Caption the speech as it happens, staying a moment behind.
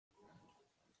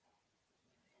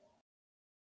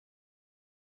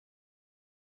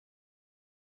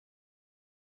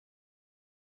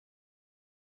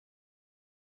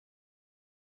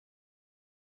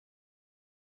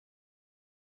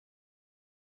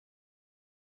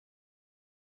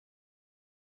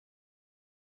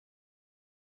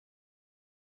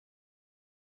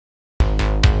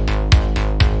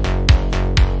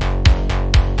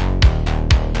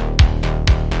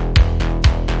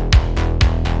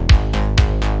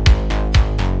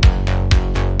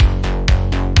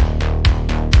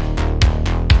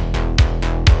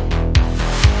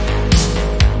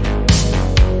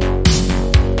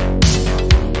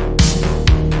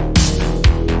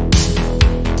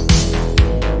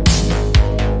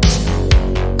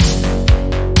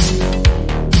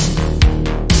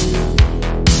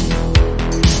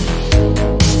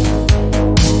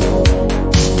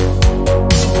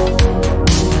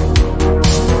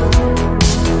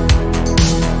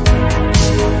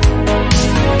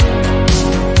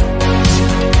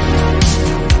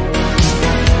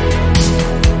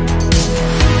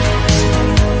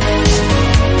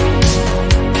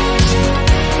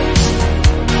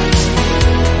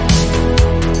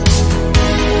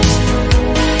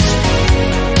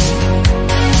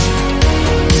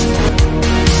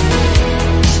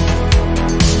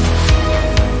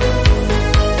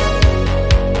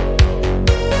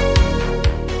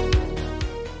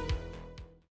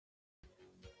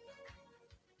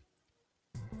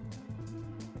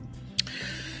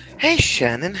Hey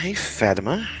Shannon, hey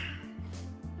Fatima.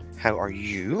 How are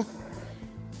you?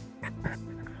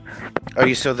 Oh,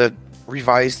 you saw the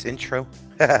revised intro?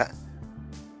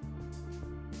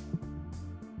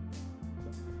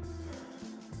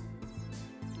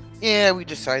 Yeah, we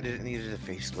decided it needed a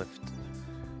facelift.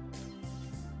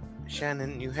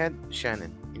 Shannon, you had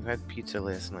pizza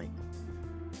last night.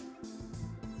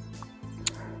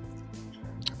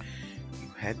 You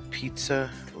had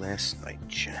pizza last night,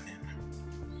 Shannon.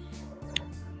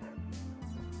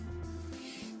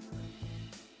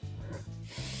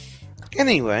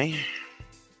 Anyway,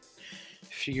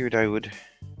 figured I would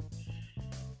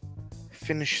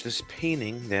finish this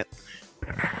painting that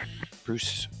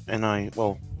Bruce and I,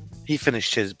 well, he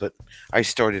finished his, but I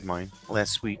started mine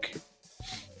last week.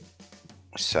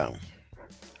 So,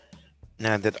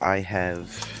 now that I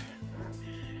have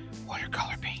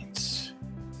watercolor paints,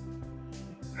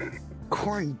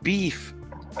 corned beef.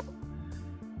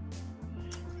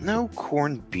 No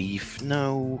corned beef.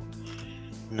 No.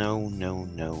 No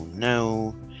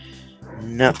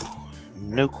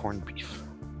corned beef.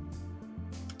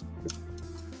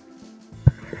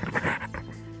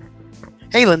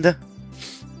 Hey, Linda.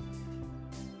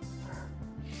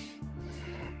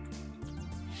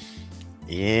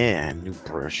 Yeah, new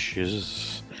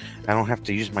brushes. I don't have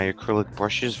to use my acrylic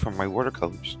brushes for my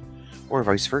watercolors, or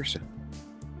vice versa.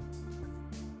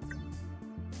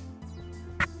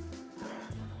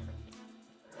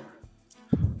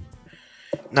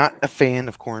 Not a fan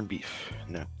of corned beef,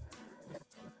 no.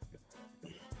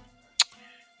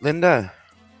 Linda.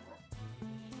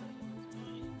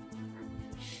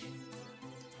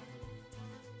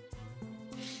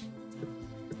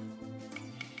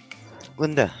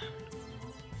 Linda.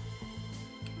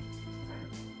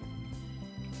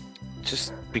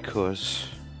 Just because.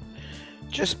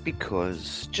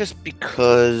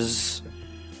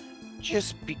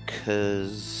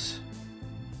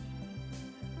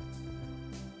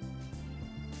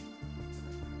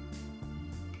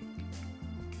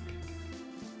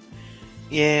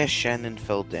 Yeah, Shannon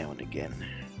fell down again.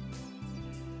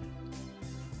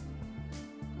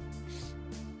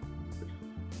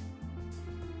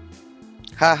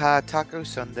 Haha, Taco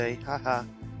Sunday. Haha.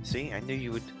 See, I knew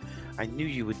you would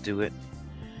do it.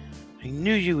 I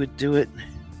knew you would do it.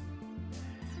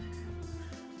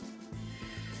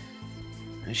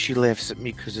 And she laughs at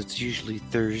me because it's usually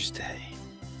Thursday.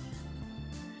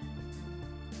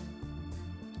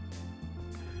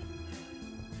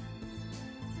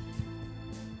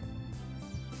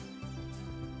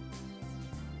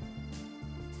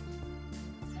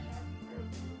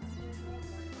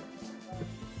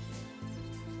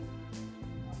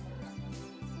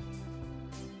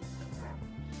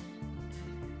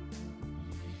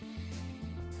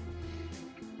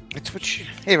 It's what she...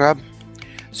 Hey, Rob.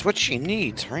 It's what she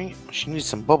needs, right? She needs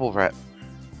some bubble wrap.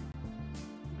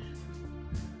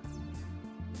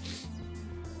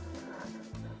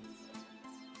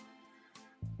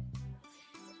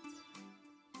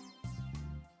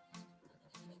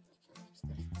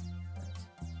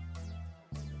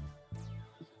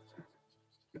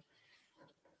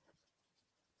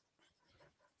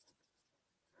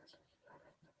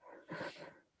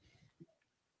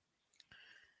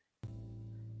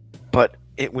 But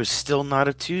it was still not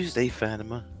a Tuesday,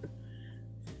 Fatima.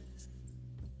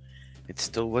 It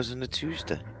still wasn't a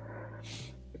Tuesday.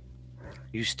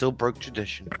 You still broke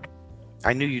tradition.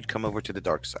 I knew you'd come over to the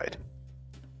dark side.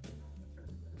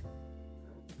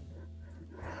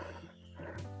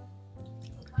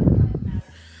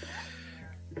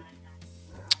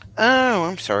 Oh,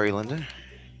 I'm sorry, Linda.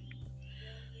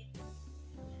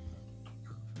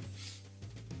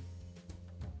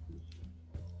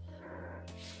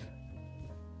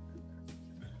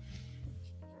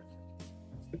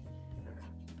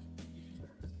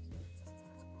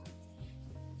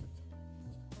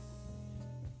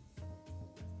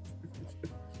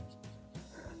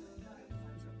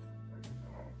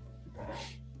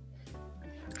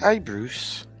 Hi,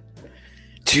 Bruce.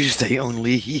 Tuesday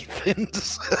only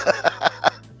heathens.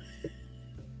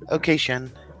 Okay,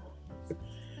 Shen.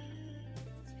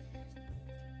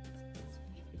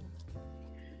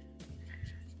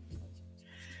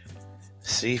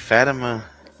 See, Fatima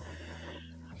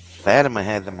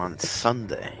had them on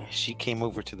Sunday. She came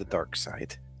over to the dark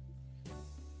side.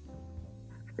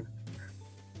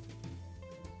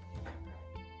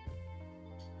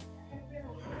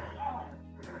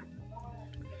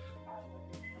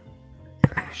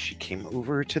 She came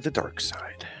over to the dark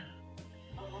side.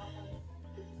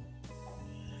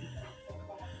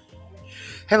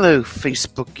 Hello,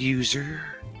 Facebook user.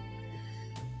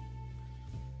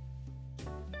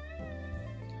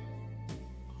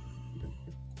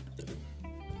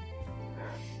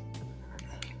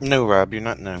 No, Rob, you're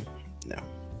not. No. No.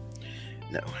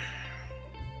 No.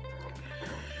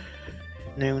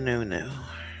 No, no, no.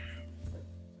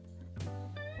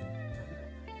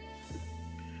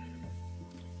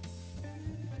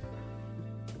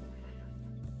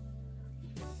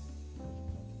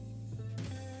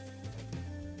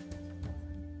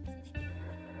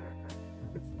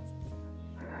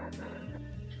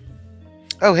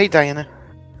 Oh, hey, Diana.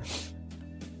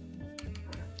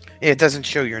 Yeah, it doesn't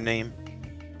show your name.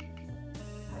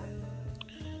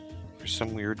 For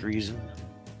some weird reason.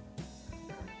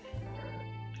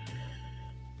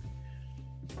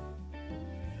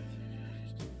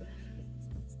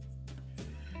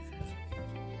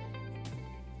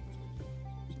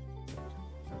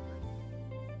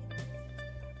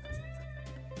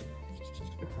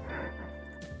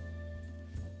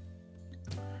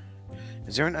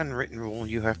 Is there an unwritten rule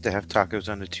you have to have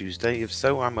tacos on a Tuesday? If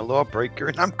so, I'm a lawbreaker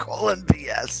and I'm calling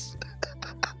BS.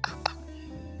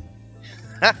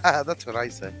 That's what I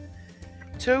said.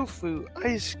 Tofu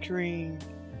ice cream.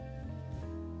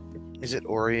 Is it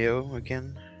Oreo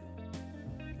again?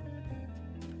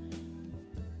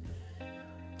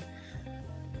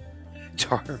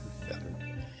 Tar and feather.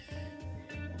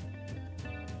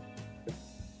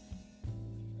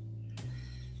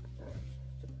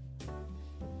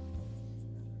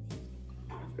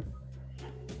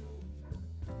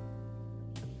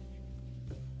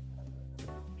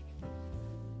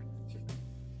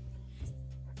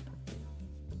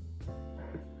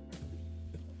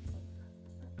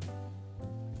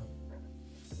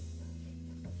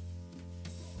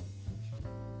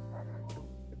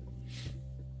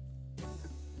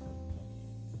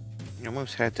 I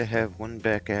almost had to have one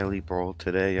back alley brawl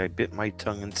today. I bit my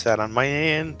tongue and sat on my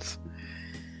hands.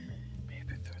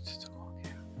 Maybe that's still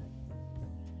okay.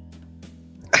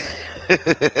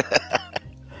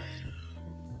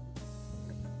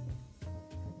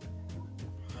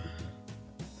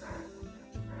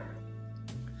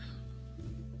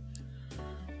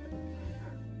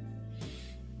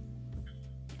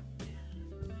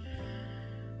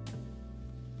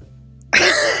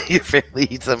 Your family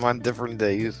eats them on different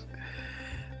days.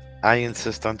 I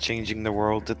insist on changing the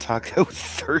world to Taco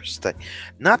Thursday.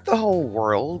 Not the whole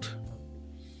world.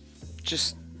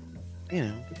 Just, you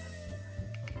know,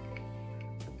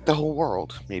 the whole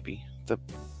world, maybe. The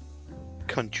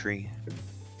country.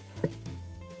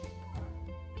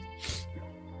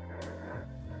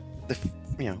 The,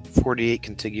 48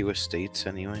 contiguous states,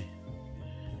 anyway.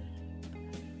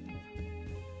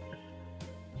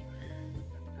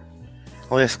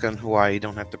 Alaska and Hawaii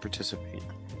don't have to participate.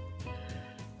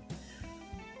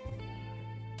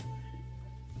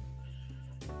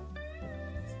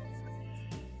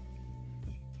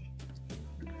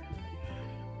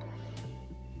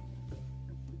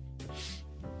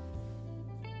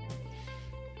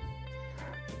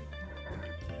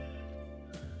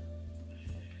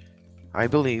 I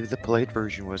believe the polite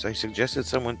version was I suggested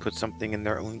someone put something in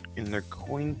their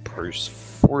coin purse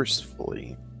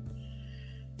forcefully.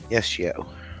 Yes, yo.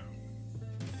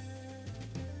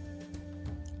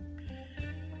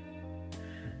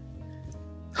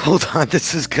 Hold on,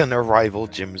 this is gonna rival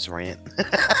Jim's rant.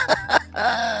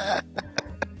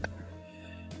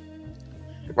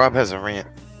 Rob has a rant.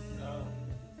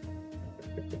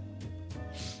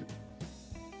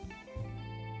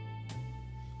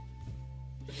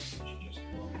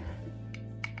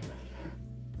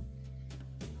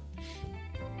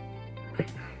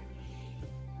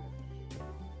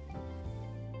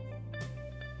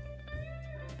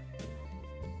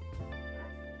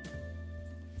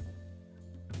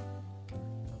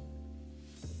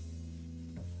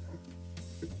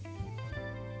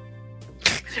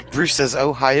 Bruce says,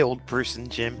 "Oh, hi, old person,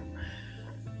 Jim."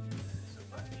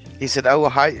 He said, "Oh,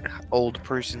 hi, old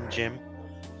person, Jim."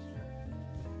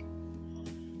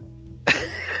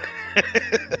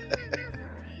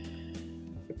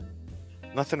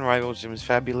 Nothing rivals Jim's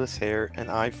fabulous hair,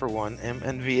 and I, for one, am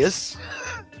envious.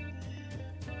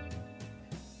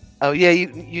 Oh yeah,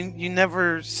 you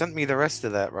never sent me the rest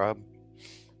of that, Rob.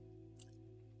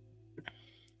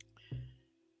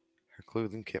 Her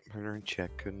clothing kept her in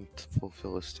check, couldn't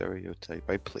fulfill a stereotype.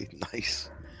 I played nice.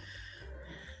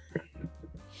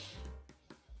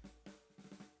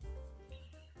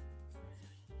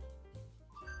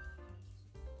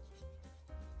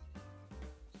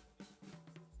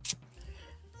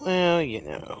 Well, you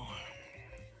know.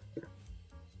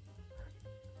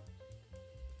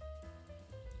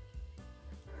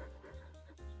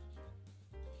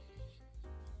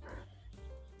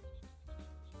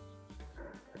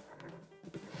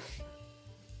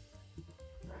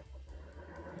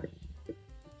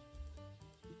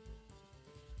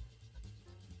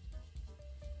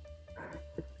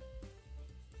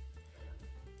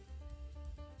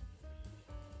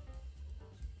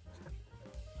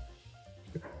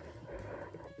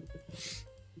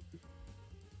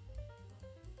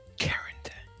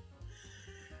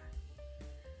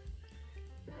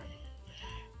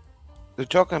 They're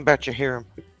talking about your hair.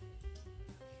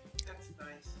 That's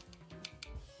nice.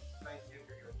 Nice hair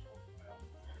you're talking about.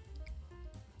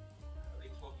 Are they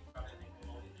talking about any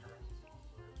promoting terms?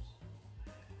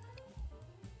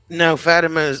 No,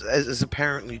 Fatima is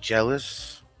apparently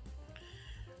jealous.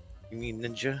 You mean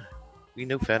Ninja? We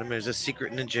know Fatima is a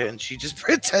secret ninja and she just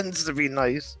pretends to be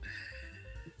nice.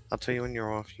 I'll tell you when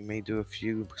you're off, you may do a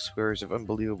few squares of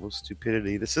unbelievable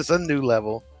stupidity. This is a new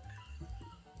level.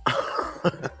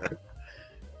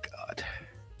 God.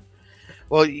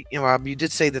 Well, Rob, you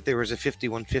did say that there was a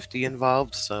 5150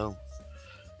 involved, so,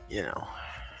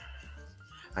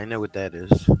 I know what that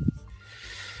is.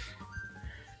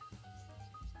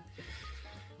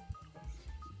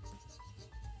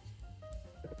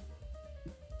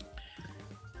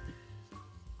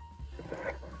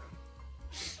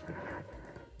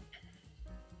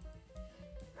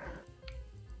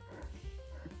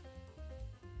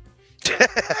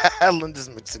 Linda's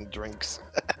mixing drinks.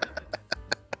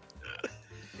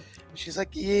 She's like,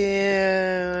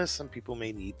 yeah, some people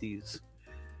may need these.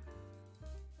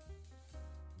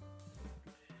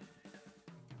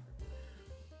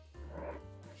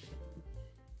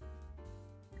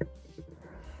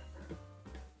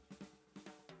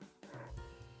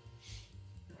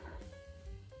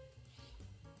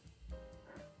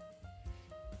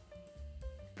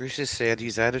 Bruce is sad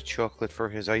he's out of chocolate for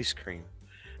his ice cream.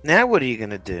 Now what are you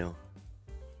gonna do?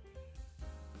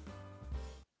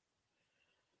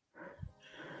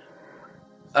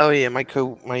 Oh yeah, my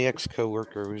ex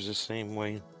coworker was the same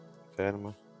way,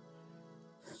 Fatima.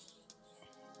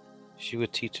 She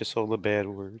would teach us all the bad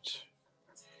words.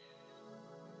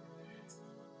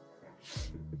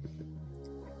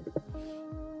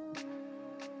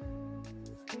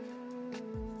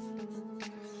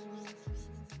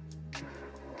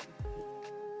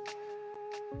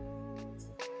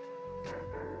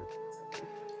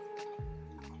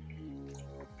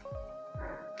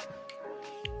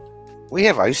 We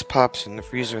have ice pops in the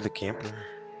freezer of the camper.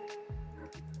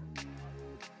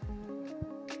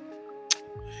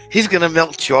 He's gonna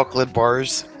melt chocolate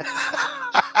bars.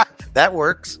 That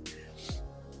works.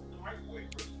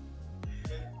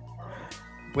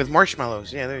 With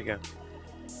marshmallows. Yeah, there you go.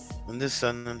 When this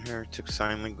son and her took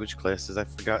sign language classes,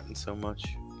 I've forgotten so much.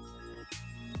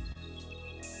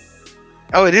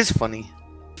 Oh, it is funny.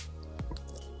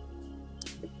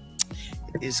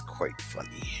 It is quite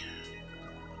funny.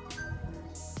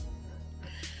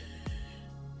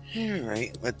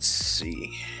 Alright, let's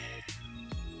see.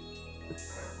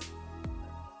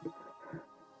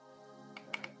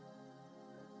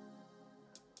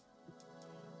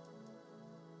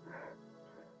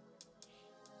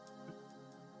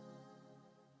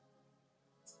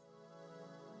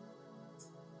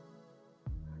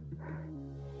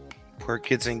 Poor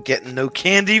kids ain't getting no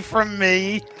candy from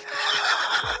me.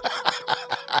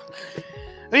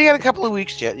 Well, you got a couple of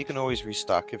weeks yet. You can always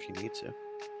restock if you need to.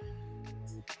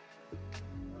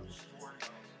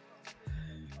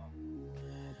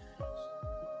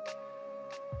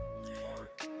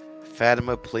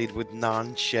 Fatima played with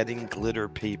non-shedding glitter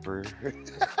paper.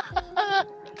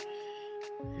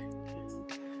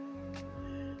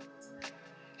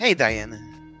 Hey, Diana.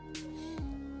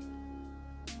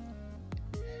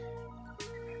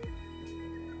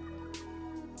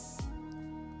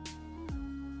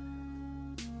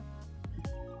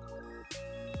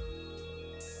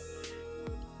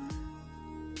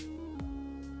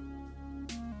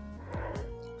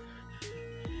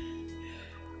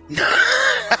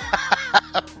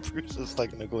 Bruce is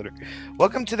like no glitter.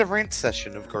 Welcome to the rant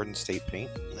session of Garden State Paint.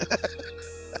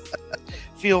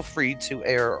 Feel free to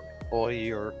air all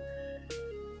your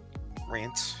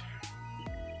rants.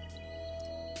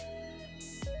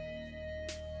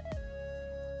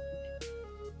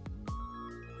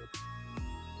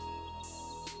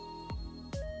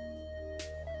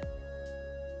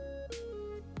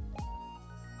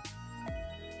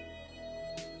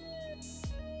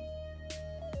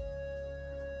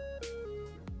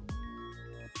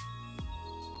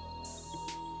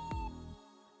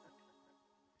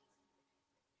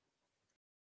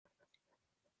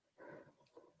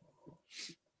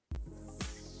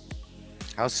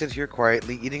 I'll sit here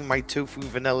quietly eating my tofu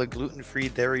vanilla gluten-free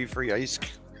dairy-free ice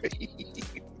cream.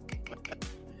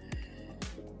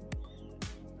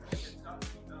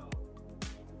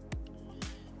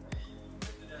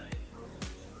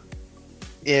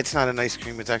 Yeah, it's not an ice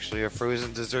cream. It's actually a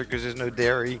frozen dessert because there's no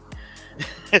dairy.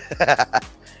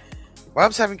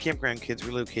 Rob's having campground kids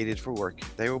relocated for work.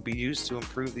 They will be used to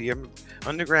improve the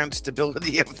underground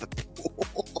stability of the pool.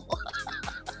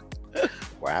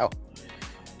 Wow.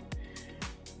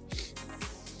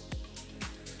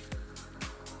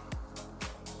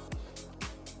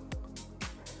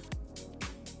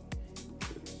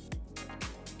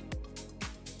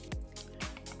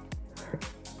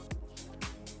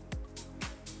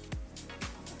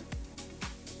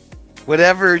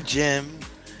 Whatever, Jim.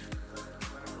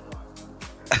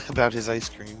 About his ice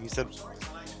cream. He said.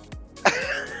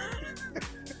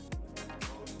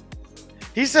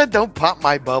 He said, "Don't pop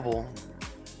my bubble."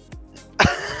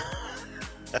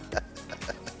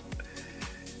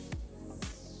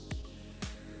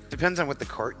 Depends on what the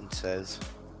carton says.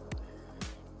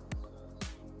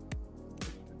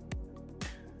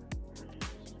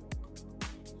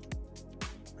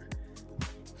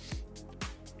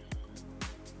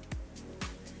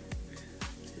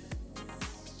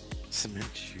 Cement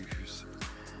shoes.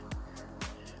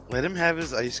 Let him have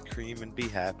his ice cream and be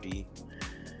happy.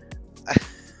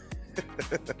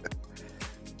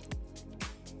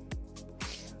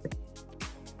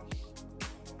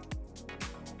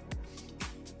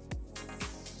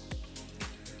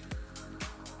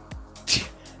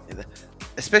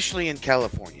 Especially in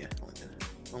California.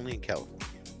 Only in California.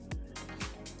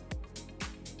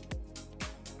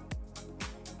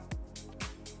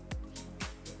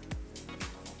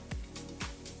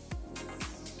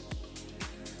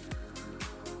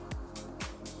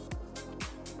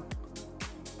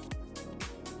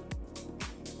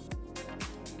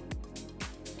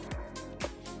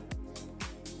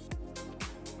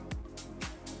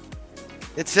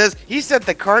 It says, he said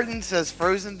the carton says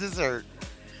frozen dessert.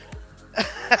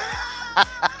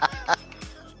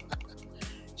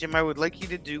 Jim, I would like you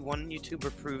to do one YouTube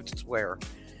approved swear,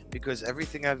 because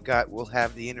everything I've got will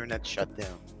have the internet shut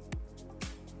down.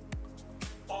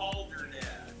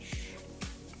 Balderdash.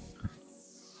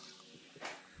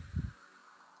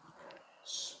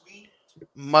 Sweet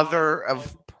Mother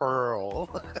of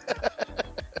pearl.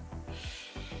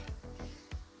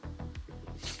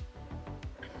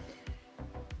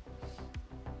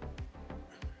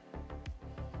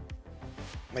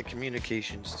 My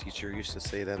communications teacher used to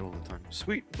say that all the time.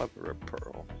 Sweet mother of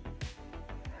pearl.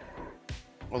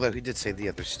 Although he did say the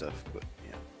other stuff, but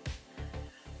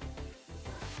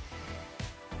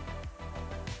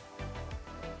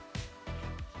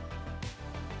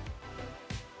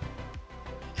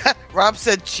yeah. Rob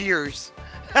said cheers.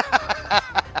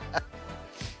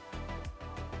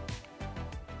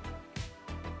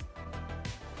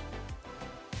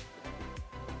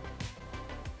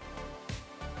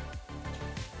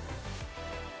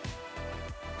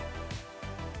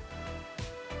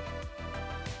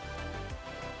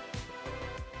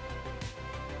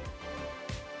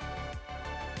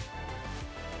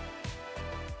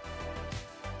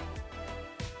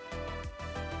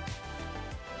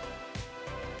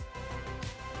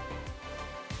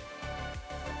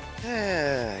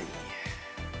 Hey.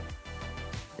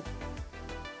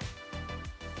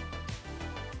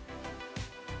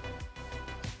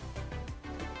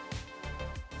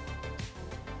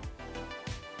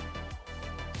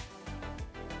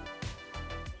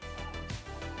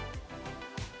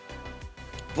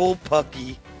 Bull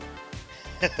puppy.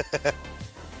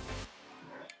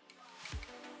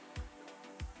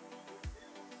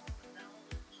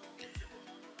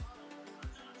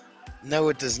 No,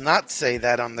 it does not say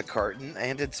that on the carton,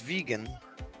 and it's vegan.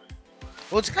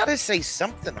 Well, it's got to say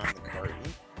something on the carton.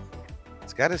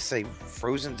 It's got to say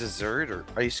frozen dessert or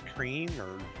ice cream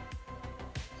or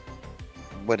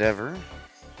whatever.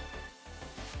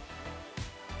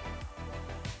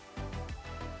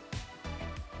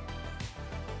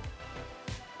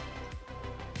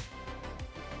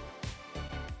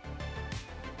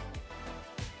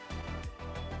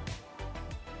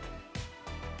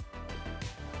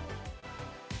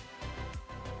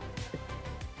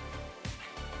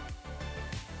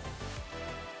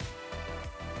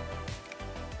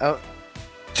 Oh,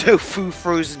 tofu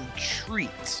frozen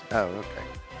treats. Oh, okay.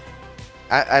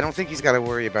 I don't think he's got to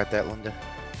worry about that, Linda.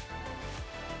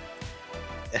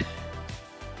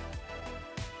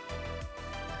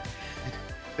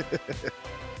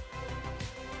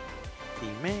 He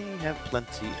may have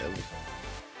plenty of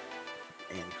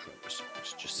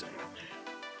chromosomes, just saying.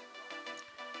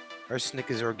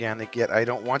 Arsenic is organic, yet I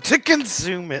don't want to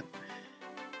consume it.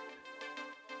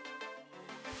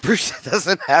 Bruce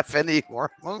doesn't have any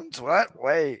hormones? What?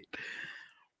 Wait.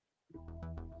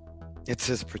 It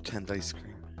says pretend ice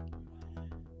cream.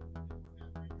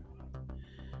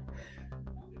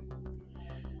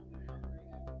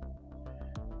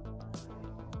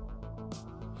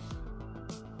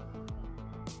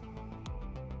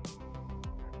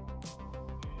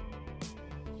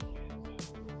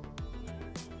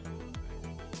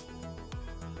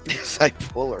 Yes, I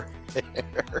pull her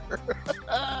hair.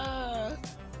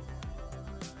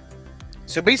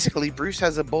 So basically, Bruce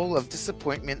has a bowl of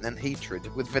disappointment and hatred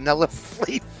with vanilla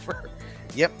flavor.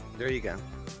 Yep, there you go.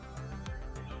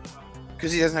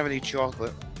 Because he doesn't have any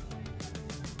chocolate.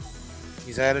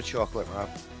 He's out of chocolate, Rob.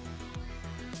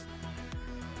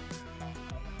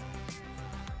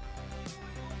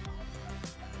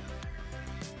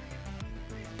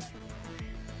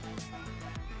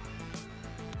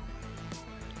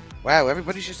 Wow,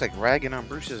 everybody's just like ragging on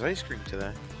Bruce's ice cream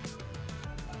today.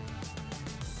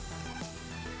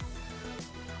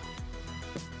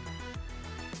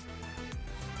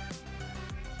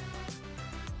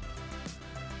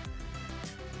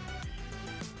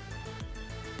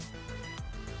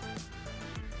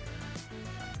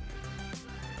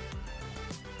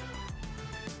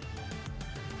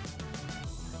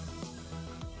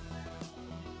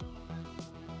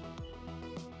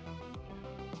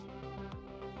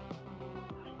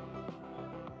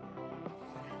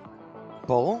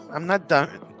 Bowl? I'm not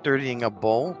done dirtying a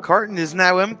bowl. Carton is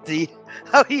now empty.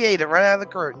 Oh, he ate it right out of the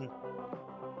carton.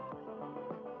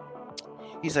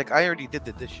 He's like, I already did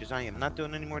the dishes. I am not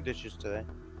doing any more dishes today.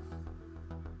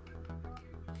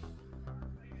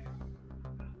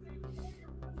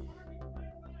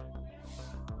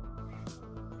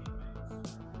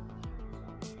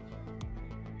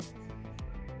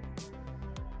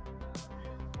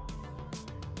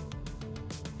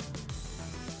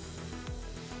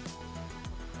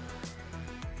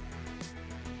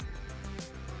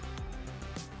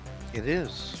 It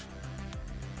is.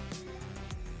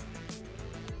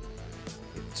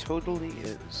 It totally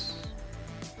is.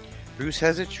 Bruce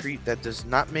has a treat that does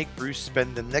not make Bruce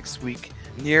spend the next week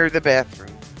near the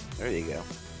bathroom. There you go.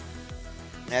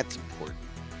 That's important.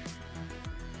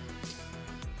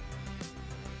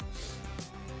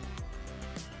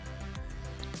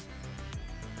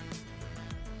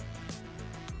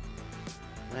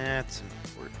 That's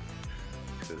important.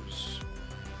 Because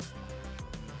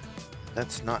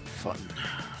that's not fun.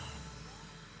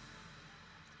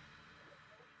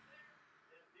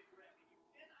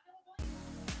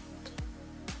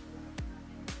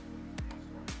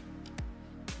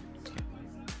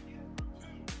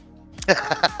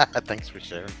 Thanks for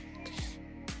sharing.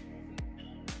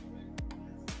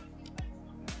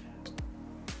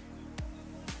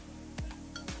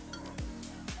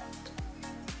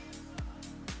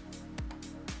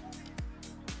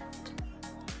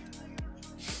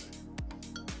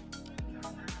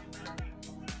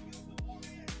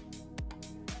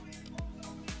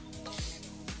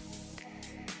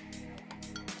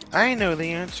 I know the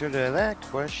answer to that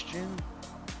question.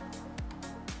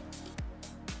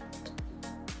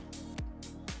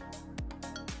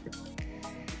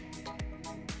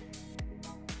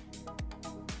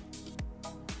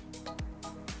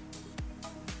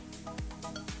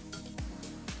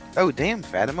 Oh, damn,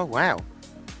 Fatima. Wow.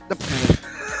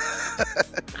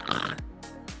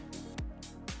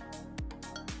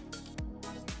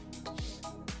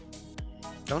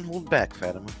 Don't hold back,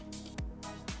 Fatima.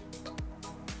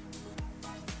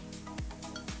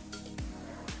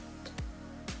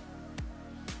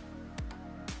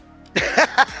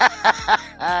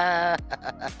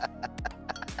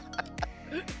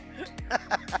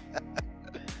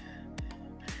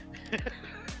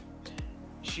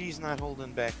 She's not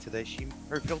holding back today.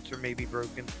 Her filter may be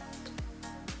broken.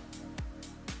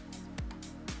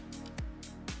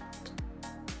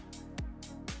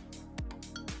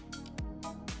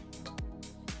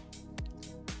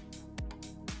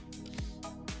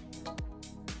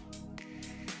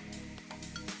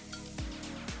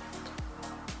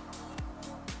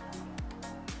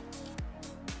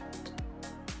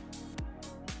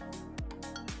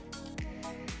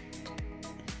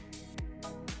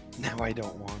 Now I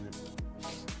don't want it.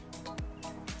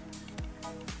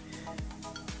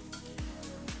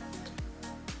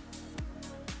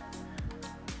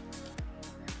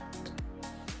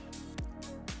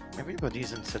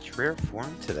 Everybody's in such rare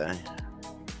form today.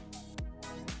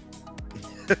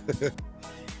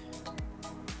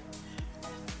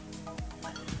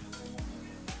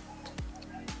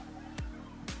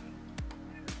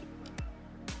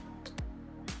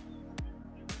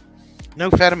 No,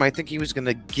 Fatima, I think he was going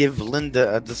to give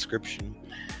Linda a description.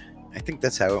 I think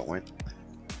that's how it went.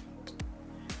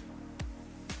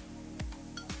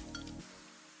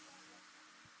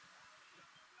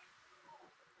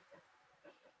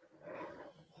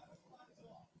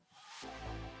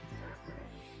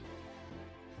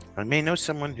 I may know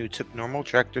someone who took normal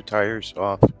tractor tires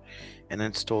off and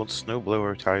installed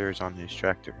snowblower tires on his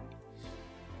tractor.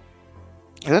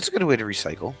 That's a good way to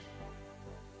recycle.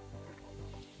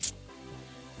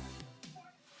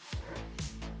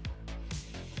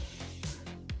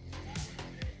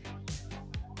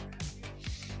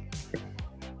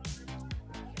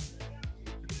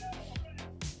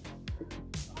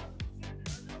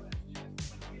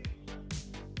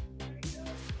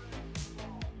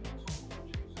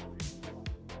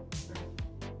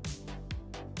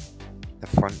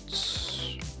 fronts.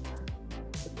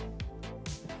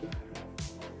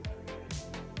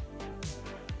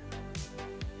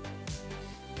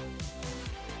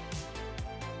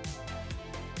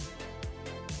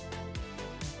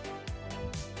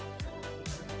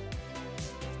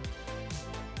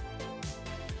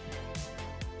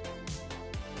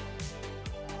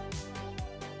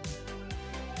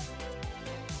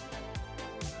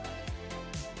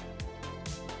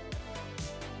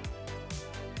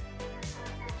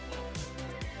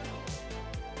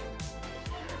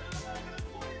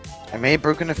 I may have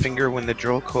broken a finger when the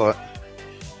drill caught,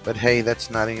 but hey, that's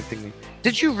not anything.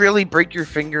 Did you really break your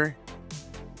finger?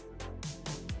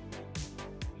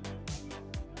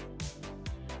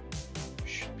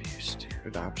 Should be a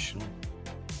standard option.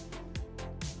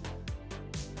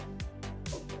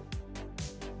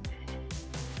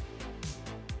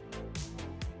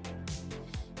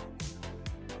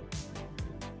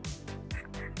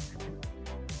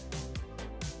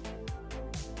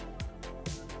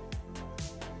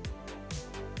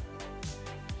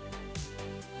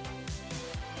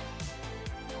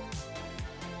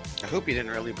 I hope you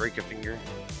didn't really break a finger.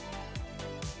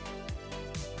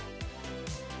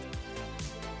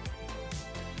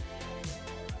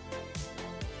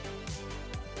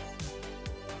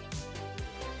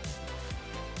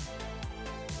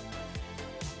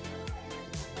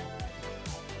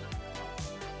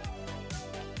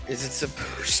 Is it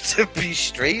supposed to be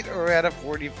straight or at a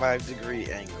 45-degree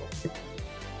angle?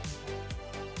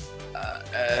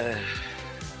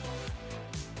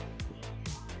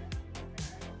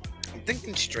 I'm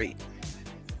thinking straight.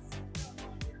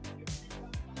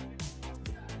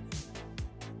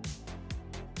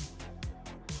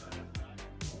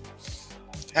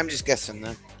 I'm just guessing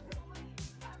though.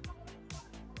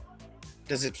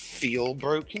 Does it feel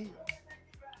broken?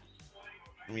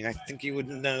 I mean, I think you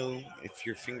wouldn't know if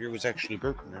your finger was actually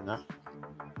broken or not.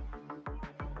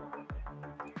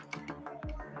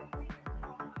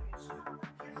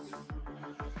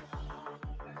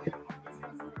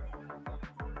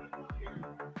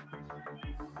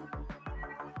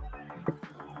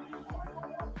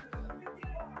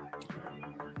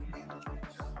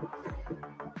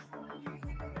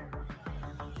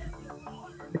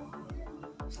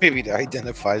 Maybe it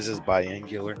identifies as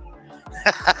biangular.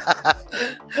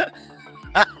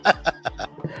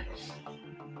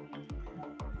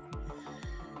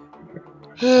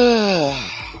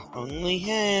 Only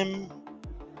him.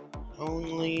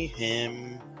 Only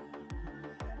him.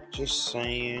 Just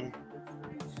saying.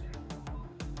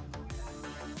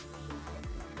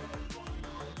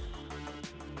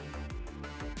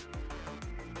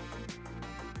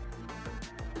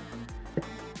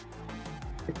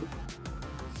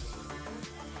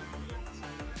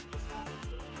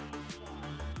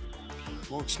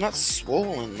 Well, it's not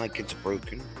swollen like it's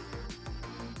broken.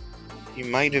 You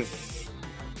might have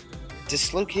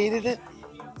dislocated it.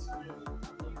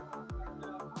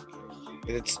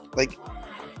 But it's like...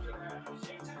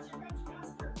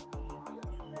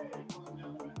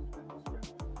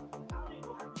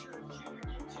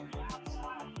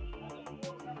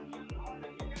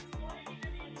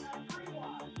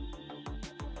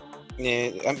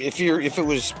 Yeah, I mean, if it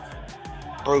was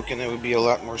broken, it would be a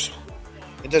lot more...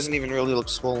 It doesn't even really look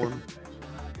swollen.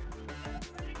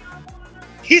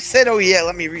 He said, oh yeah,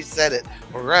 let me reset it.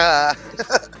 Hurrah!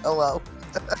 Hello.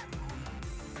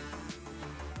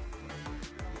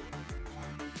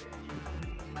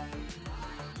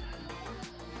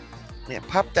 Yeah,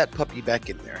 pop that puppy back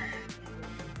in there.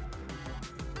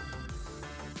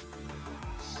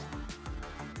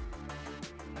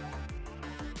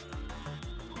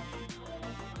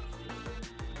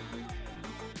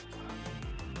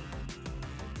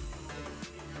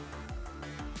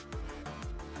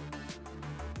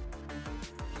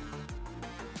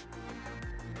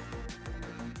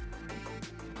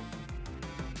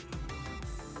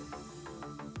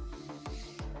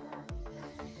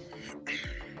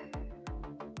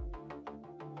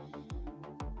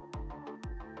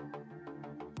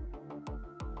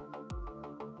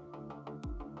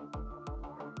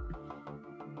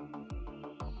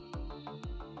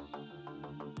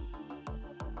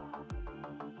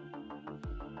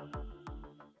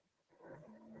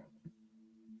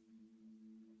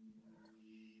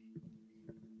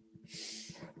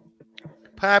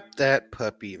 Pop that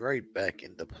puppy right back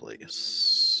into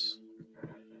place.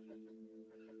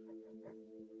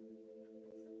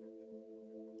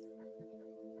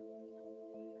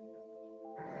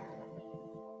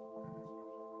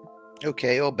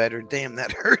 Okay, all better. Damn,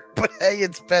 that hurt, but hey,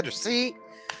 it's better. See?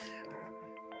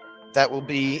 That will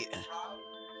be...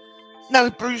 No,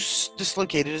 Bruce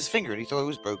dislocated his finger and he thought it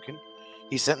was broken.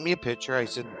 He sent me a picture. I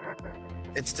said,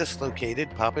 it's dislocated.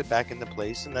 Pop it back into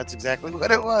place. And that's exactly what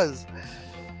it was.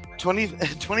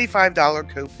 $25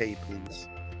 copay, please.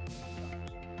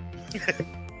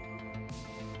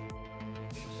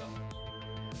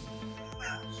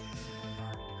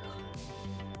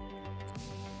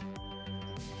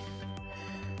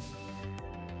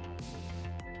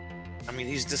 I mean,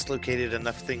 he's dislocated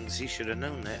enough things. He should have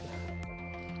known that.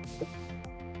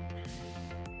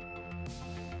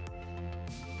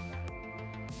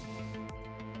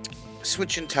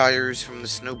 Switching tires from the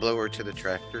snowblower to the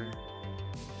tractor.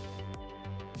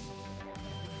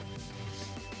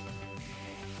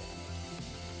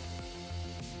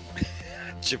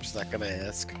 Chip's not gonna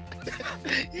ask.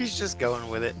 He's just going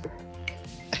with it.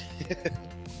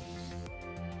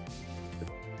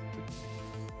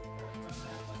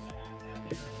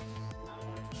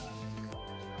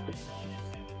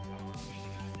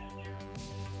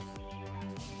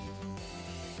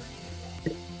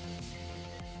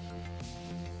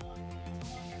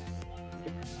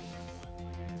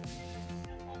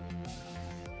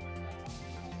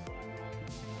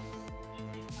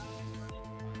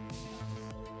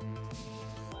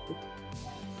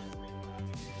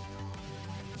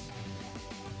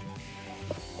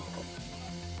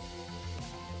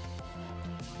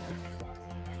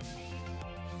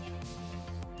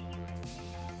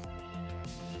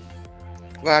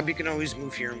 Bob, you can always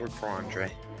move here and work for Andre.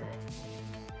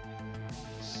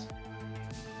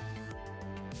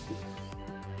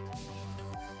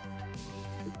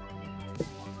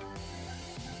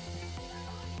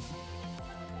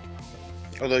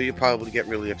 Although you probably get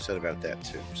really upset about that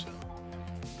too. So,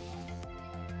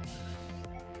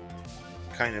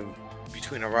 kind of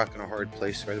between a rock and a hard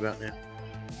place right about now.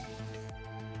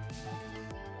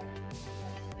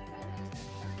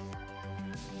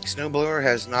 Snowblower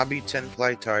has knobby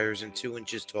 10-ply tires and 2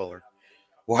 inches taller.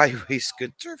 Why waste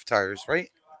good turf tires,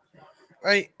 right?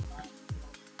 Right.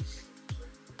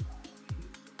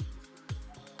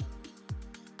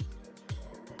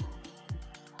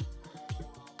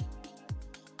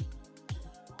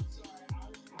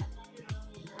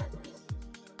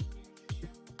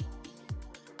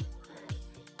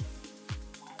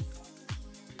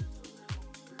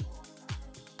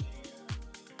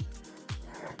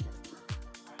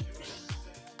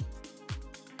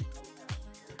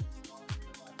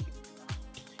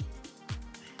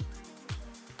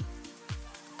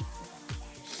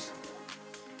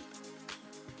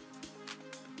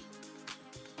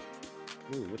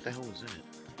 Ooh, what the hell was that?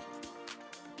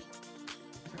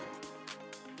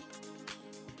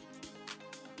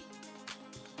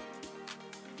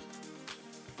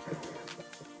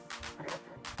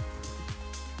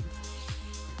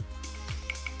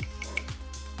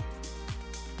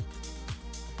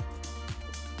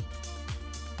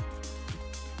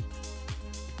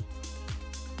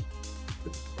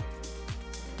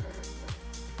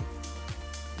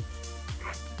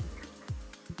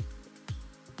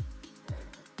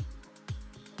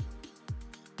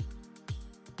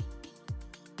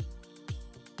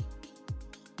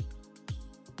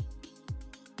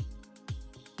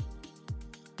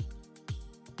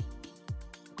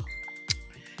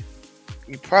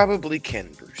 You probably can,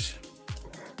 Bruce.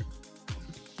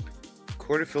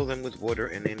 Quarter fill them with water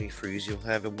and antifreeze. You'll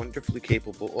have a wonderfully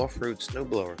capable off-road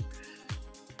snowblower.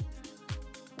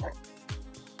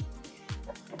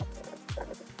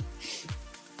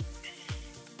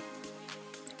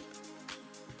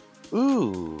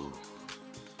 Ooh.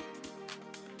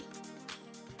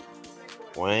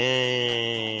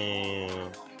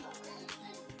 Wow.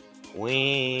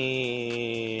 Wow.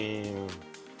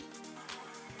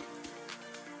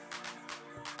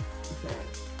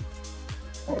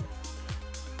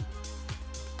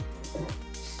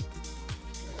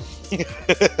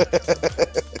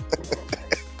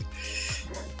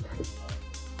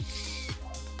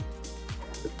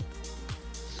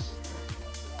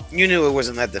 You knew it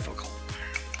wasn't that difficult.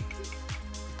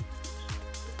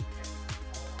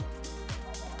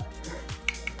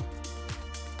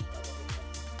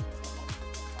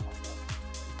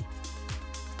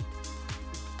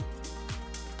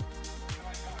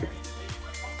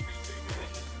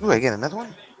 Ooh, I get another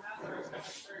one?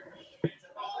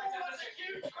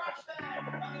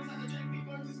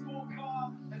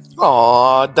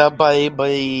 Aw, the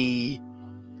baby.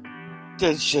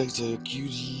 That's such a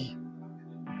cutie.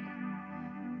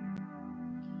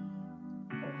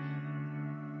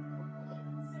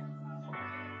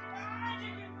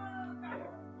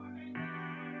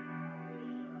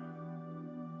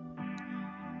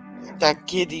 That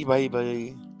kitty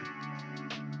baby.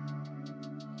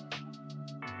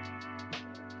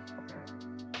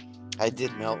 I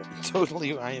did melt.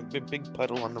 Totally, I am a big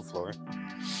puddle on the floor.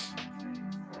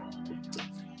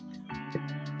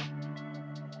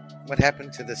 What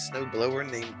happened to the snowblower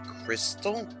named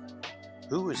Crystal?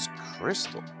 Who is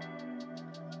Crystal?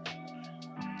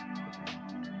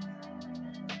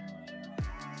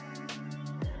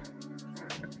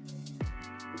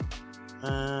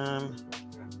 I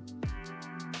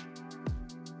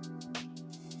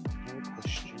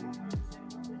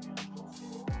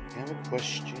have a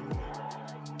question.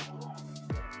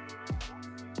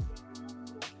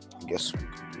 I guess we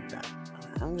can do that.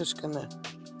 I'm just gonna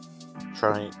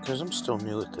try it because I'm still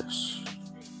new at this.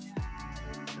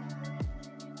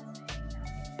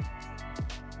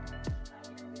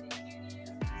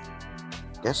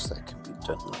 Guess that can be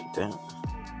done like that.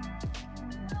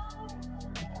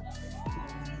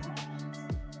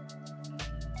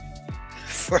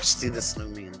 Frosty the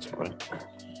Snowman's right.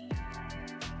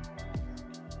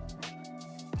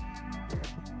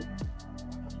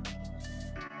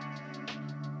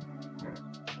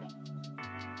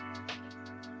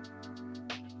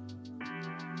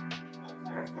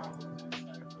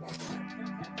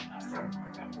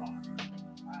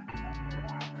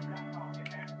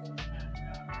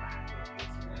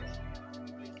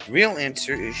 Real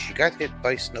answer is she got hit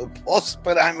by snowballs,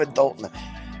 but I'm adult now.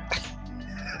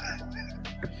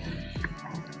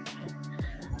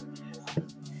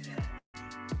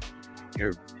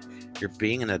 You're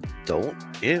being an adult?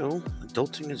 Ew.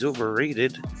 Adulting is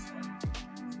overrated.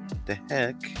 What the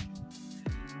heck?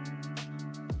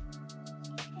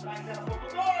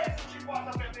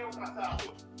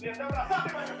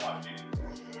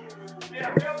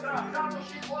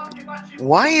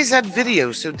 Why is that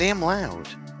video so damn loud?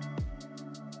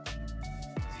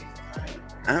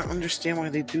 I don't understand why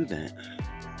they do that.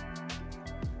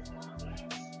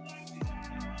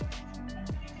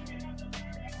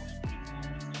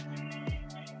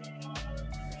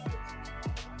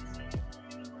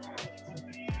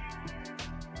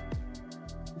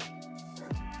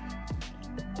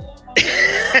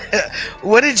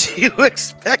 What did you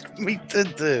expect me to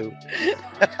do?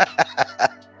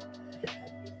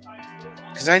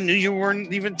 Because I knew you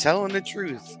weren't even telling the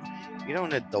truth. You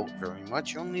don't adult very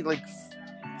much. You're only like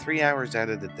 3 hours out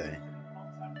of the day.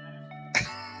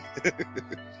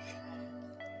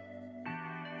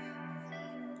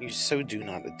 You so do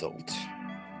not adult.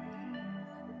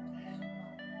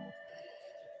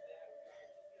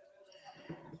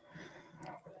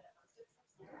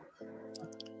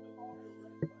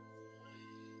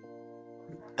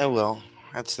 Oh well,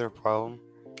 that's their problem.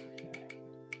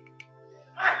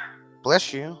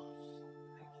 Bless you.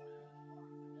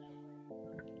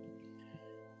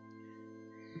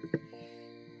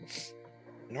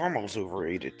 Normal's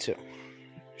overrated too.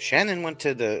 Shannon went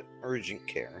to the urgent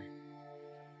care.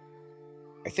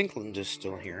 I think Linda's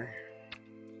still here.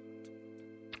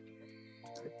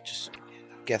 Just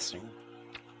guessing.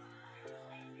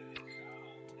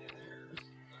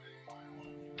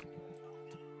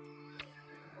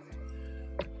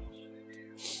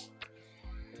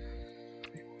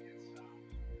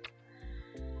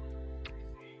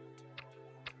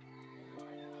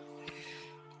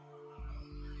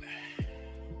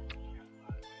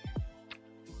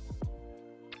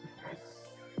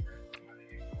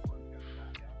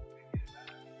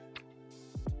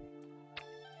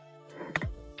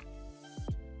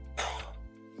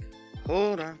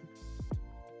 Hold on.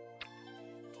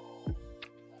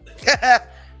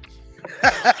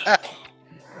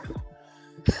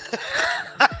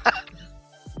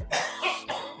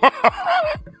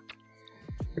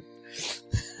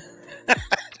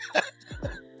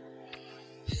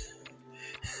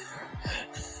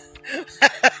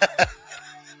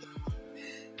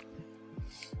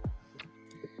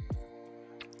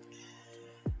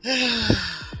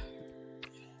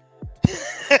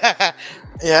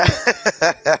 Yeah.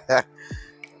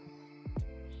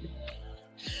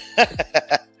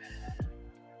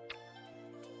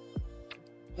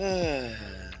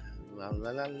 La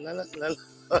la la la la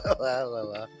la la la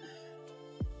la.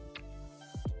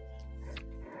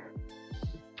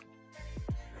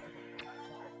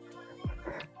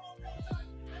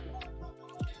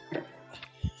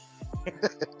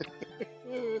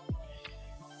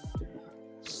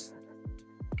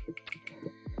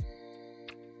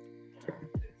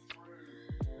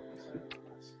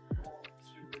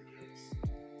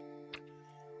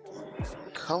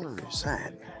 What color is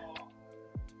that?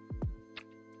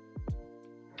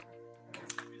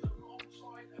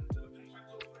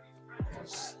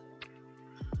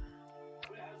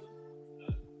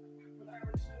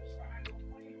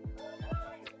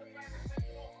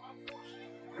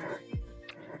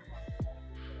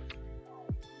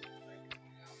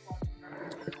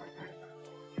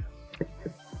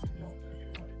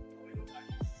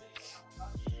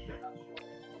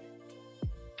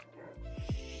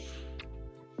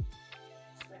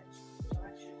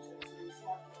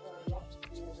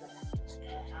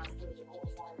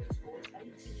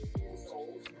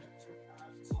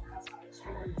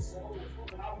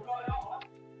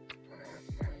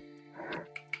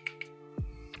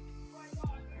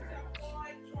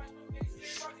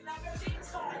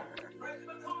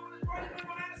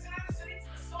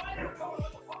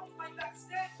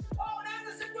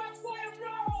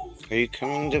 Are you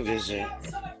coming to visit?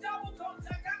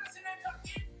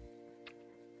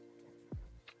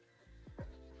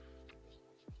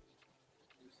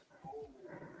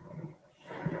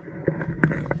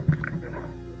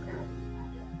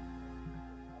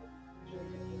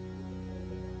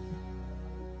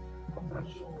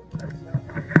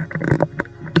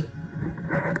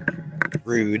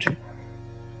 Rude.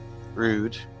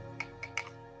 Rude.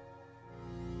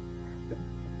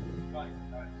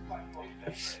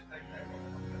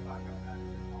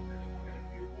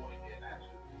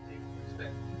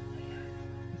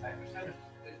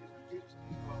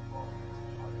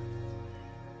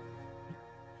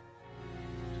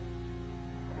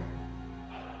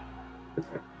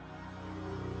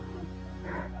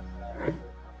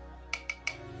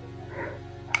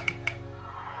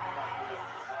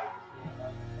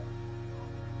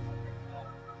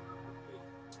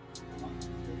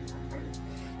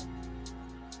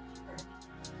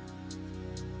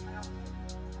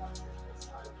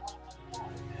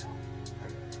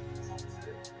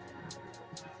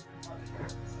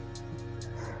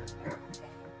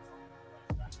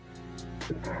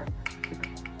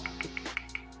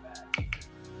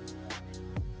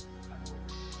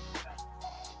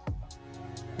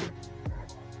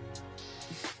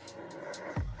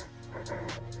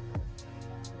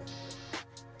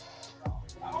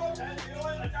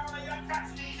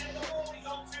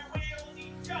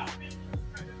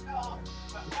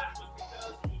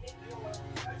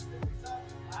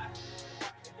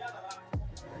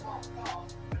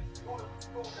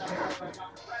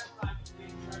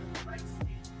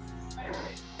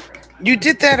 You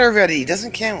did that already.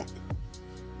 Doesn't count.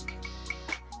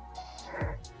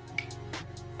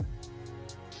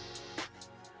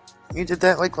 You did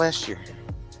that like last year.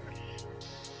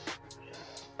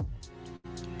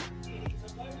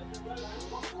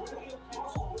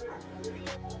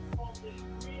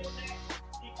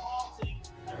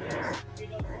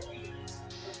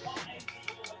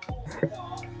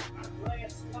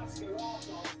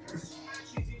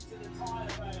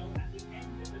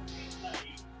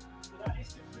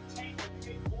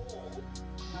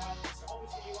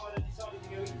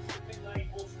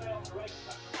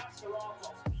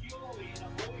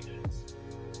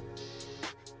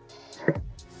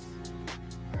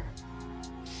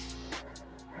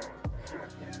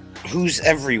 Who's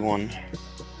everyone?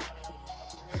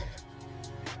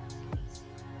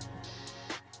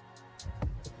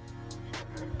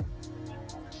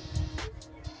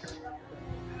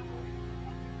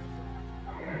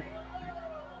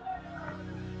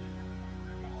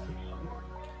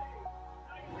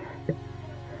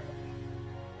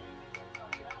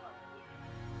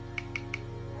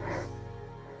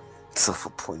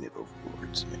 Self-appointed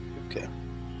overlords. Okay.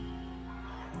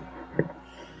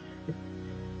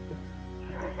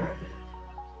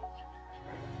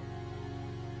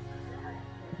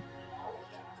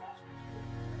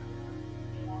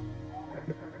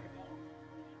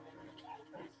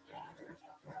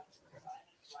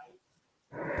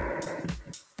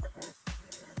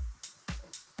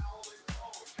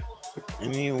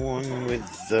 Anyone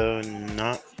with the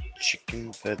not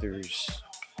chicken feathers?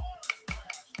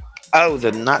 Oh,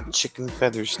 the not chicken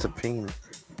feathers to paint.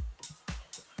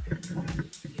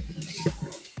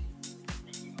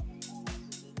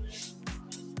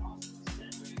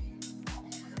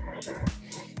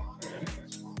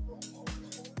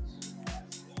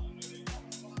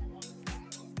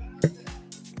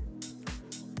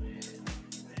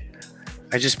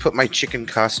 I just put my chicken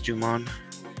costume on.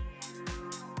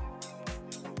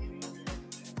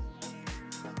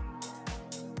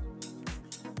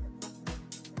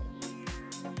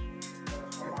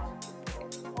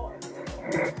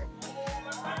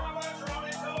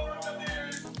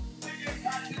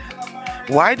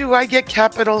 Why do I get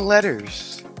capital letters?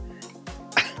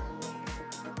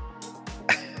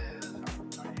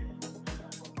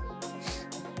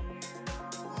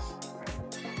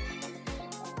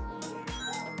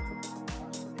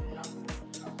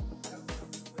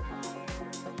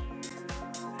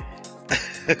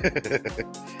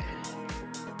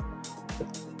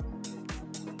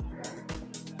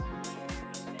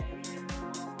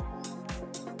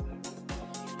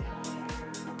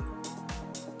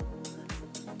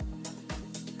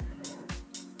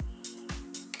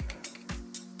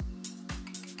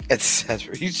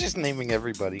 Etc. He's just naming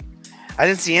everybody. I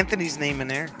didn't see Anthony's name in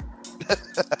there.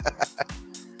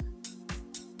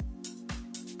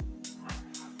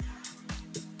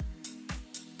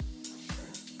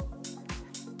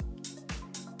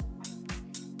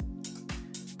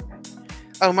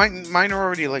 Oh, mine are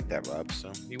already like that, Rob,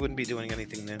 so you wouldn't be doing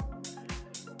anything new.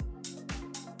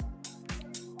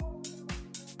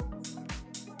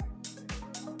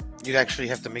 You'd actually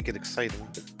have to make it exciting.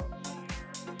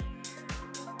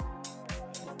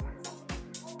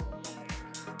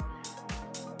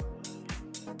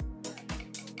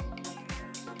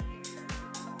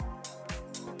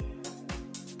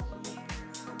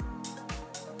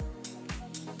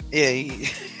 Yeah,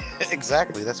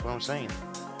 exactly. That's what I'm saying.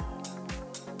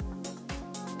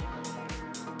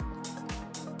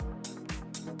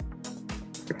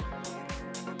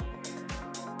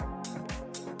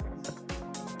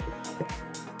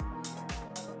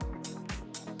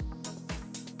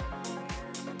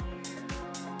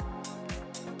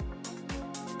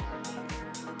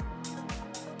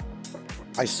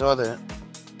 I saw that.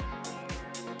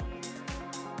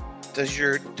 Does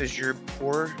your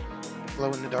pour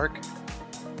glow in the dark?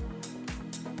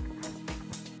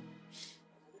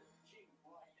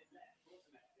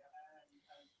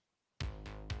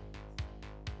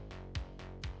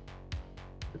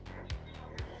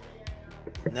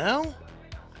 No?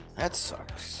 That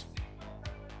sucks.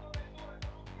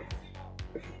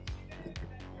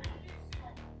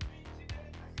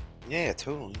 Yeah,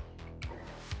 totally.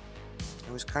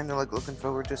 I was kind of like looking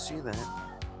forward to see that.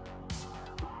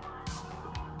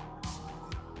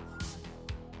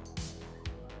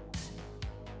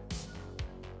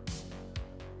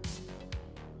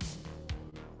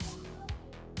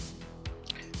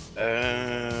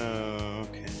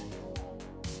 Okay.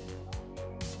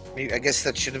 Maybe, I guess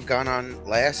that should have gone on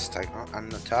last, on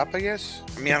the top, I guess.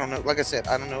 I mean, I don't know. Like I said,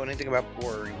 I don't know anything about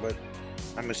pouring, but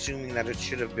I'm assuming that it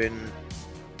should have been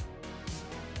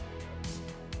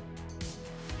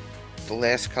the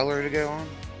last color to go on.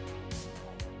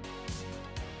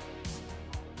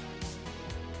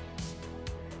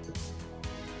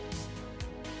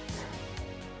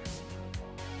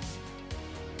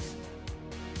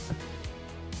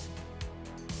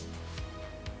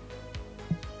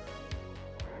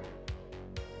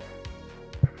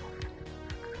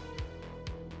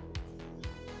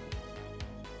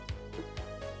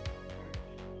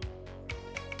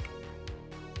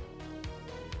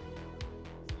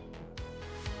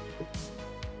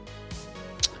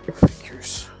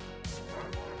 Figures.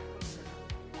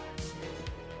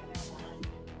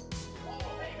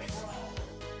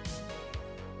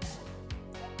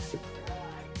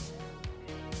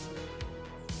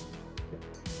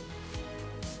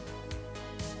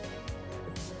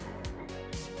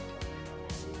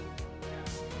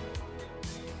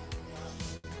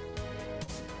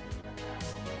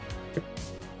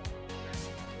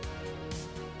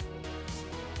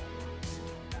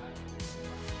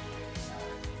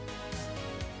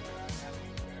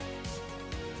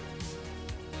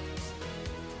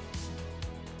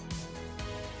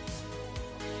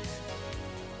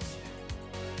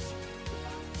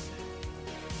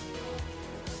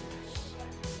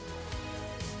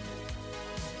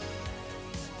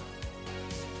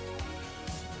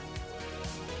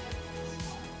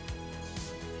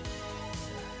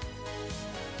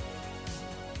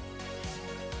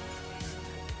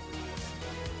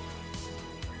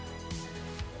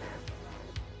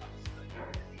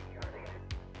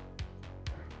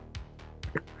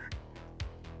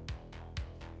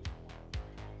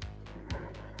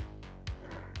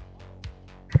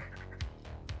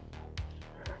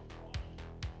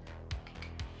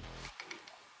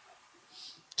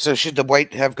 So should the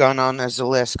white have gone on as the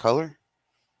last color?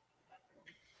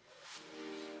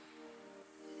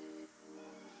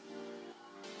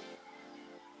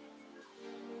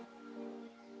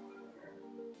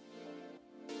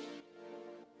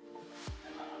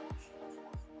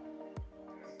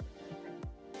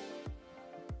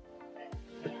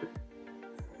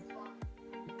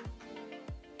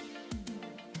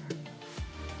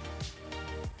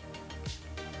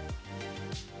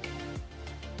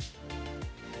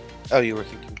 Oh, you were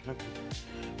thinking, okay.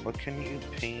 What can you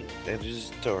paint that is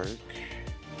dark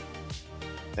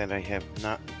that I have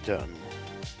not done?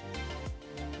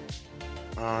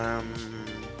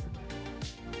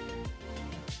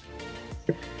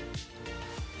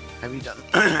 Have you done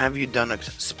have you done a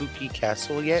spooky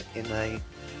castle yet in a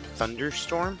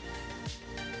thunderstorm?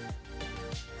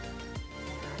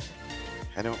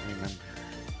 I don't remember.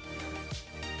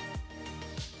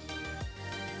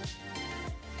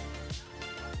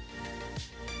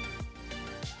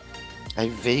 I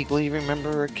vaguely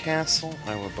remember a castle.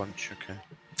 Oh, a bunch. Okay.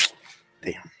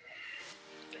 Damn.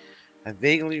 I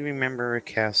vaguely remember a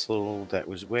castle that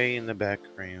was way in the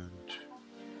background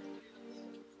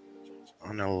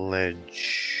on a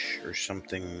ledge or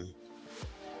something.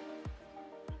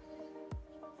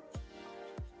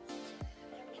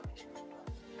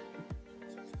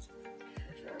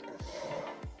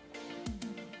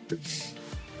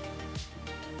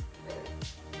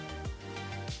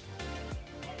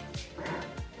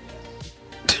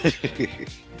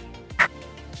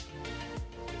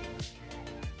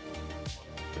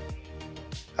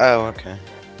 Oh, okay.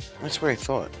 That's what I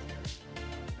thought.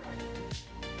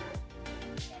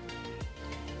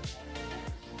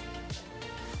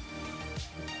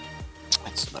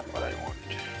 That's not what I wanted.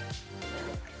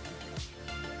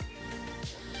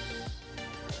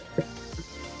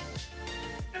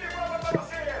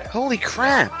 Holy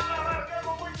crap!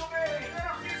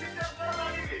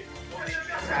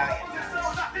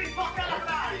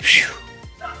 Phew.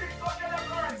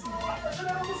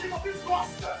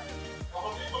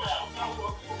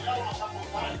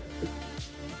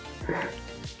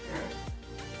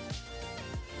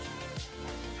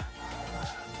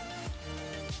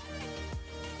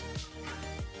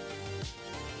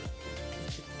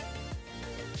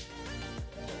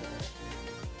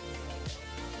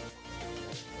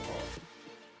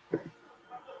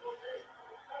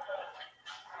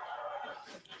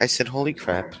 I said, holy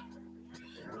crap.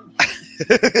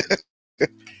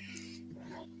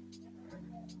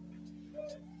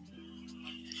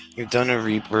 You've done a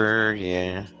Reaper,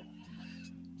 yeah.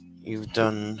 You've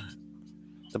done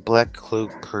the Black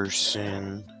Cloak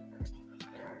person.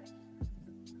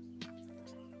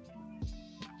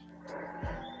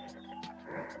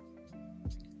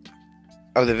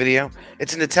 Oh, the video?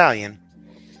 It's in Italian.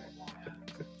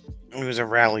 It was a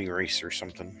rally race or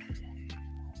something.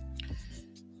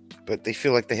 But they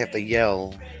feel like they have to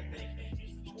yell.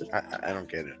 I don't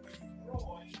get it.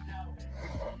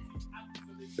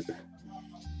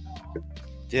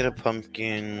 Did a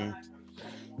pumpkin.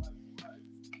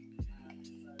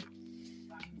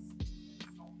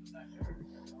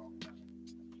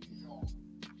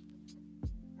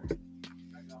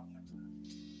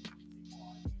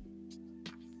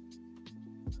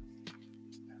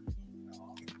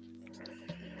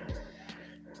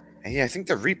 And yeah, I think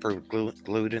the Reaper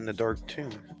glowed in the dark too.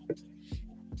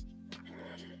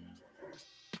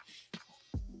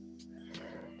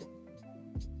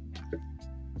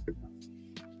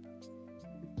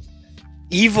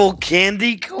 Evil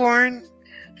candy corn?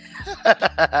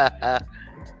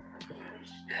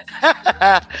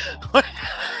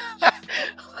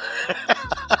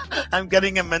 I'm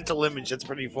getting a mental image. That's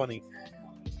pretty funny.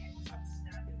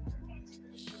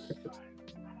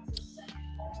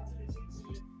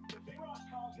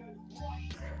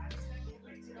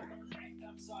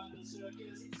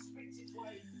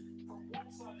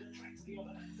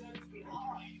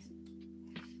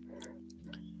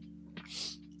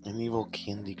 An evil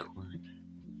candy corn.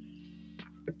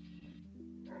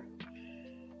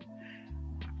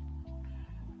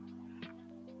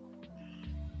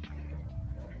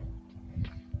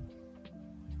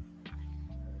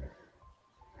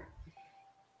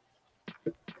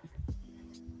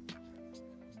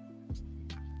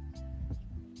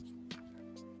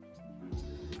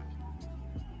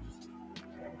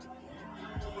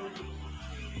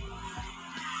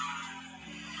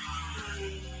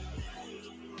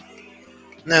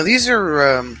 Now these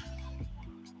are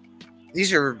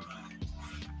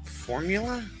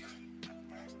formula?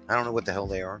 I don't know what the hell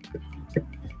they are.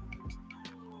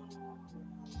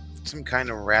 Some kind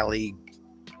of rally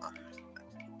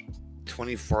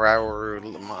 24-hour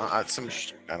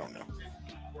I don't know.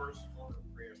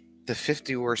 The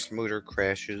 50 worst motor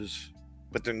crashes,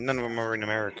 but none of them are in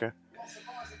America.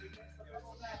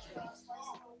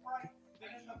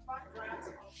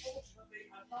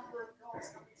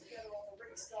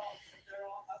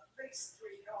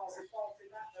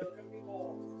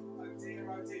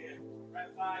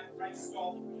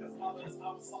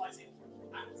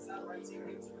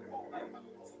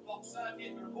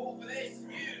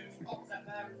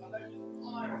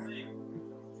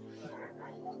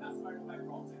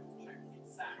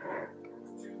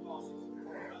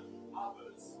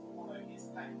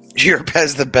 Europe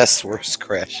has the best worst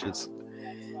crashes.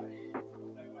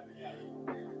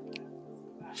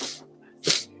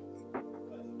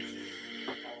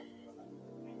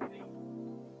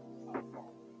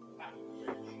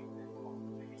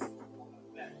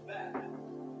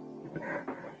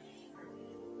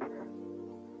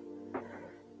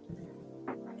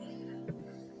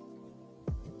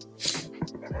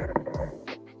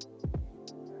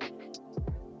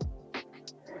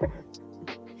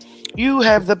 You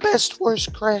have the best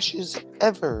worst crashes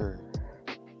ever.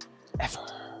 Ever.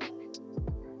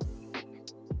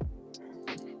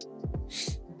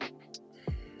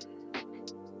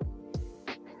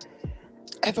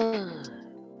 Ever.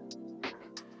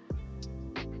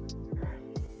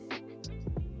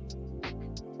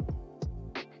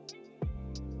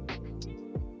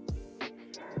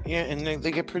 Yeah, and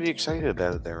they get pretty excited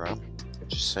about it there,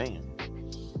 Just saying.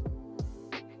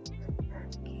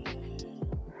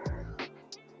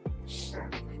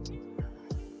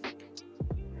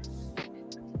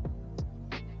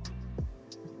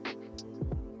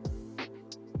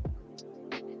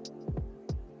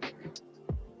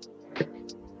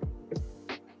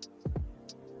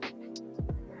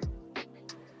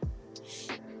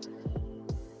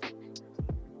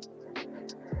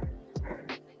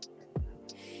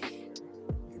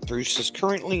 Bruce is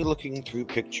currently looking through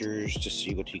pictures to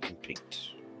see what he can paint.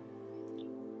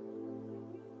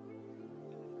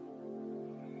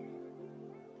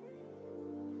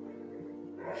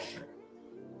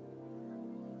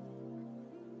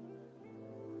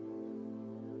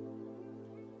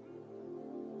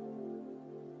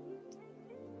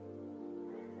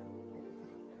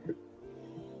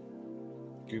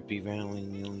 Group B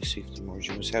rallying, the only safety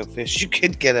margin was how fast you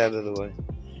could get out of the way.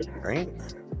 Right?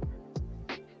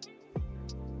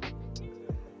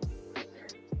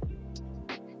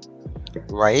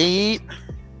 Right?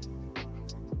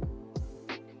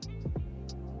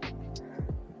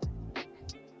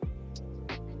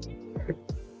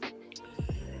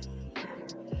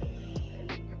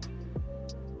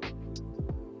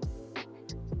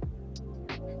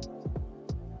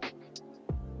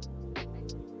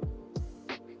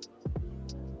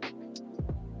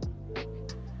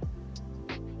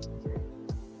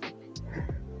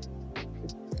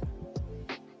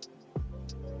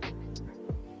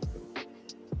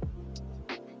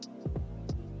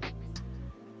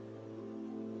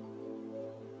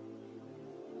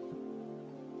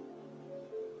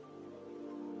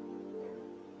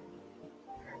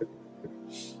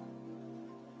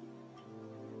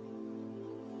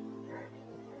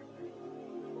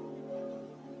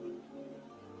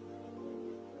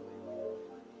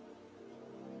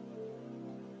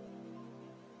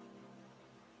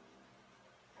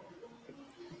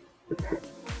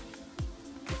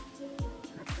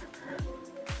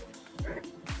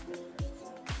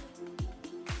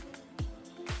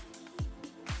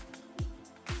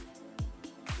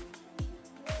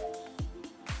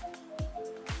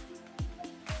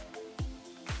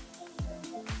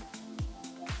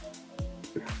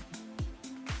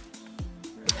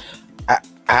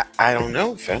 I don't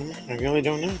know, Finn. I really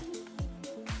don't know.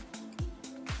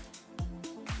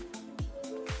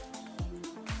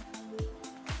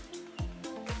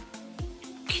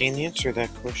 Can't answer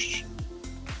that question.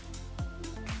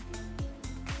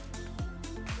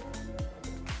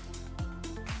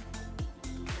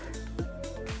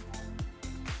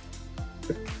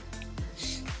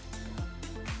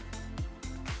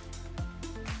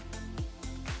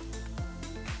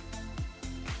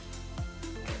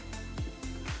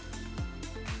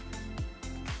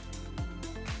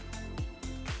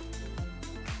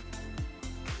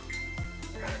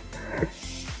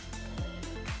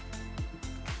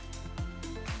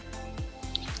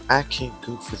 I can't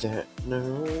go for that.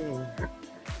 No.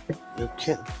 No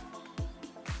kidding.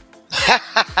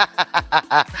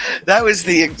 That was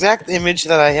the exact image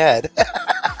that I had.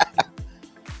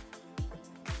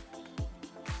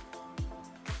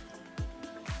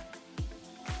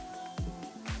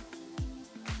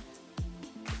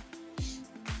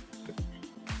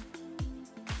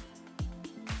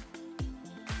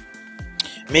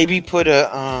 Maybe put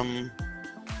a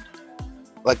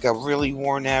like a really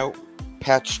worn out,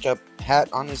 patched up hat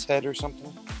on his head or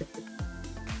something.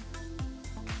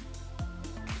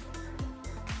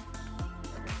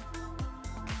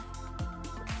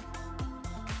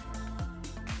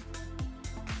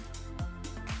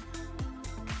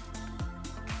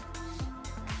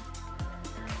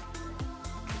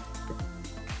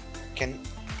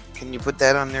 Can you put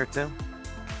that on there too?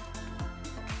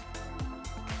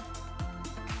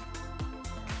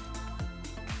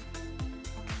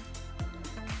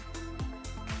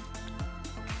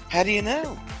 How do you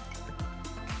know?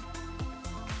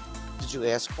 Did you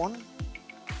ask one?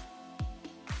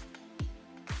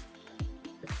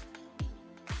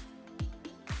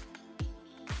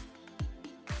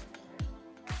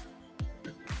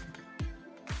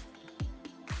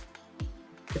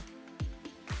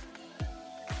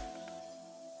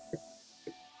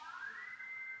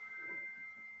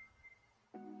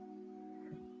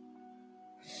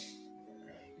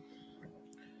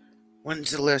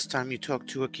 When's the last time you talked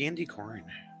to a candy corn?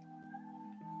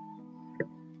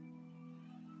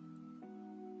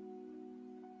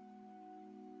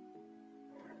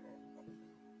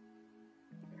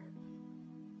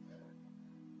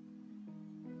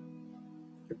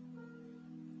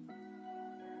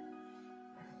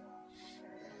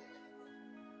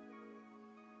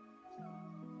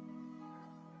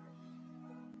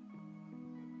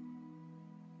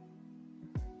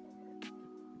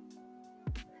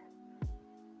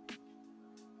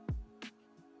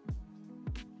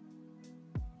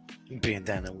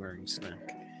 Bandana wearing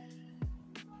snack.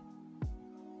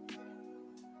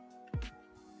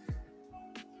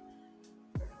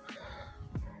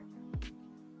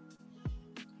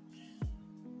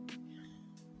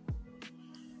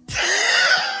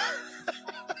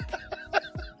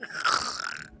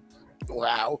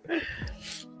 Wow.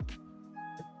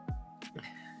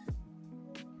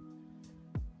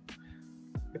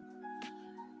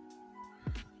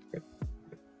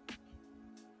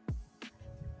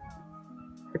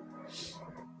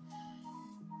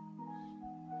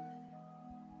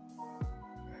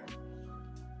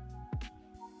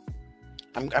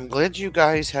 I'm glad you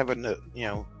guys have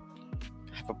have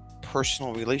a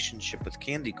personal relationship with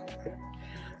candy corn.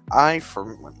 I,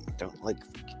 for one, don't like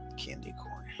candy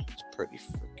corn. It's pretty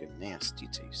freaking nasty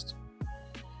taste.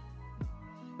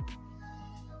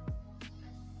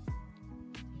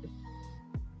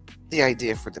 The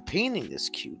idea for the painting is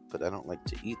cute, but I don't like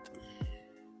to eat them.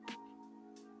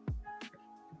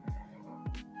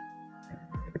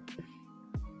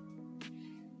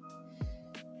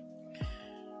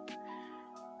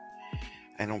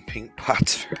 I don't paint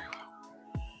pots very well.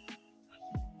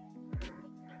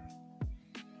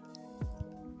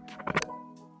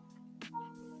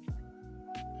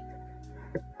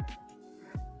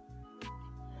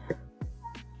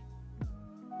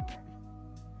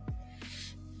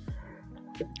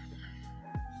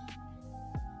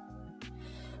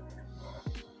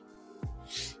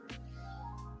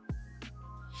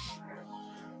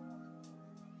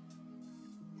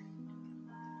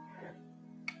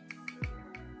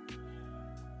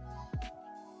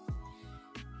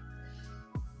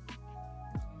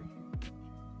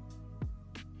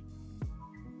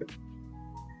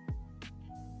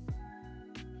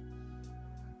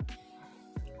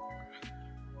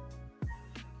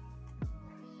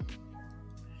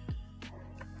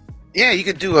 Yeah, you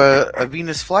could do a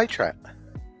Venus flytrap.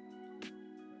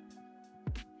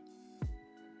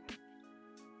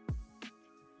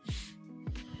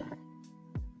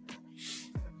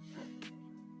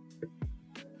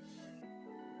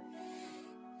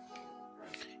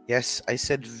 Yes, I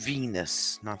said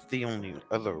Venus, not the only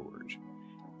other word.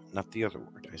 Not the other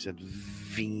word. I said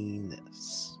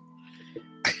Venus.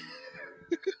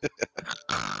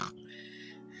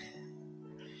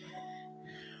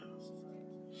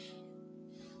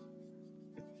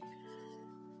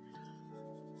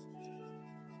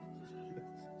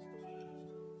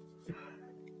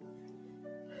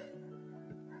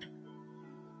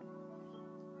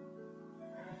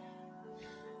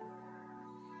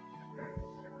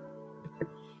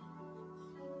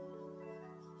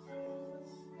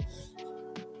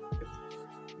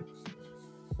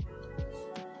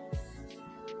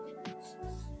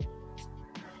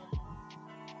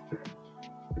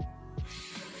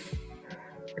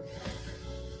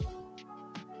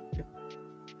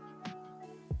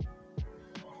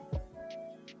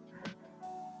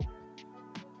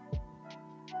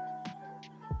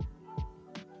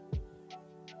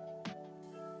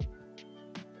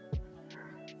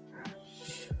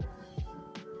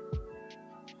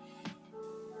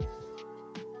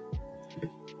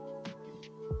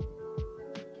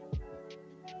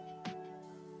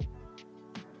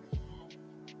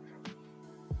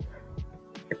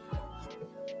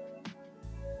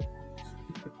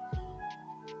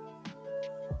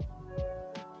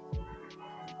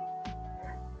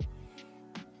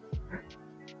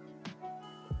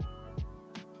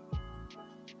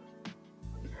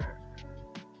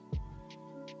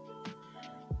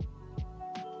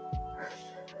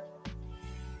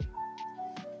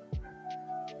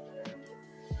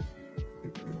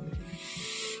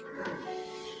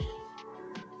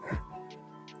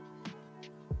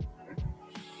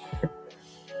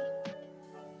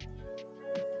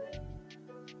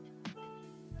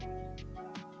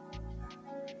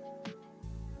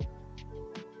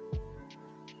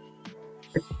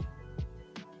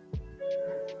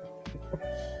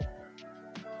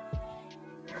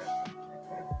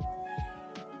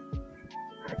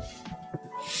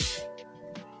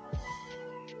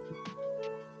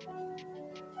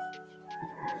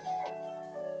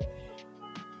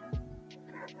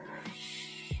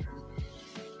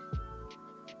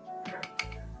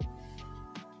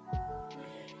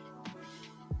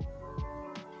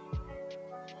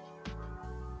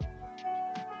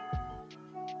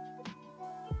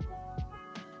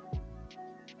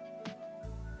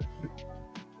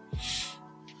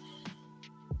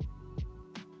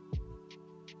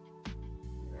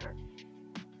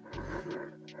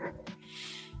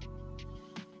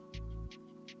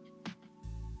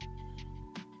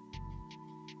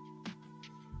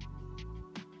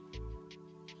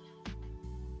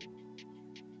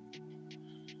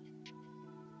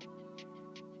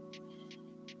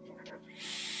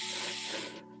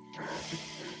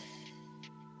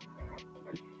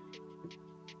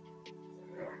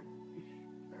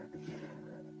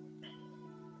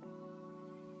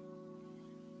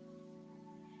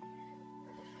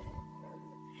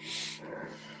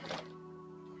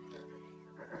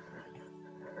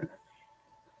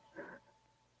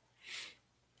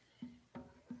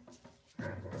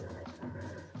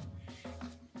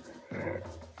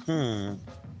 Hmm.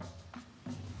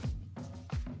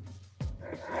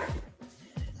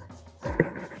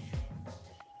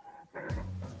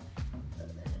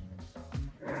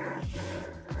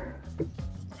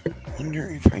 wonder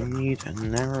if I need a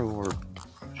narrower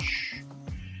brush.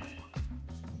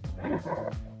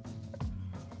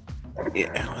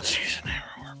 Yeah, let's use a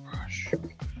narrower brush.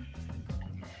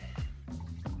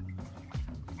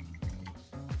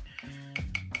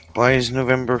 Why is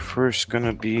November 1st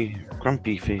gonna be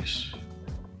grumpy face?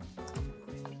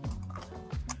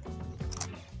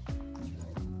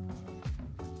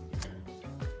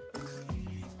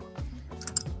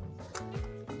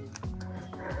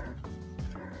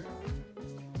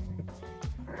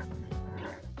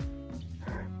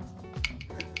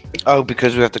 Oh,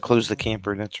 because we have to close the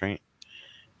camper, that's right.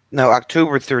 No,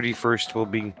 October 31st will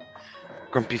be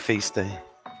Grumpy Face Day.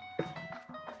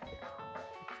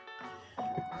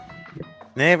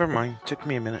 Never mind, took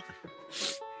me a minute.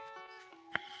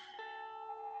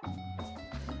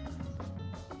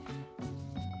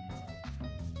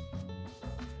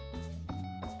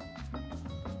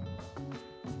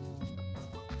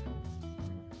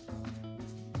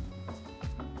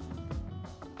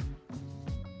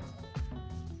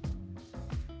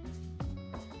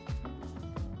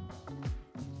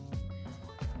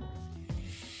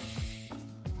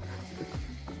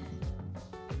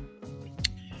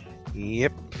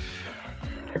 Yep,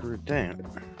 heard that.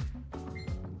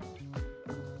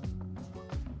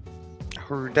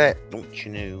 Heard that, don't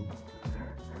you know?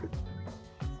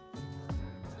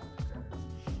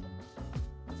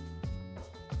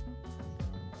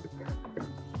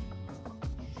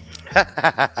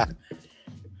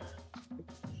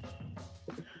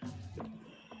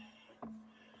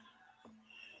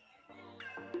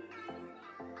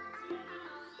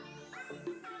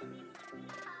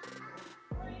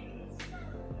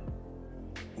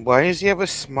 Why does he have a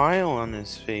smile on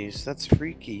his face? That's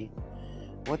freaky.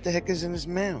 What the heck is in his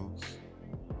mouth?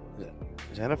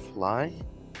 Is that a fly?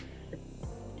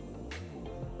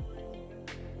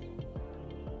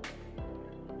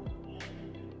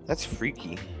 That's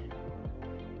freaky.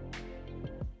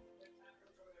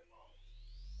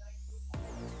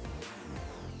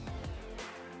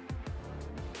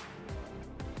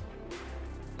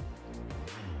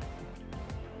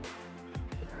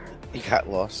 He got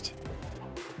lost.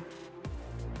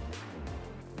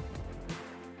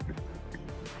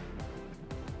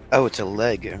 Oh, it's a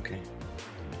leg. Okay.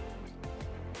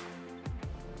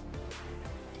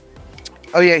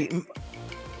 Oh yeah,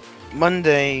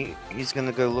 Monday he's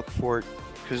gonna go look for it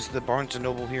because the Barnes and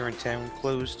Noble here in town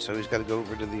closed, so he's got to go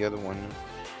over to the other one and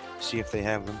see if they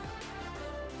have them.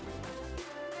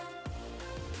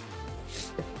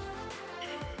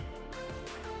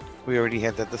 We already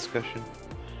had that discussion.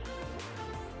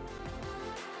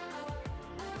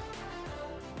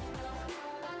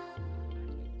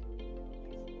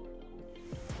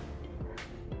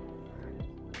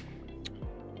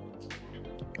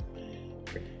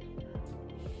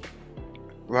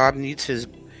 Rob needs his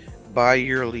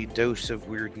bi-yearly dose of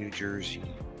weird New Jersey.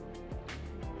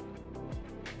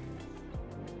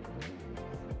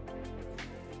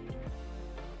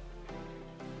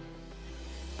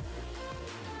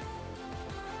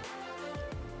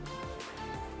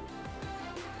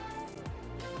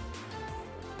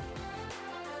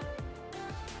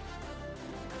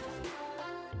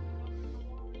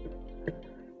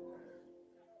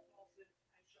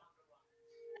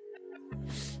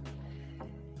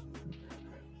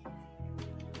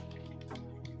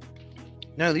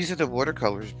 No, these are the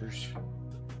watercolors, Bruce.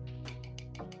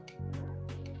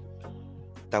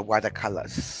 The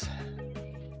watercolors.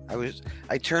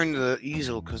 I turned the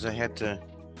easel because I had to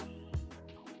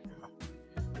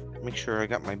make sure I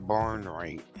got my barn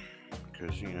right.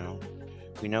 Because, you know,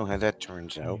 we know how that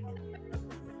turns out.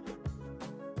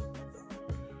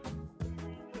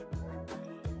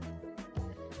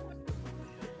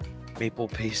 Maple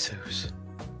pesos.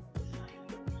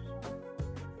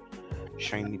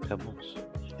 Shiny pebbles.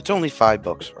 It's only $5,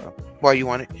 Rob. Why you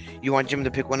want it? You want Jim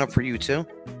to pick one up for you too?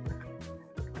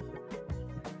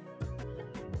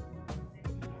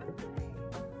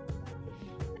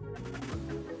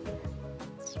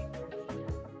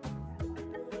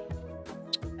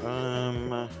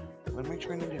 What am I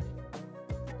trying to do?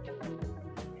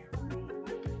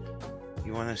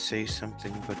 You want to say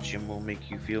something, but Jim will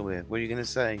make you feel bad. What are you gonna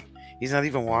say? He's not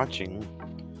even watching.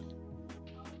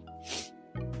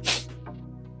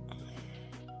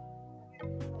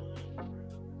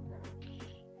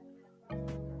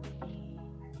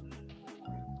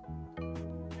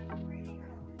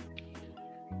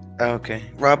 Okay.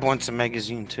 Rob wants a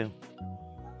magazine too.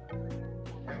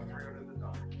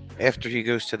 After he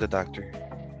goes to the doctor.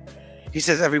 He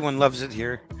says everyone loves it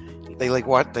here. They like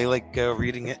what? They like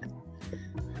reading it.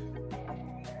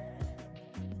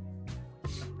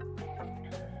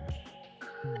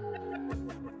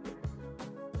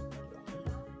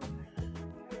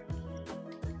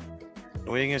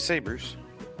 are you gonna say, Bruce?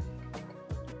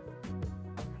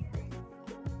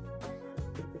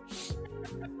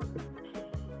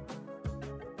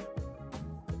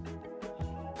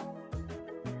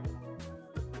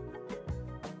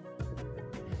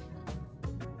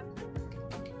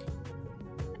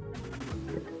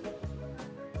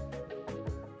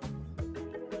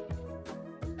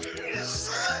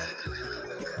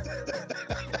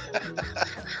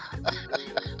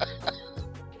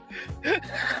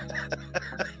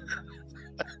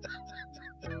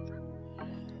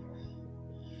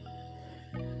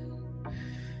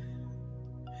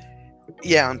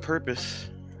 Yeah, on purpose.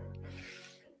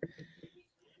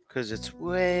 Because it's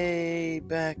way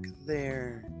back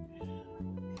there.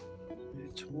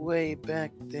 It's way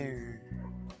back there.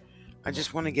 I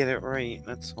just want to get it right,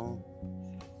 that's all.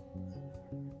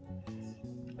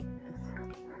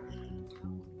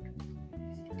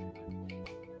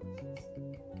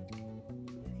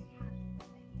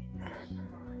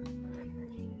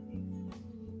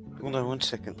 Hold on 1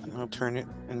 second. I'll turn it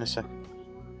in a second.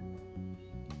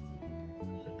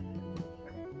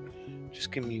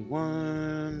 Just give me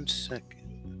 1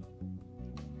 second.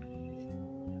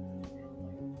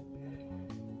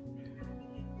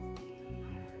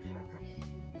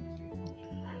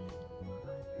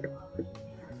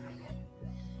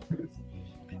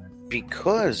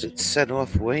 Because it's set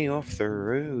off way off the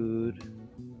road.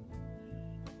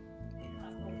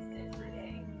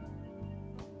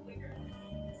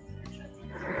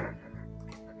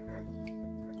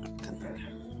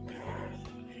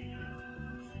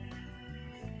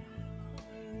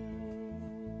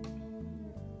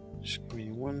 Just give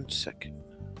me 1 second.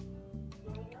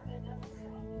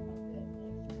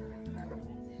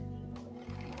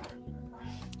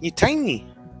 You're tiny.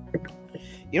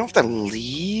 You don't have to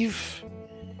leave.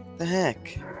 The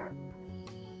heck?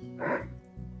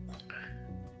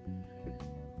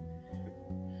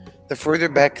 The further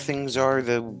back things are,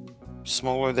 the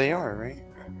smaller they are, right?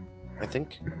 I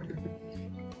think.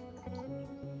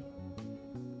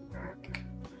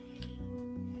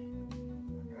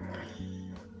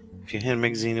 If you had a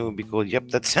magazine, it would be called, yep,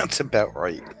 that sounds about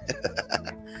right.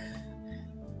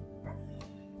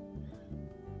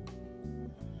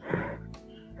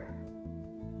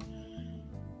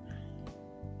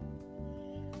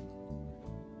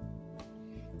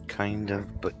 Kind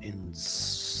of, but in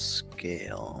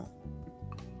scale.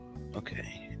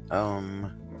 Okay.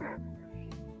 That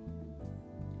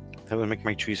would make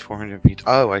my trees 400 feet.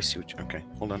 Oh, I see what you... Okay,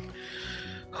 hold on.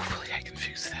 Hopefully I can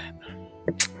fix that.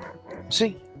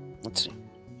 See? Let's see.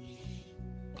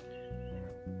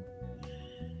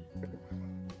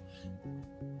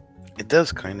 It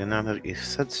does kind of, now that you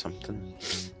said something.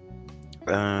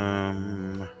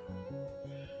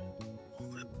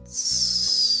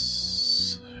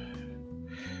 Let's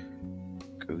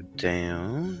go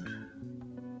down.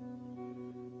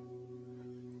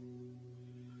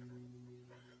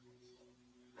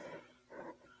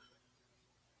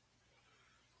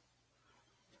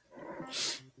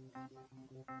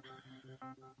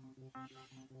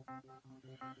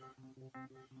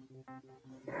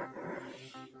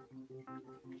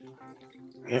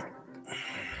 Yep.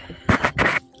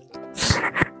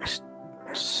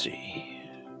 Let's see.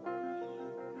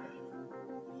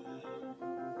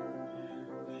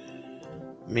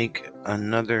 Make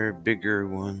another bigger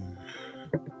one.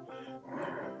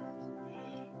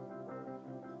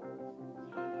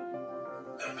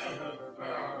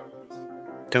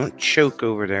 Don't choke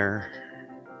over there.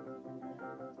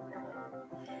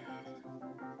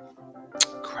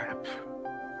 Crap.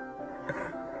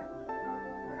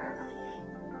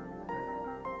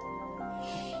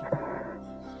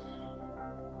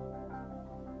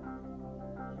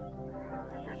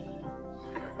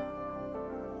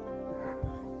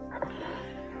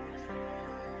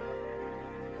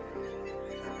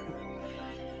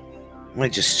 I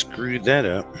just screwed that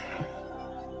up.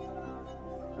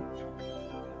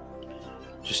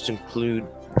 Just include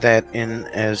that in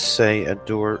as, say, a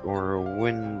door or a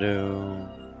window.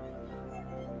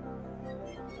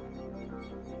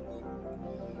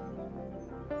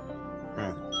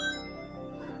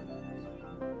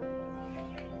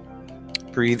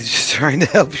 Breathe, just trying to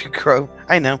help you grow.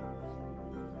 I know.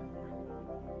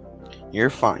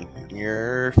 You're fine.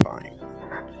 You're fine.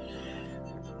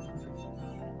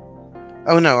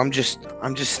 Oh no, I'm just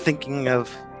thinking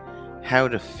of how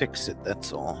to fix it,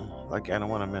 that's all. Like, I don't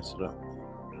want to mess it up.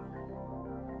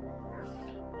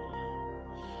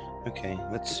 Okay,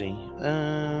 let's see.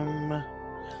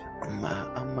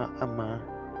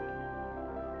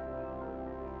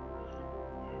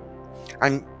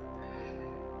 I'm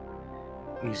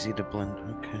easy to blend.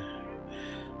 Okay.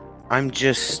 I'm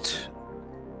just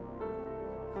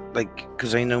like,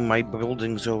 because I know my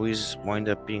buildings always wind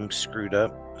up being screwed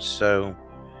up, so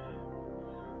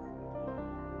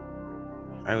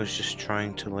I was just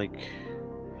trying to like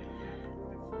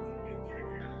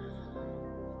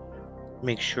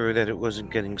make sure that it wasn't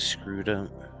getting screwed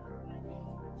up.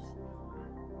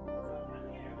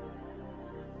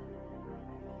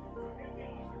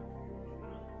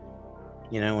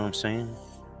 You know what I'm saying?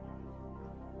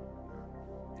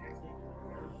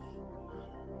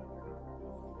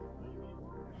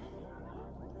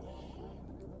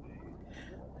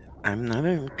 I'm not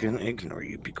even gonna ignore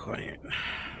you. Be quiet.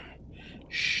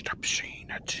 Stop saying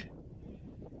it.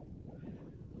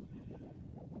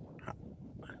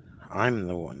 I'm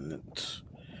the one that's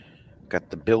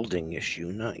got the building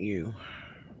issue, not you.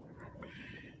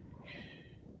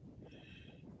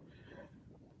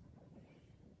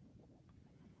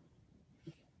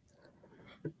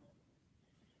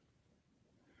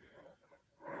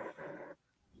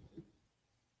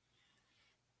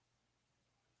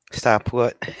 Stop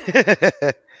what?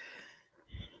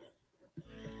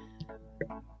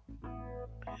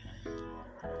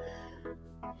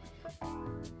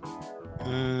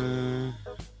 Mm,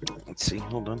 let's see.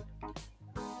 Hold on.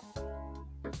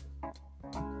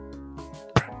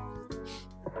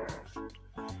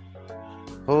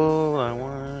 All I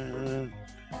want.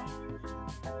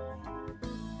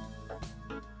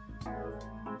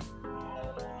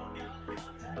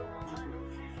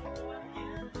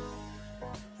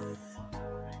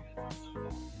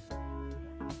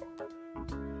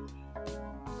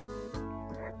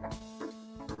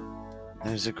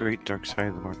 There's a great dark side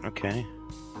of the barn. Okay.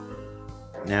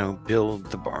 Now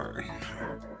build the barn.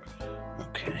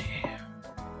 Okay.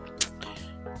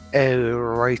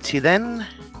 Alrighty then.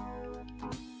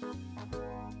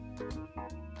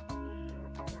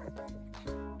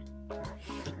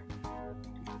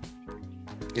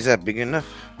 Is that big enough?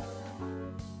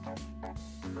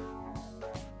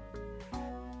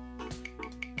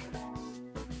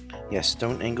 Yes,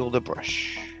 don't angle the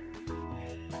brush.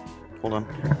 Hold on.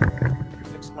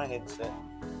 Fix my headset.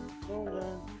 Hold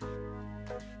on.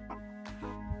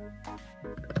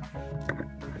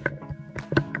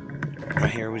 My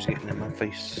hair was getting in my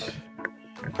face.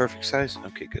 Perfect size?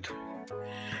 Okay, good.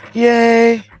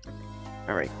 Yay!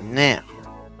 Alright, now.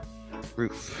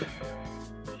 Roof.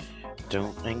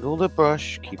 Don't angle the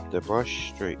brush. Keep the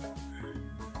brush straight.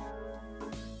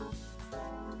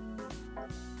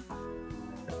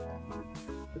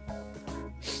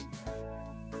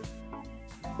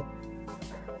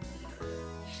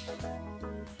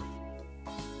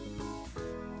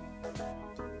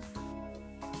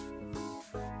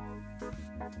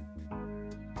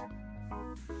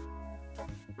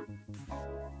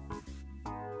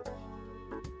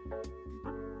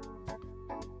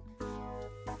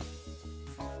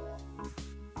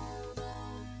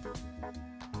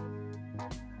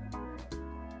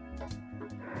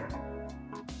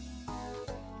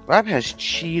 Rob has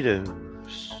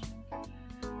Cheetos.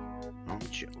 I'm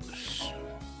jealous.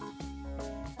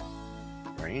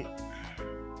 Right?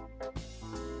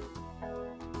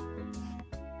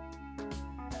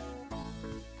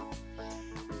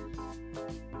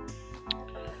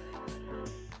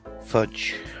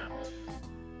 Fudge.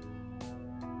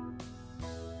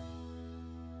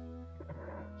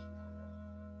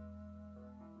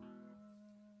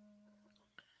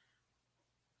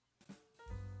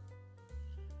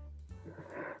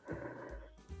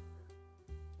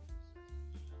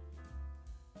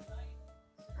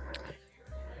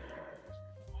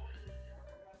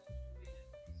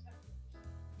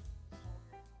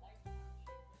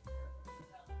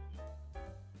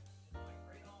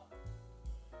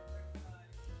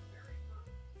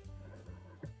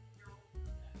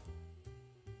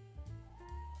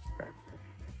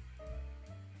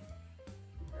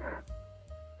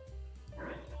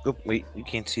 Oh, wait, you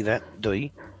can't see that, do you?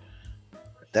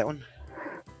 That one?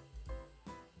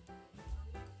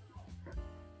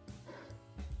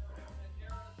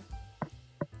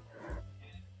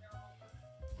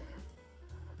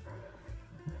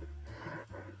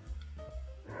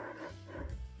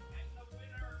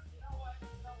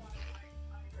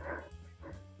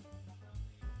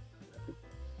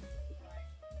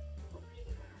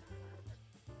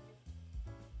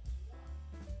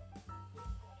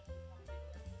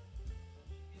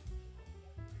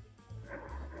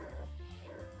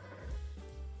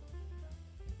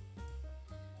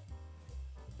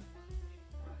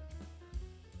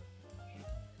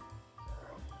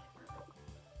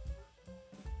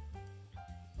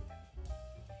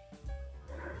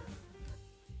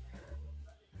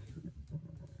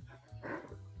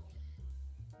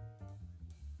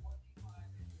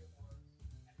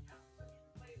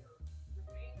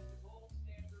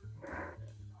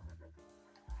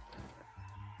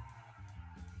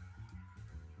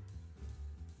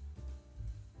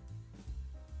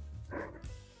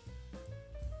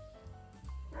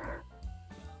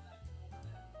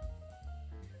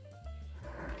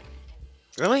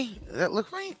 Really? Does that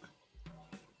look right?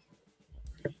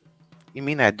 You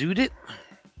mean I doed it?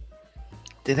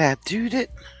 Did I doed it?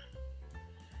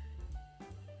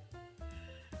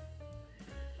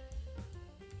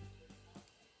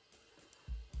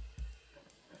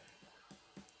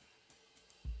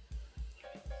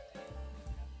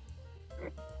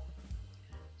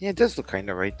 Yeah, it does look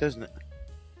kind of right, doesn't it?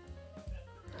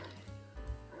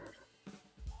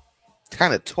 It's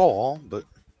kind of tall, but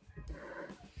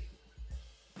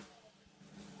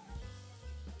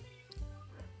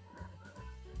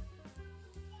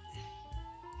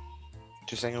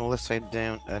just angle left side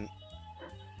down and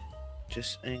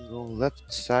just angle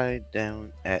left side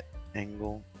down at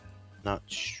angle, not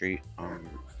straight on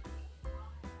roof.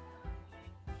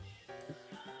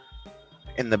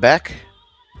 In the back.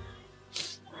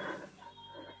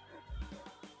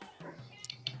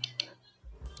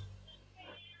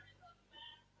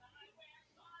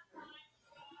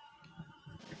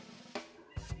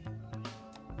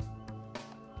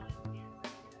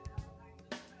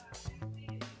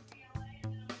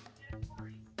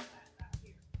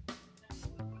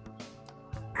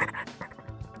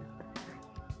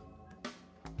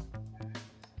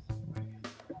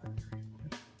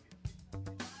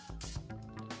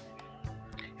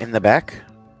 In the back.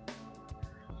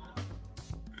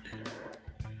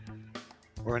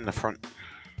 Or in the front.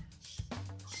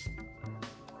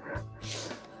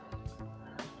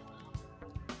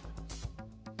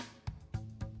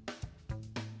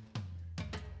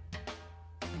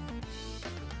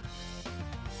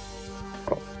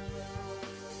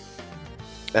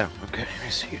 Oh, okay, I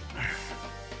see it.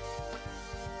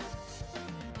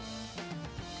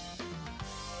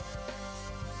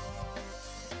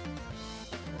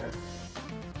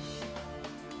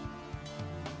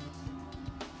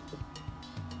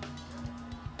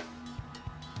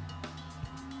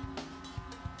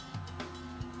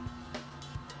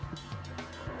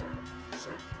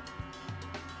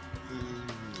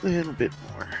 A little bit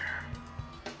more.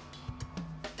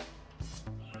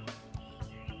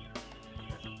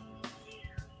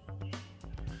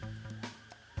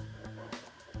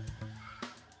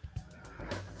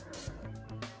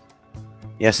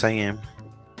 Yes, I am.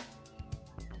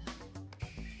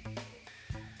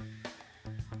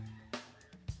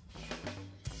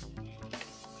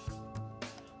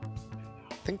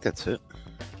 I think that's it.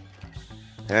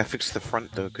 I gotta fix the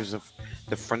front though, because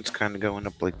the front's kind of going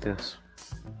up like this.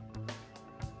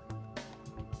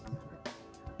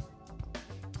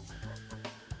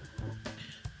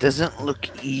 Doesn't look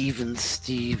even,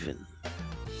 Steven.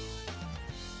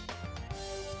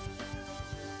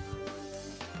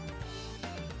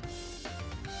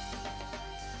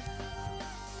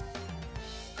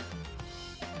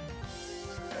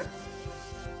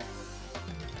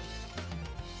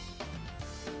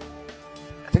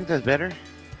 I think that's better.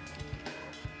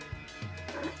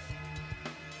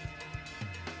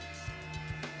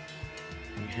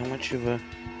 How much of a...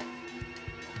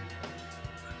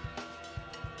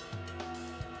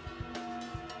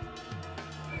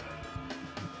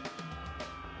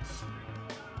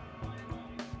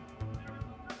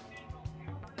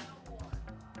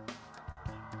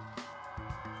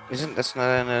 That's not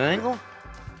at an angle?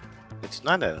 It's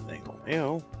not at an angle.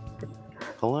 Ew.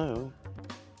 Hello.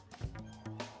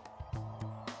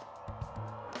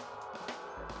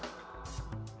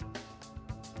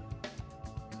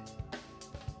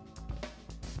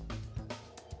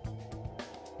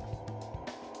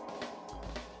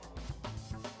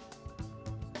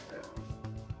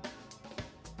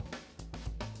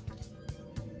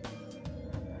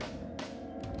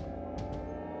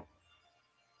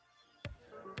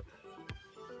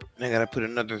 I gotta put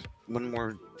one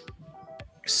more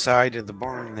side of the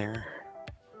barn there.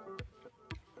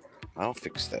 I'll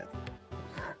fix that.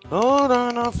 Hold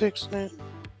on, I'll fix that.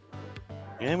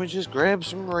 Let me just grab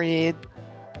some red.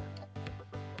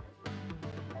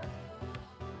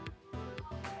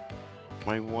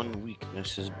 My one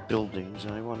weakness is buildings,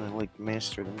 and I want to like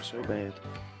master them so bad.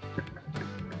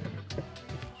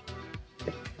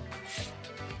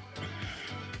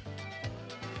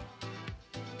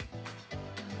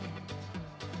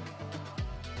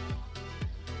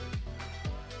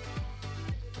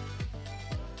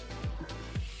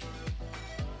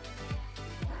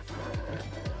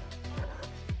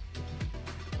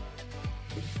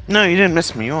 No, you didn't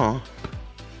miss me off.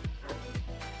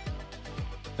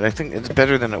 But I think it's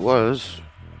better than it was.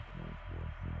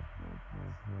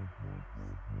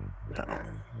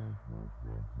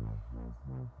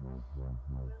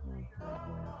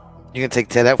 You gonna take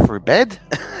Ted out for a bed?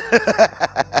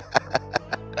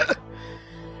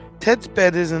 Ted's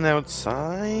bed isn't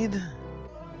outside.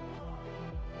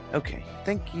 Okay,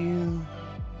 thank you.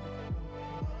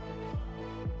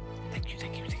 Thank you,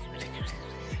 thank you, thank you, thank you.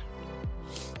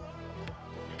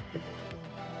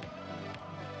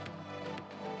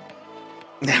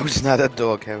 That was not a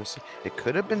doghouse. It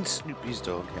could have been Snoopy's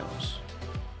doghouse.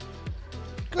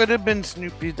 Could have been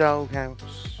Snoopy's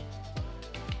doghouse.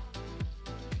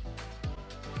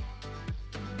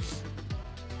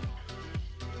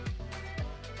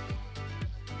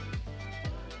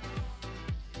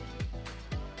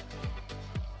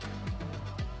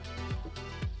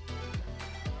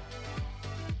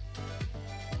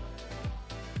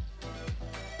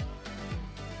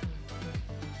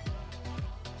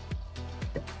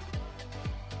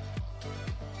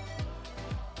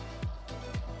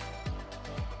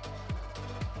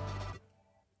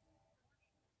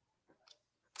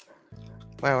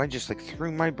 Wow, I just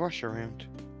threw my brush around.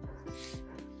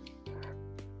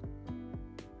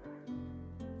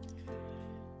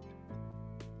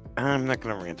 I'm not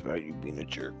gonna rant about you being a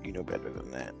jerk. You know better than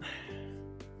that.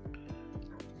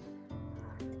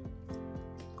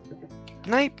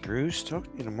 Night, Bruce.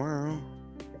 Talk to you tomorrow.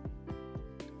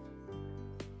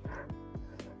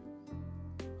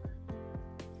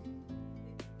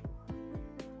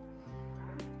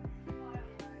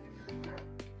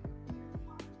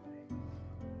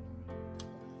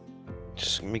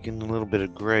 Just making a little bit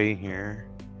of gray here.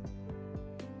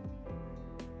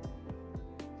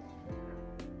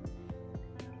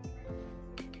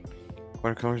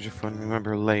 Watercolors are fun.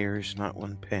 Remember, layers, not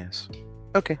one pass.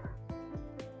 Okay.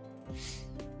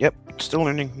 Yep, still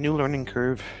learning. New learning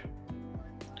curve.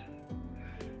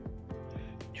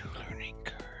 New learning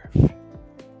curve.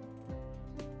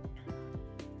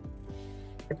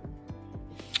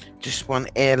 Just want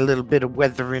to add a little bit of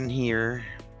weather in here.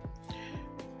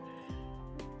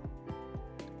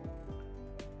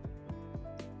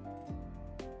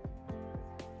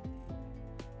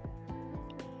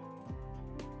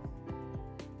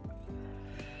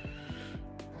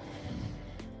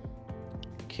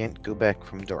 Can't go back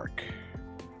from dark.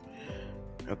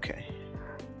 Okay.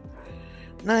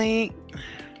 Night.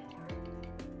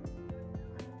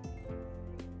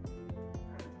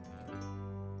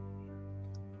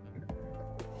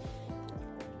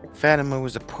 Fatima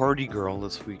was a party girl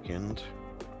this weekend.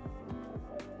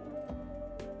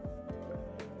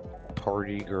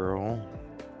 Party girl.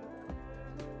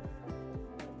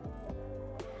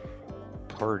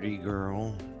 Party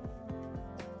girl.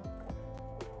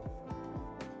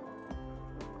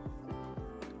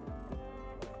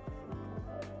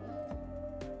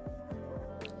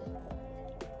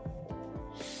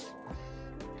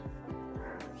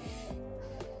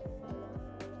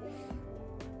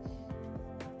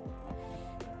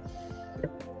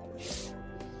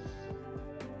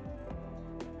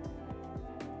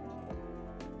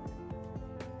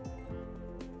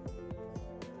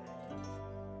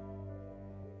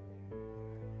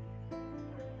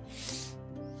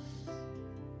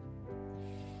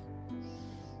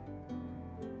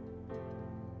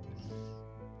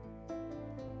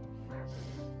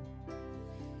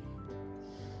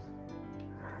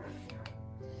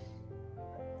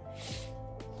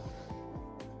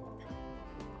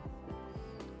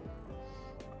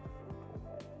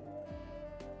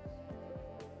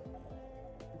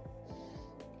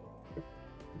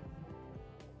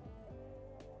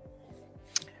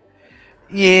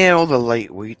 Yeah, all the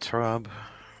lightweights, Rob.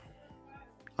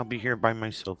 I'll be here by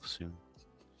myself soon.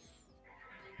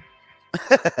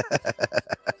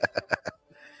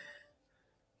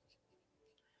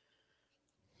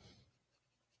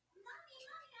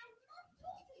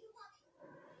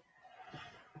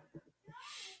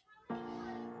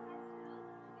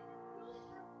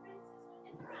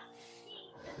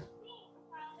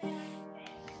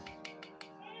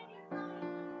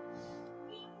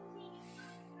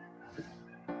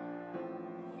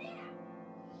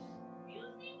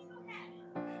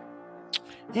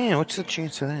 Yeah, what's the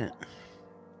chance of that?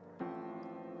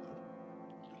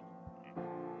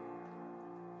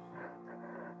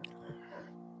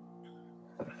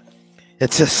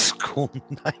 It's a school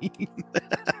night.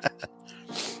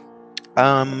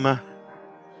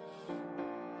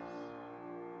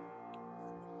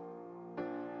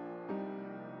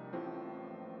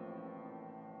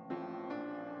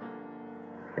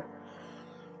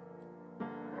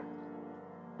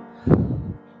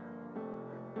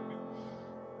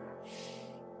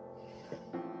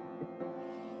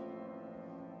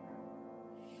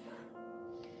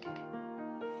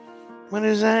 What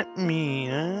does that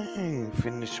mean? I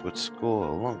finished with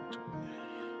school a long time.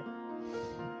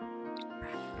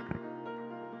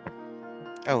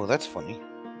 Oh, that's funny.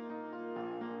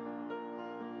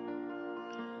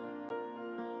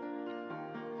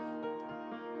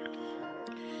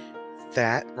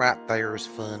 That right there is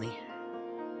funny.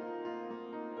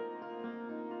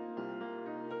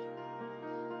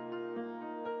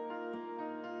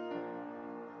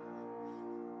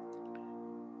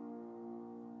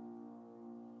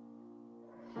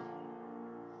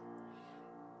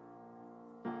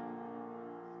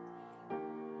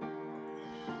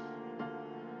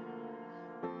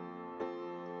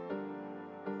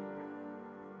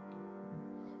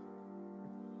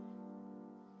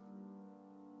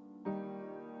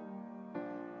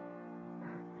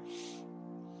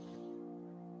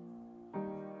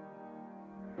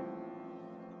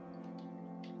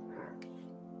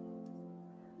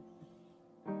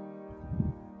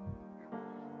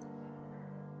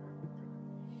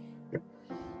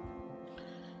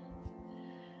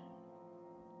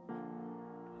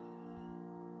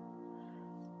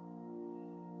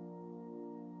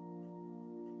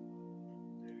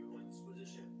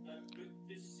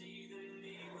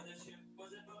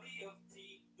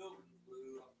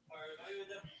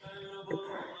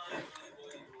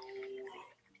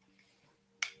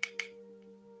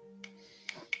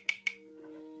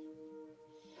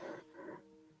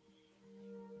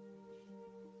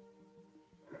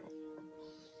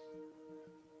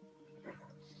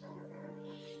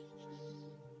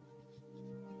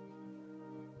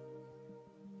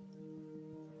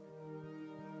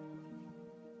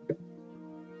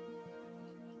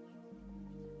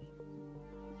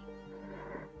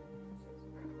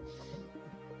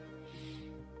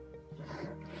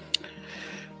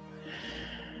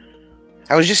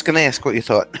 I was just gonna ask what you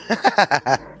thought.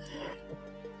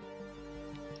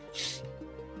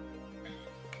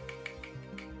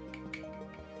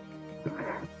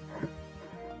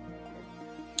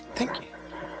 Thank you.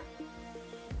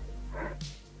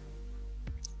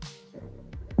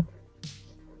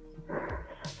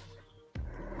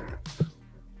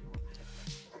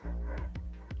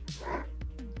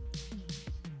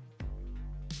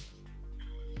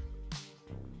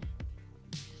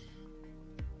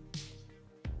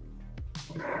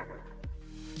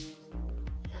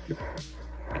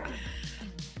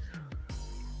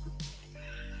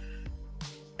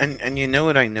 And you know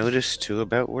what I noticed too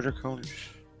about watercolors?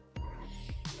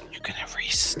 You can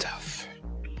erase stuff.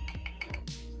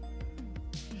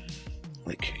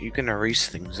 Like, you can erase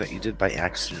things that you did by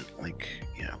accident. Like,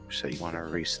 you know, say you want to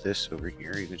erase this over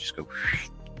here, you can just go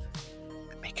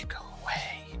and make it go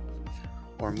away.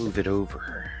 Or move it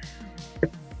over.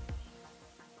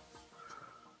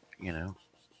 You know?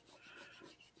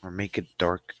 Or make it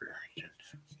darker.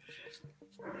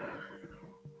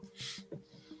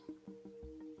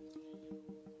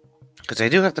 Because I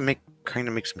do have to kind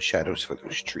of make some shadows for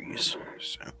those trees.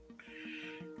 So.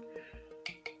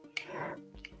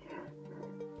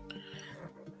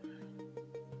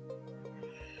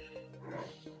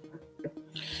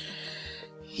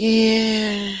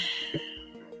 Yeah.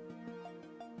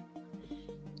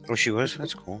 Oh, she was?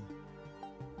 That's cool.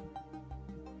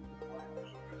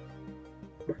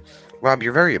 Rob,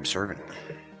 you're very observant.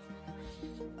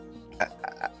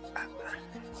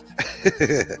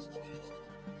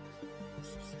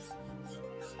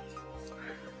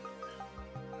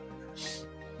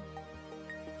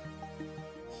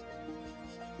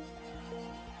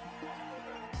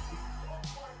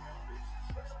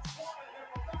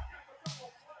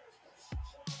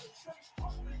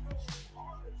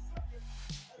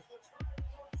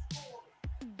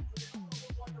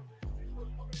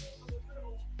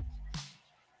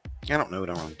 I don't know what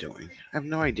I'm doing. I have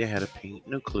no idea how to paint.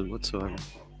 No clue whatsoever.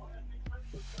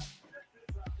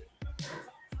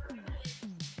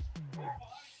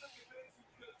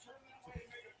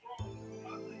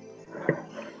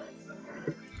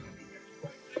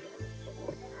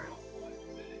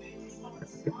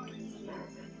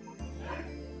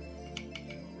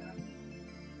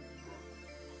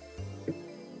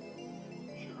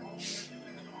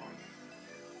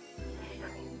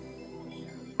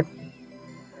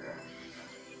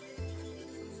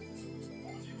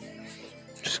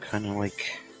 Just kind of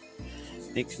like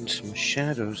making some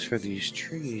shadows for these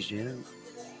trees, you know?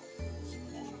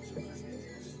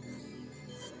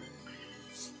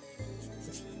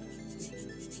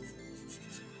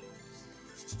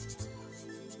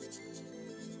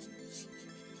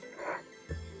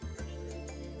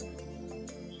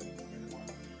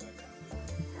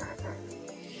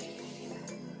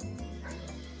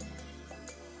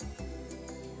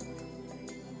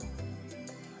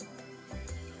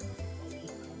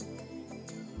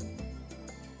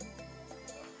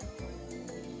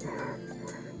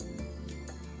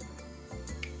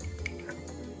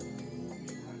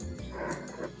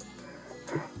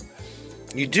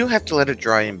 You do have to let it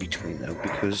dry in between, though,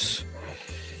 because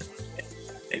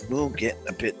will get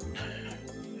a bit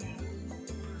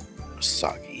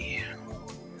soggy.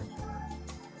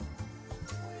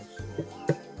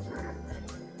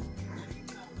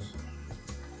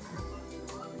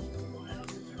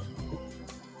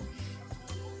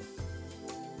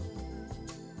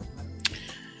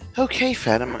 Okay,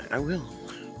 Fatima, I will.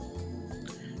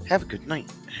 Have a good night.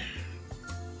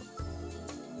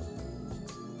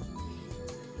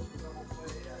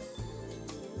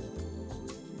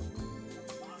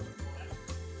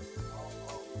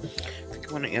 I think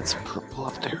I want to add some purple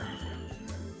up there.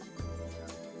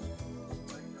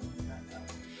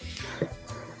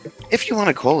 If you want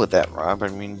to call it that, Rob, I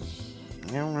mean,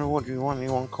 I don't know what you want.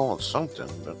 You want to call it something,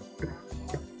 but I'm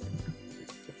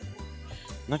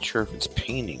not sure if it's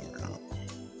painting or not.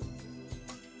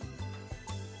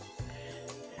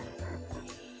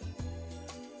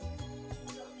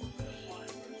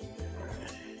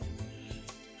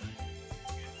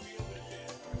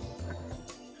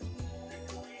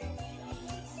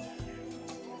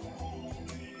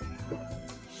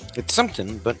 It's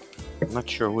something, but I'm not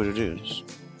sure what it is.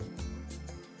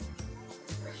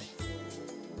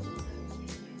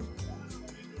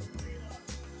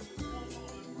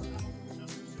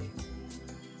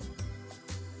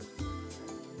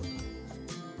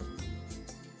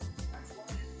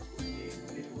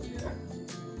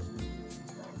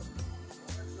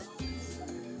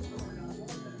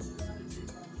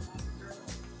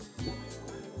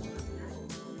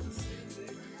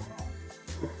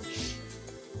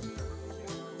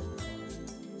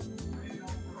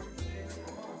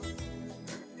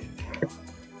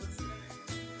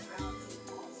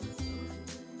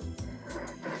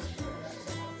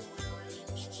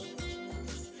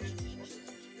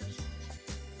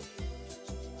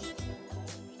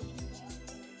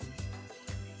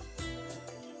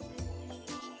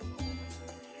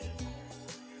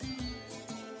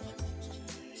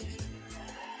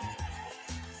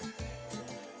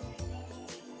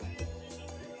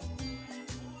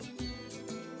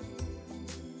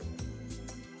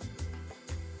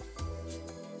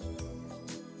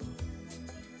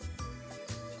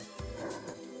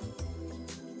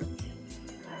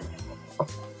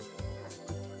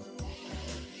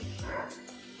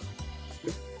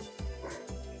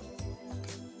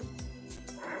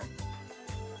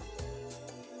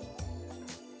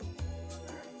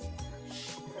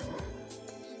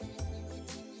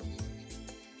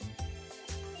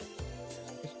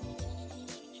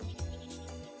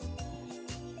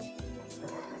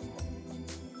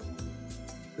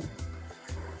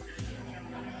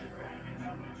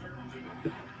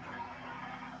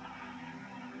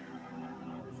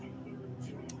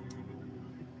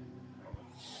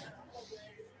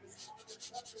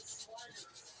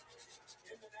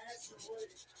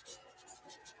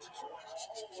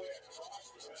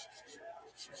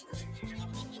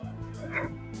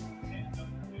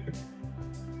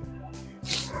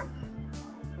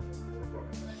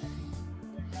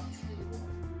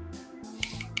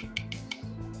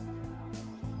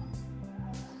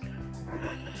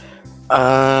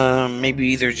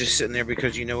 Maybe they're just sitting there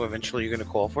because you know eventually you're going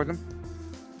to call for them.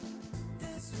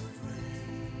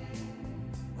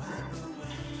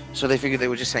 So they figured they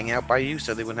would just hang out by you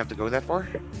so they wouldn't have to go that far?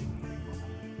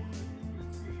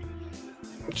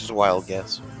 Which is a wild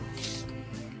guess.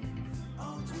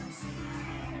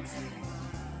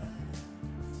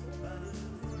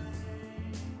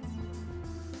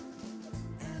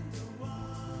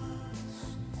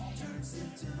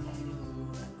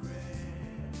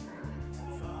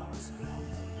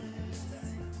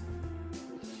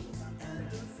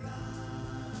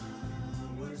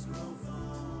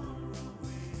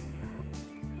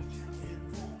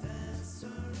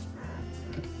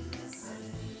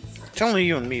 It's only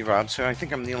you and me, Rob, so I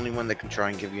think I'm the only one that can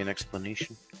try and give you an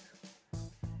explanation.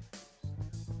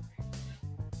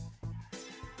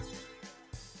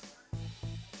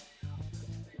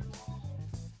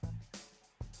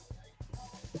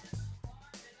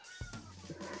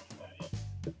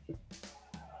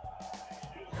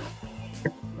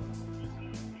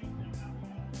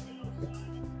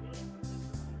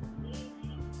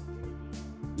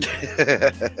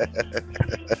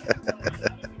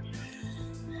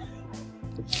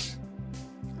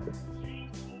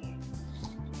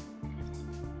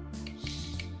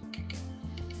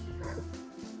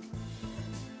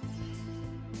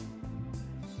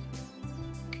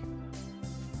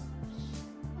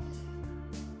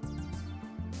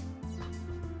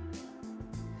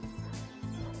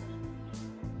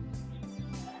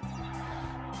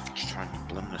 Just trying to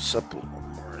blend this up a little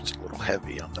more. It's a little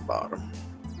heavy on the bottom.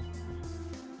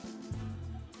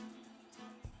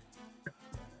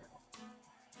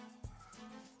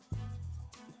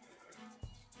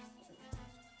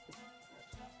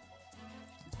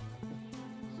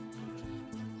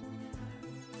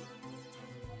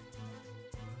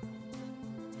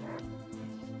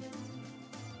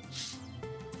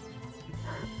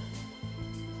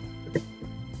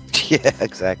 Yeah,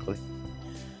 exactly.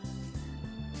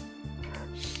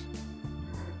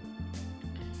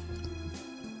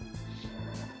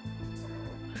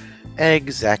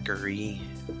 Exactly.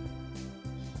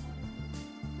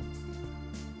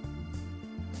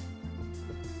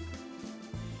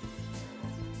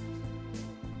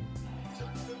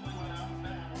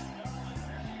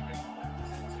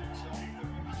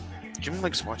 Jim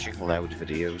likes watching loud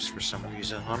videos for some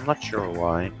reason. I'm not sure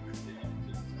why.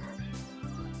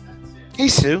 Hey,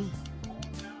 Sue.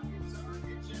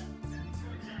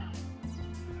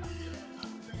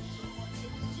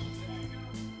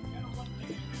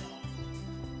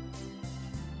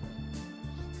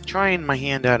 Trying my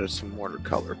hand out at some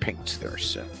watercolor paints there,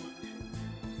 Sue.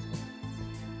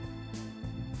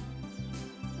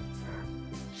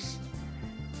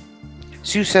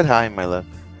 Sue said hi, my love.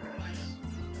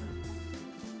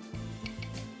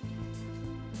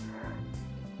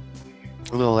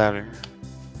 A little louder.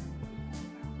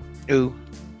 Ooh.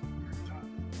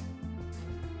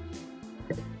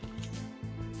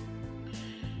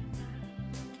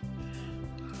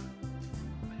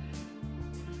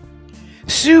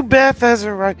 Sue Beth has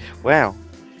arrived. Wow.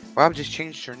 Rob just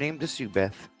changed her name to Sue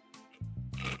Beth.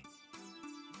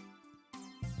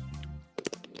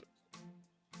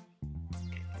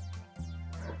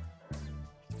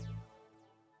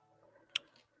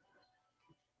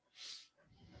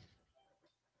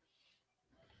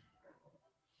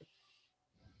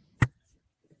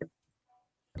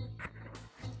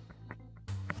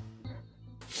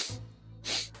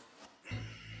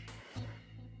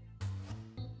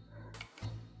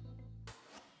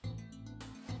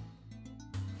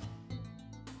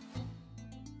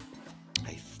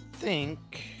 I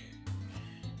think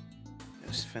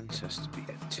this fence has to be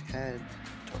a tad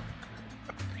darker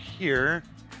up here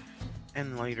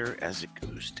and lighter as it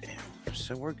goes down.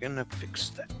 So we're gonna fix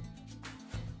that.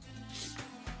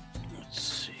 Let's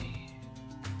see.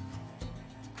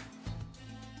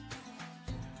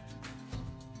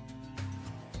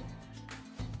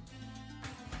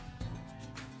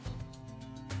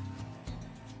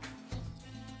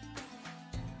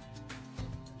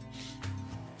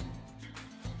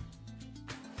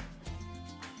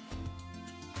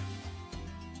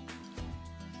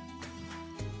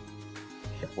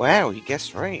 Wow, he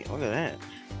guessed right. Look at that.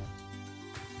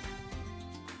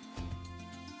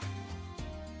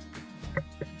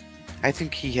 I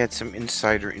think he had some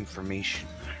insider information.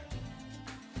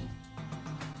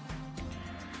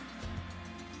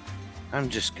 I'm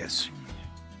just guessing.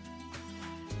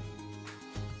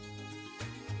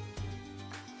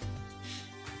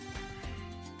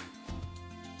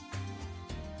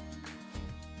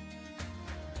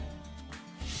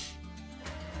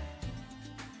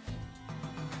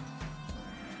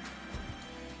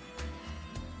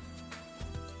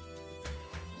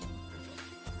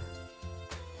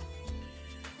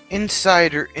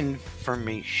 Insider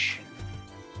information.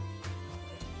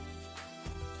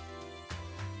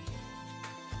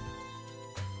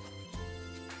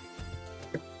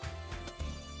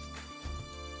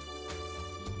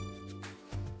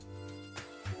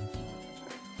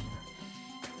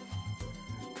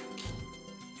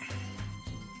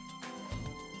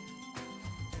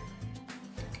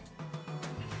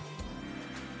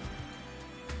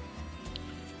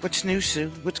 What's new, Sue?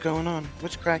 What's going on?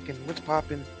 What's cracking? What's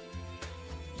popping?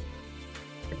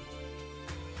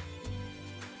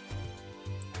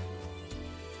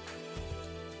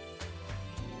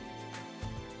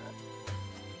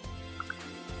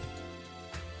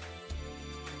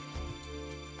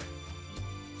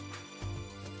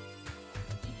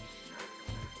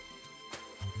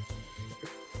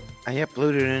 I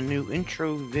uploaded a new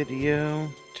intro video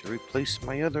to replace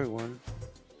my other one.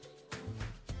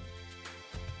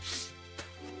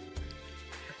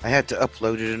 I had to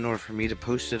upload it in order for me to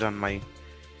post it on my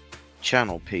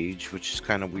channel page, which is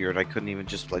kind of weird. I couldn't even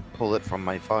just like pull it from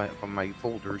my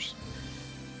folders,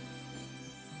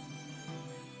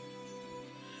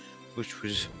 which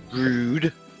was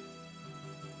rude.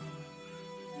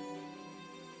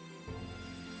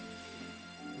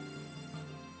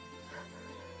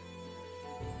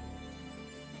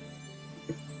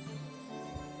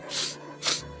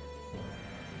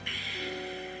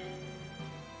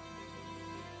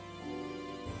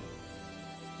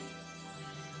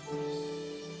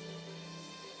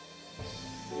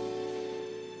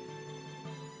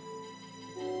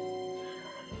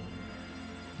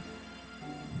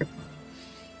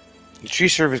 The tree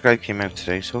service guide came out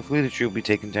today, so hopefully the tree will be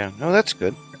taken down. Oh, that's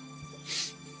good.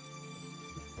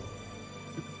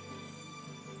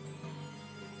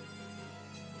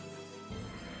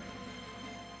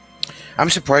 I'm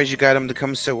surprised you got them to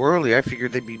come so early. I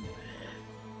figured they'd be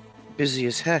busy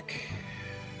as heck.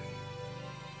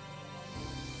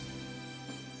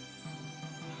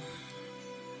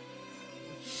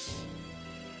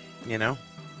 You know?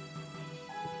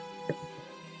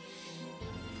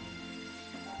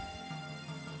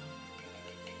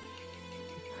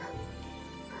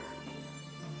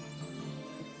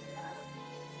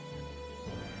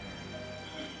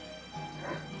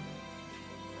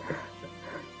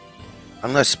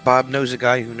 Unless Bob knows a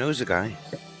guy who knows a guy.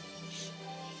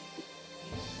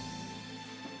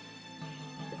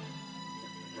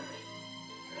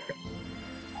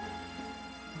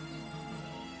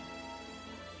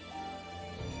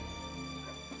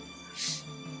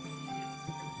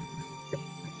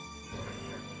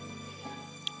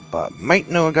 Bob might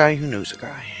know a guy who knows a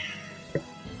guy.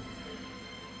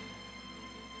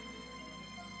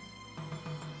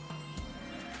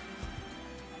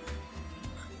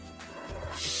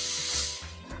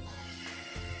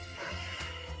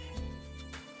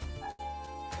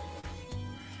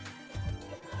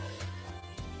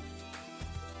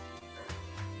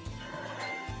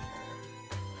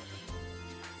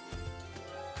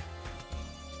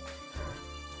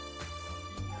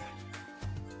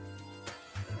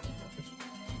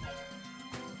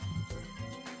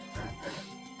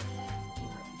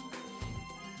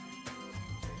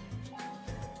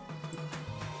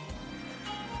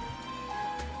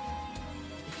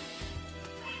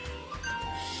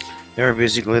 They're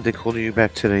busy. Glad they called you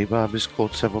back today. Bob has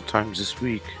called several times this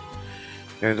week.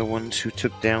 They're the ones who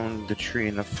took down the tree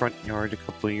in the front yard a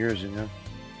couple of years ago.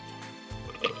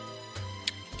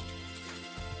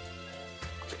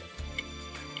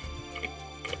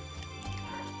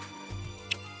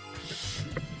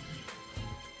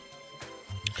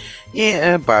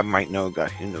 Yeah, Bob might know a guy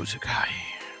who knows a guy.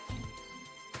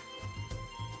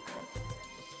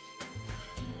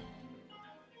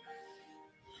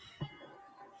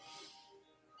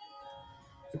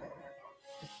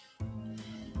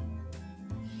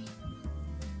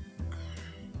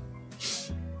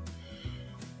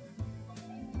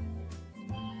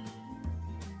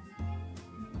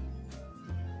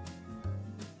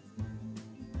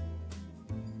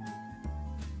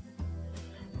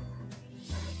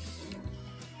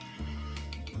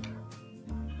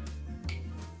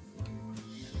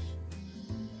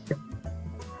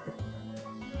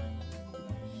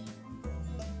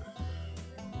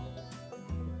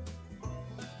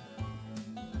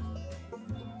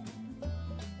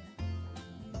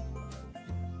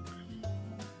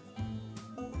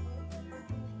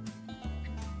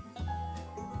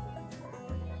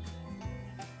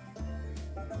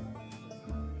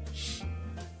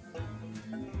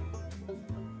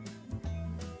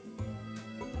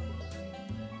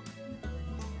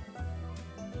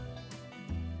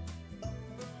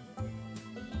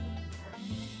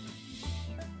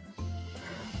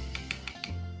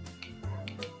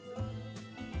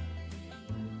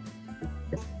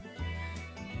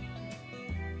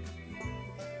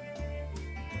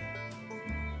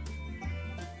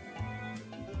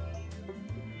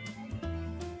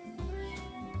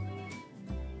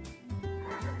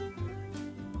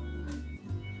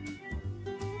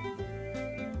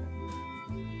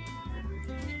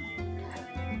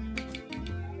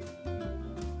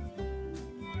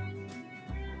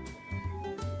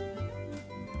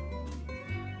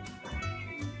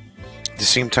 At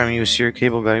the same time you was here,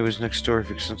 cable guy was next door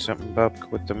fixing something. Bob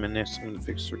quit them and asked them to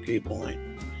fix their cable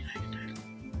line.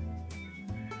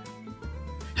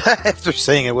 After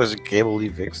saying it wasn't cable, he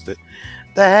fixed it.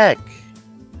 The heck?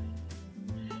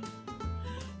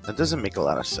 That doesn't make a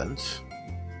lot of sense.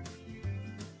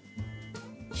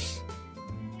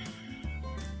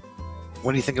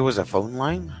 What do you think it was, a phone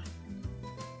line?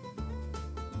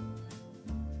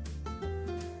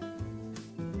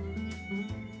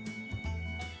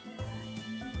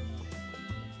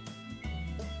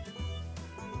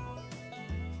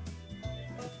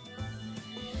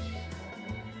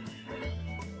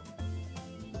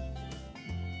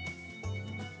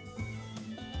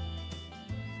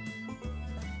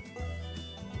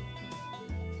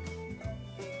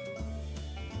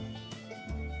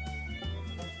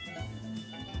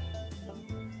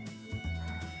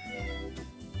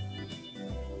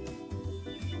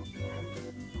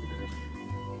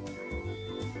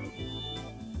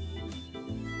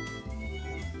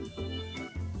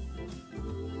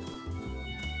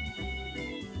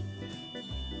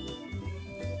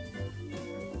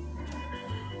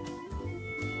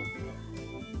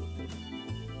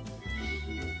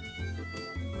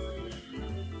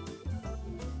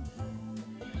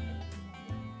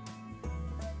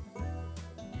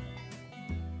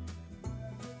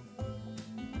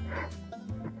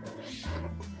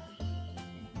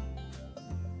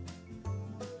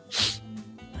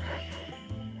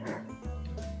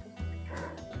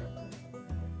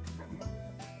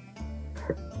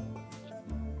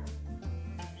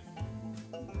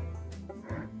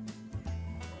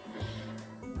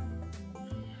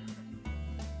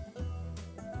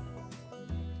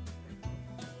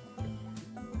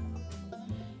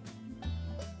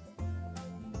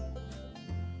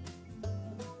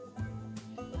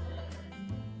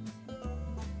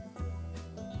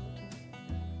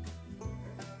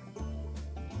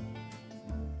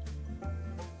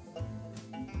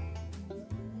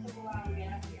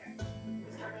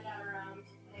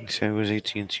 said it was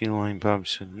AT&T line. Bob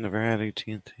said never had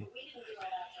AT&T.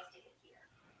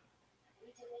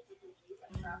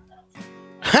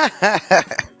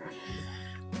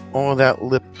 All that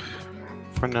lip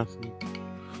for nothing.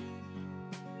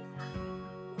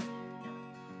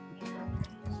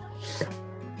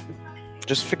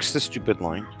 Just fix the stupid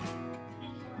line.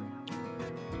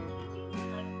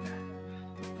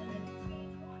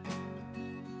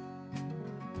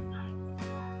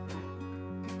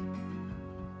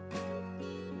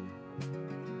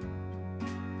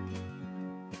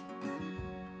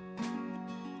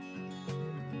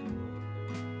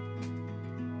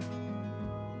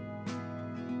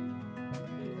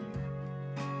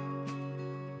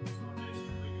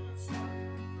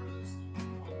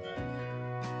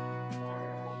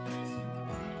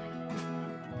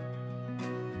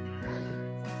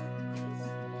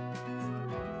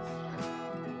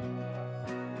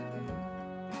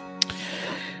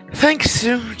 Thanks,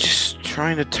 Sue. Just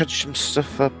trying to touch some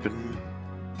stuff up and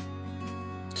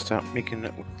stop making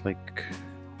it look like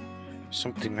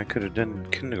something I could have done in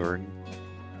kindergarten.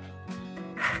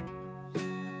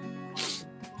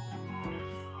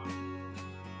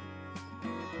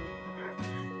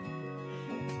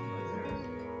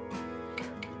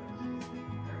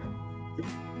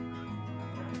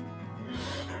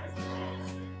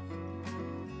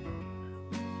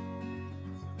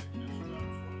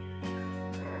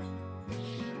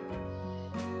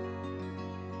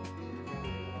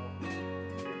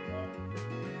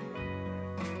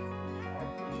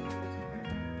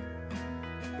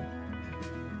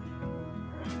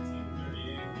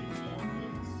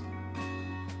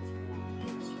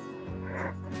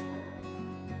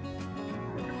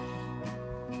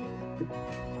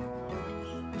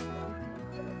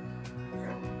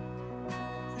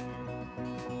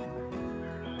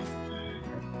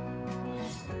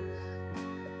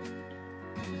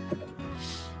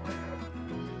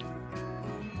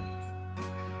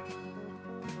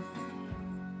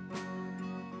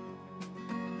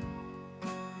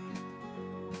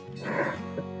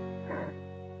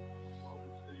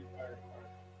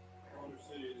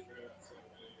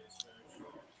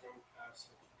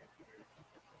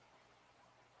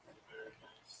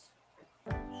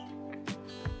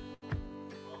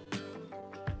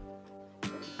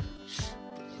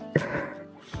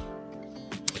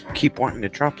 Keep wanting to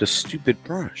drop the stupid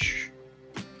brush.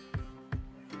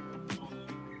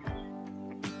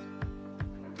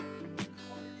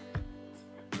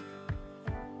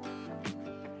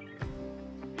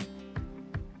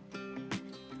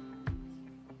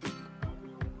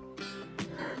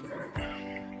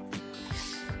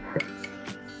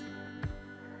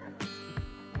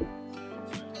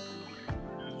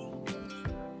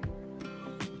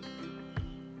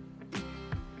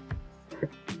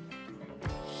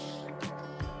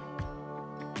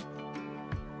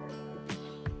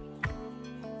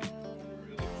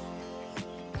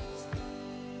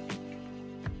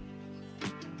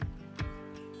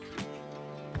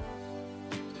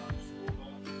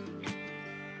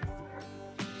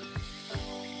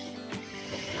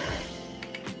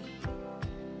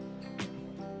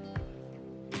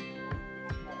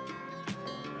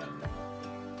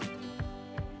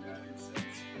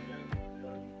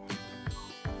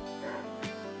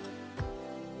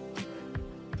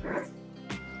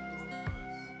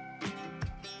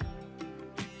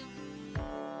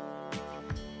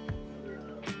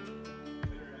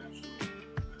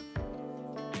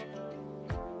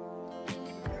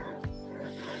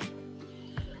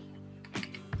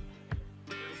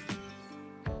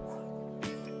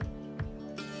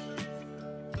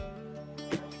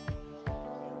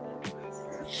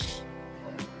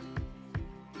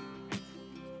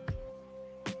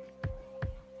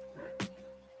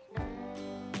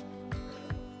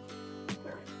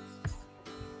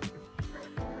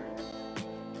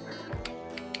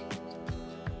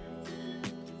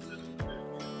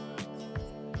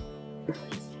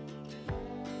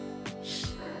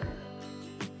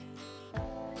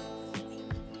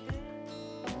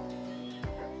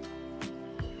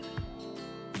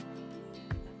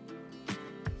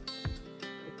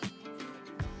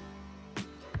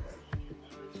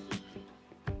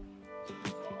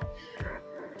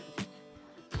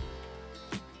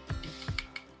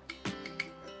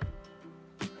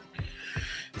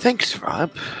 Thanks,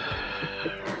 Rob.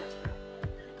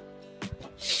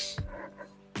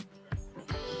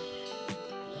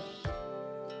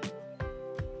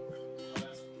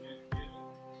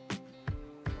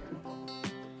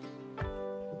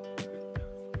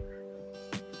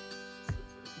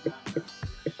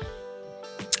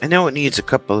 I know it needs a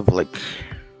couple of like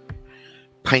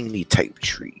piney type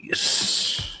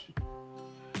trees.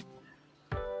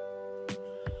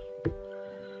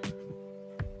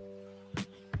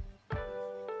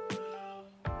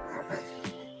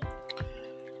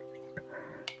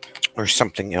 or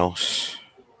something else.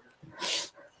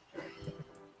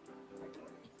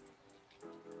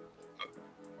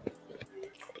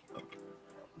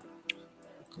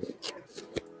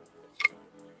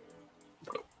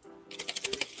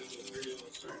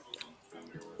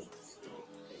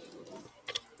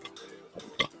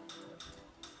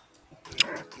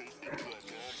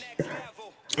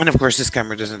 And of course, this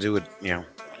camera doesn't do it,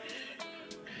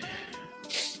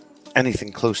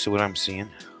 anything close to what I'm seeing.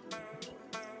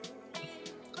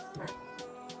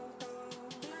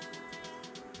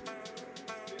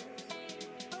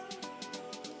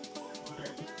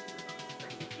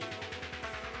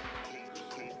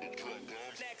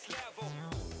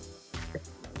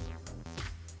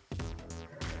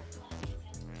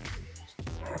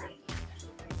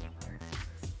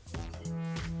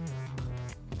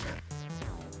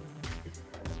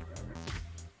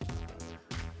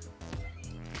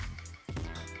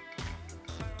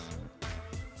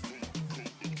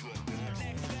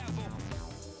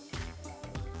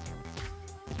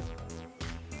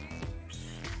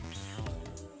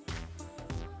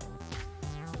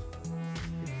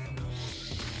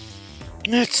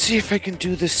 Let's see if I can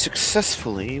do this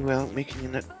successfully without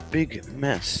making a big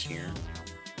mess here.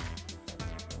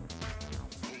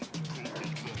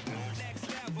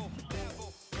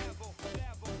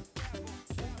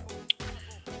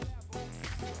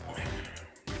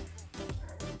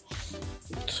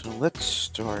 So let's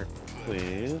start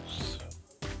with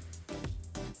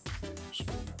some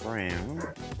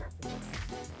brown.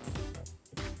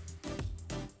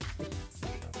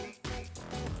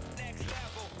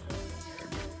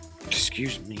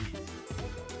 Excuse me.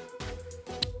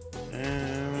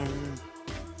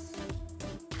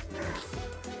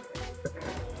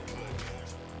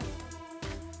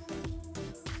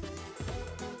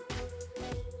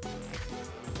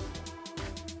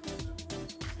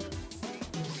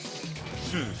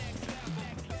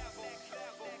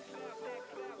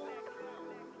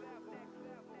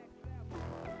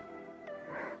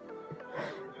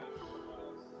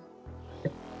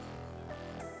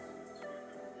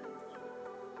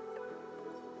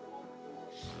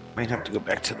 Might have to go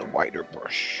back to the wider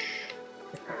brush.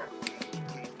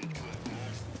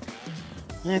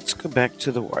 Let's go back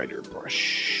to the wider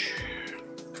brush.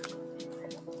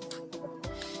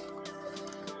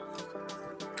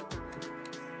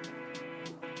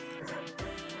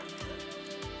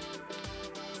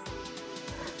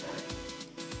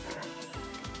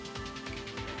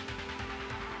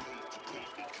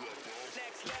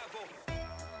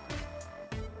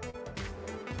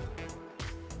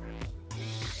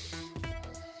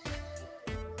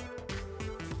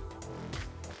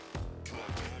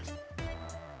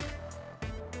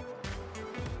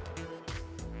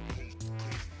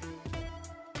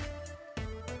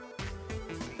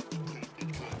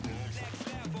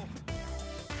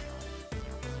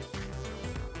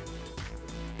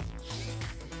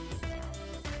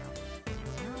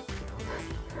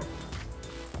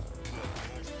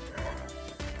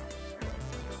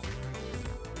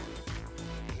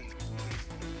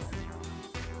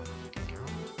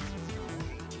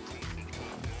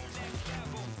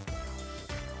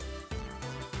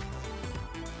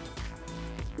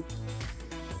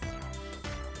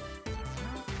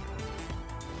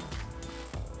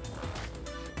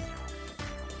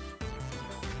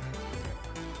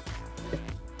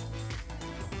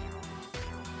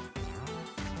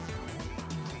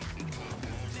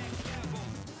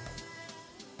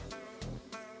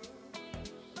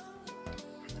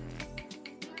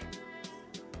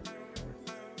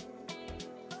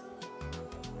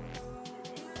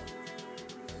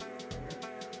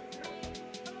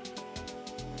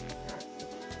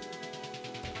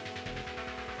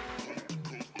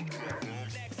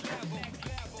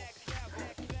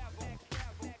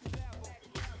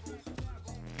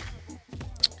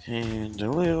 And a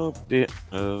little bit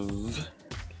of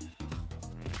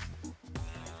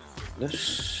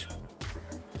this.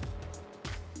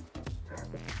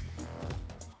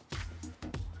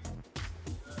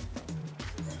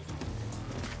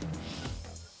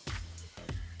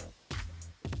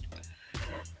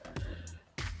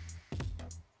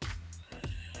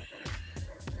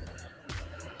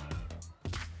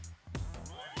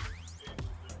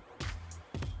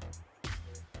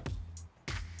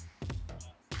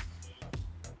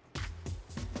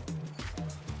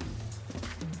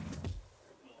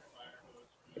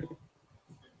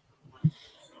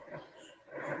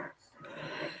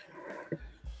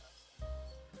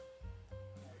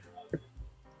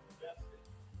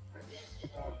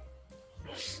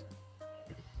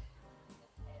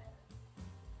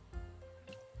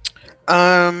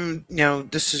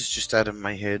 This is just out of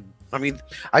my head. I mean,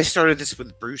 I started this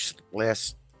with Bruce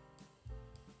last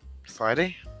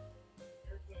Friday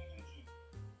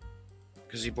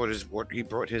because he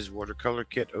brought his watercolor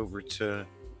kit over to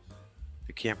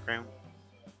the campground.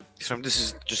 So this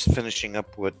is just finishing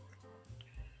up what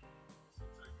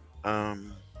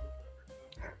um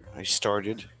I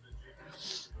started.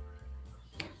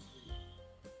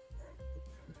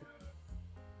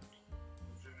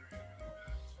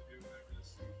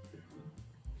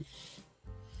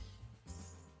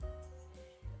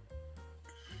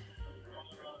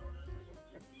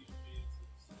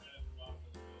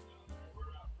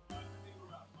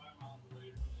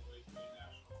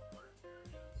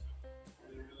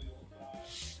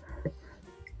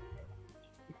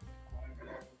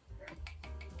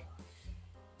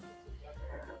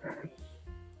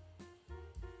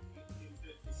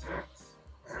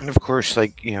 And of course,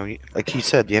 like like he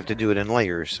said, you have to do it in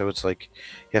layers. So it's like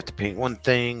you have to paint one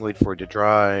thing, wait for it to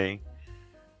dry,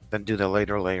 then do the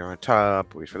later layer on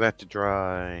top, wait for that to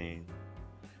dry.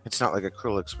 It's not like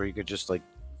acrylics where you could just like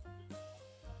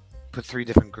put three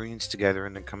different greens together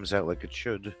and it comes out like it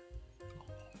should.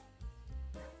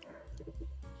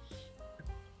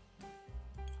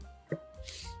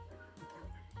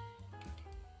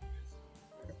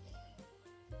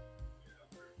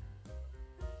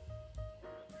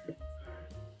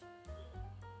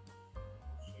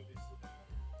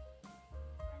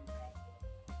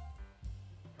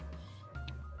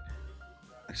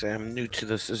 I say I'm new to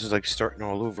this. This is like starting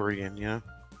all over again, yeah.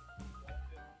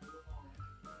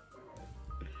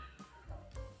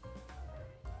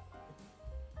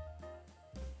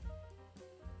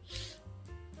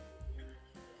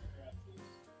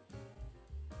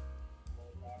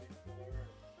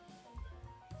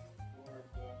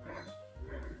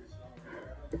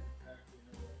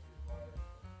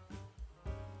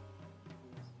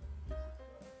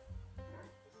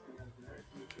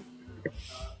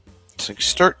 It's like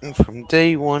starting from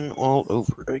day one all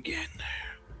over again.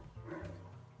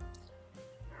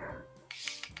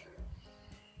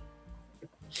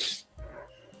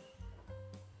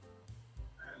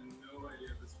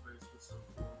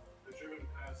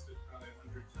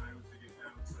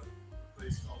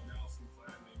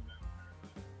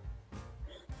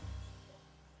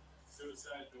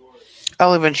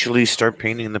 I'll eventually start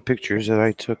painting the pictures that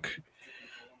I took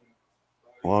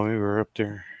while we were up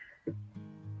there.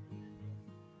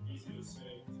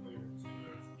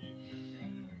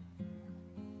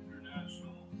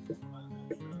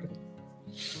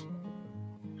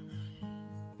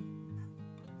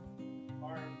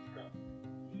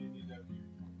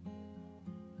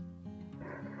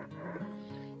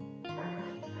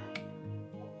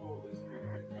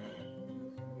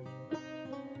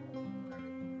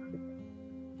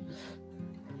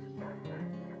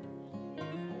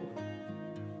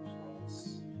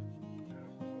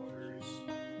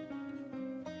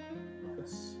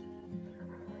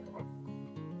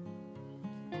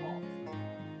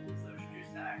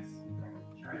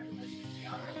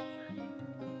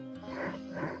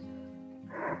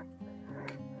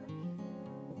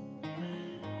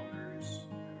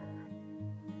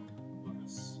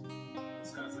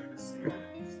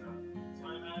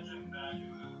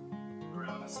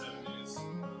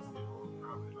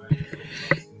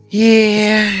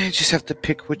 Yeah, I just have to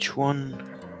pick which one.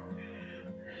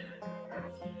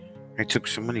 I took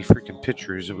so many freaking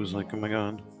pictures, it was like, oh my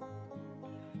god.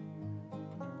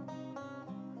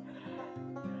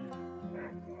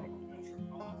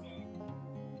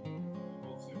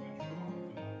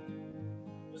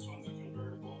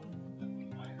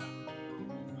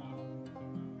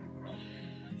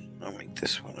 I'll make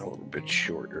this one a little bit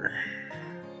shorter.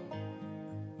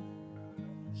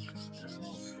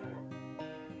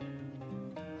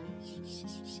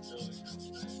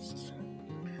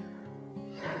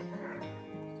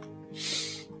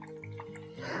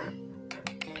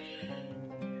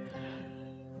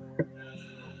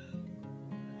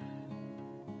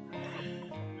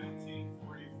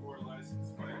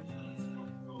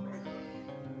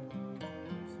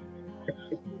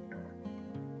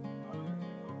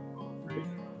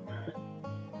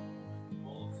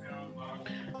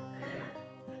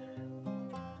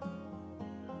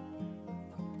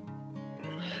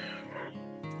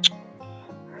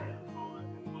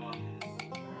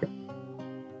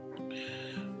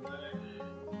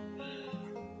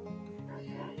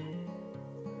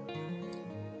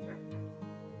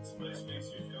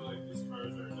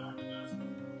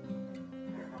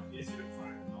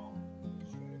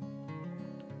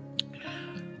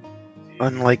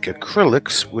 Unlike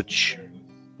acrylics, which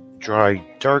dry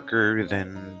darker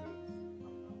than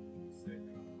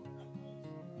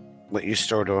what you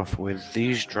start off with.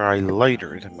 These dry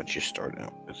lighter than what you start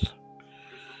out with.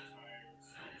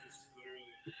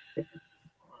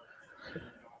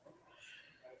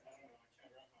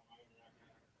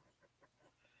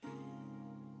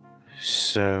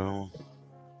 So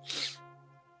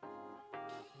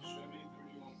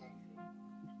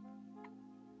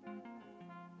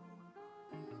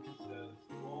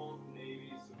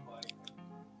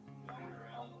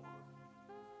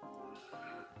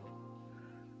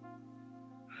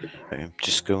I'm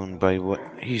just going by what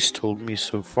he's told me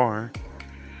so far.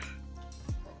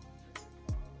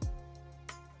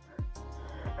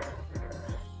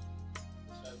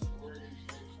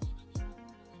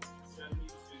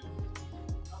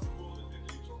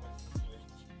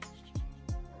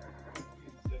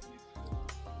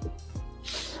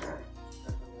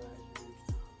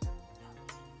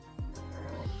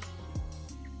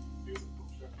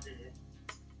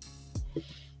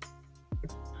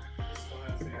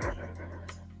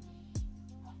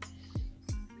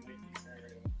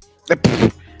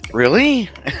 Really?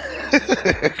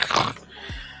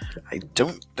 I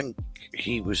don't think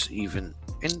he was even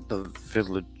in the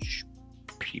village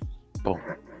people.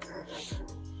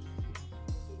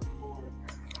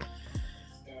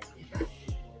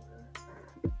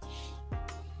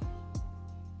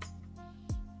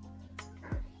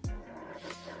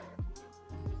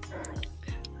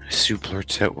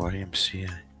 Suplerts at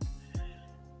YMCA.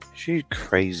 She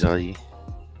crazy.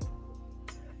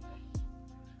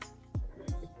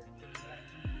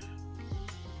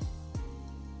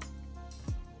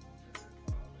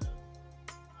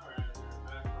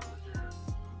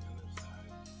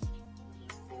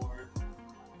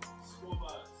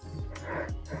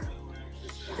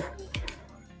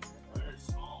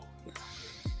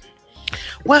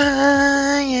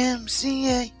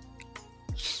 YMCA.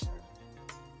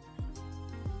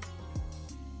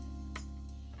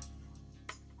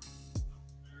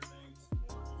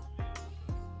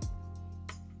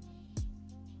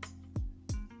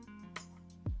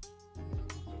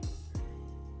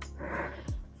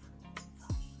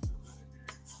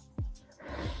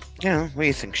 Yeah, what do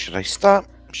you think? Should I stop?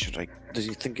 Does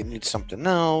he think it needs something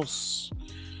else?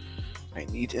 I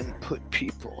need input,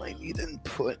 people. I need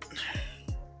input.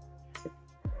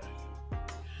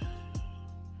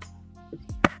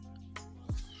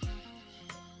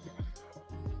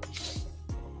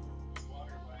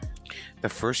 The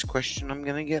first question I'm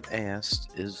gonna get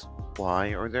asked is, why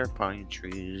are there pine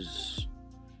trees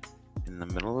in the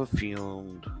middle of a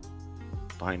field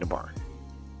behind a barn?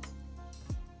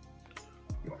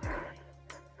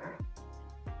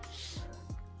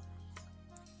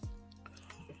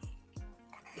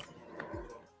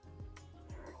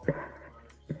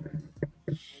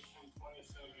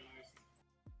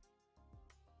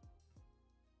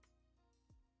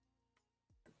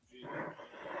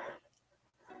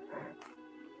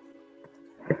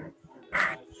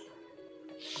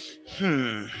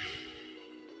 Hmm.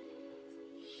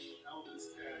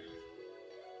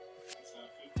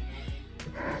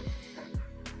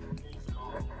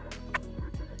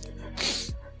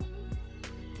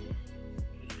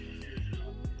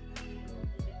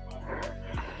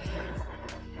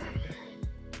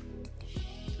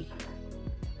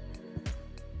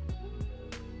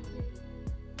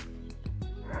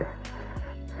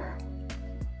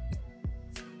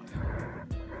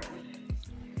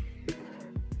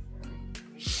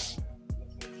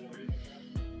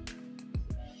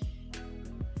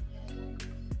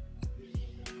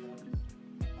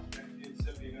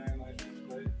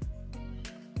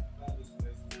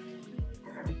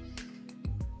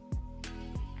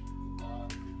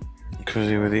 Because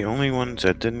they were the only ones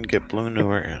that didn't get blown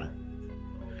over.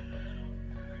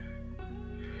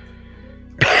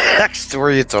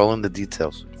 Backstory, it's all in the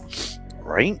details.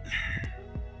 Right?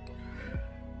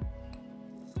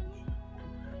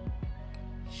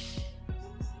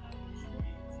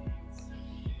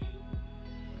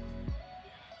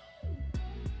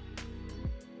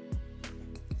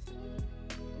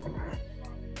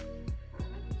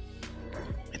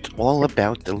 It's all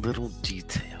about the little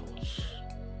details.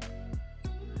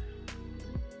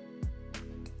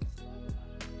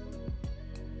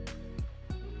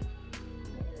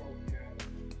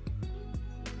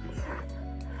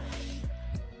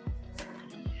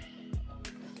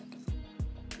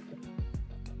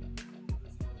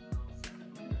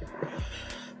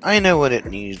 I know what it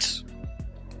needs.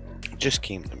 It just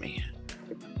came to me.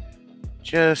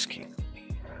 Just came to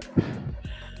me.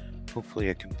 Hopefully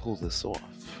I can pull this off.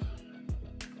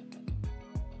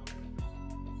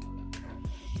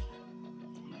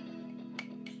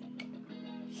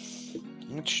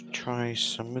 Let's try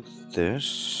some of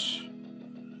this.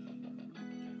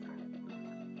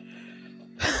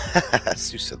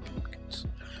 Sue said pumpkins.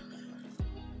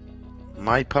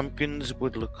 My pumpkins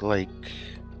would look like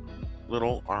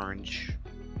little orange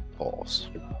balls.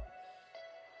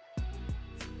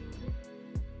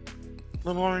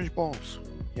 Little orange balls.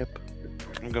 Yep.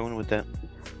 I'm going with that.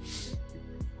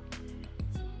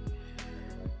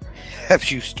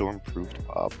 Have you stormproofed,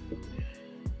 Bob?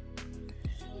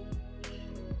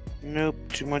 Nope,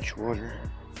 too much water.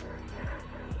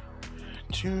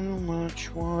 Too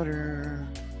much water.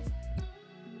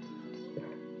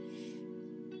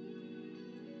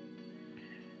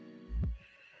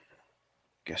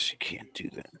 Guess you can't do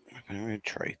that. I'm gonna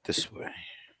try it this way.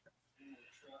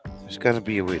 There's gotta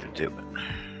be a way to do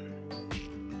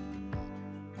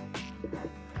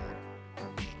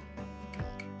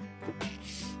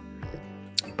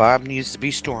it. Bob needs to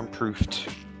be stormproofed.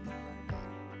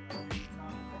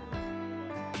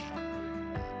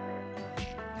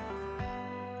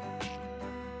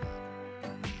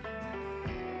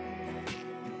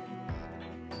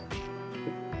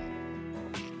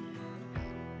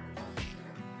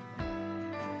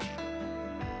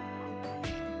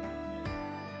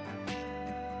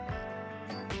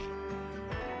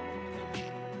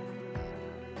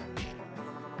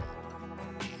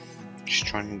 Just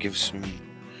trying to give some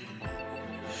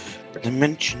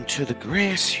dimension to the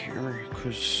grass here,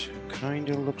 because it kind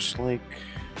of looks like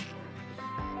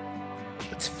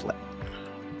it's flat.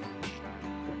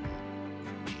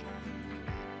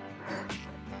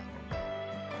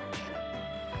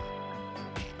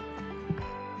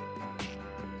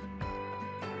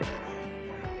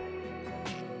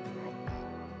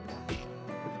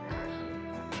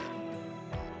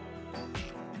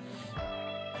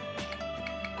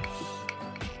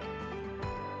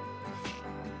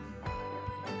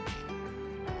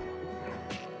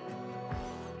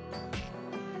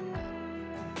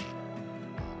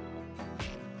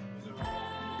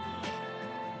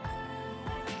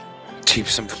 Tape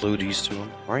some floaties to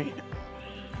them, right?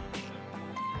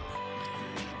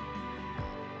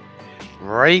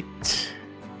 Right.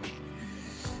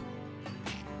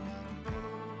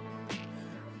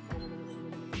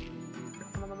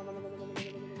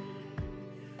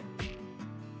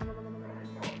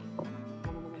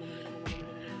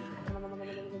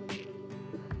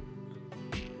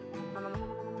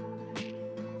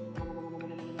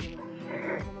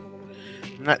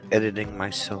 I'm not editing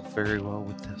myself very well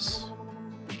with this.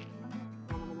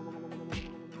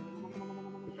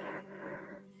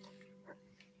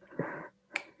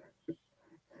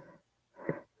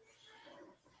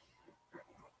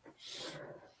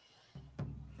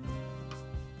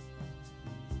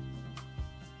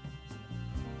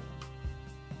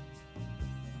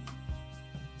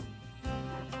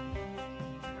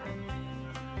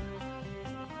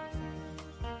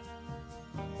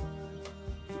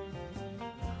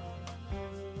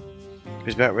 He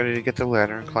was about ready to get the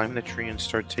ladder and climb the tree and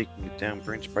start taking it down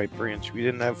branch by branch. We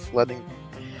didn't have flooding.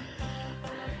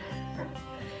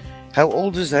 How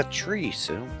old is that tree,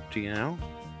 Sue? Do you know?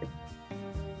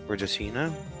 Or does he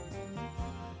know?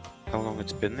 How long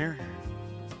it's been there?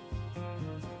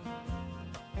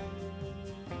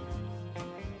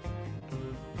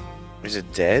 Is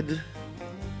it dead?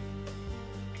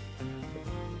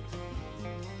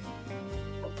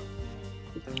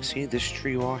 See, this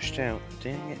tree washed out.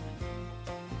 Dang it.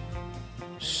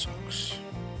 Sucks.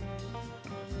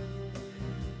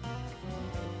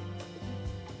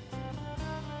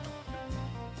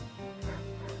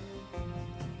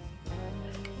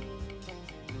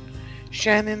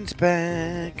 Shannon's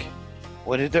back.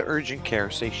 What did the urgent care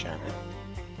say, Shannon?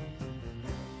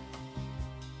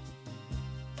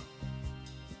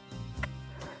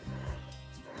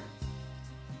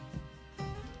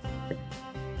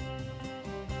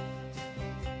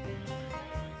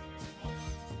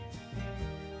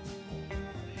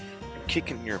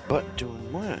 Kicking your butt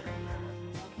doing what?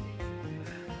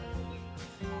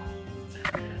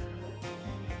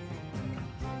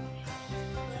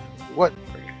 What?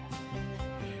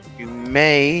 You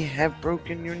may have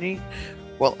broken your knee?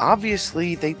 Well,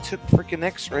 obviously they took freaking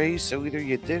x-rays, so either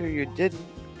you did or you didn't.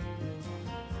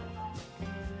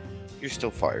 You're still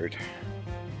fired.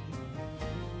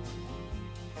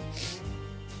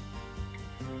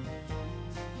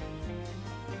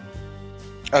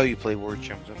 Oh, you play Word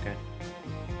Chums, okay.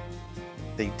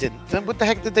 They didn't. Then what the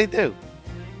heck did they do?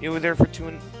 You were there for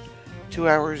 2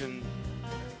 hours and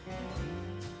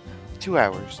 2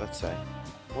 hours, let's say.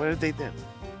 What did they do?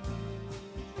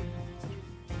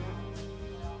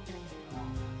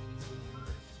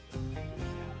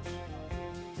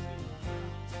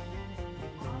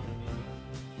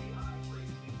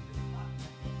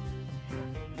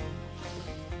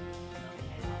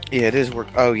 Yeah, it is work.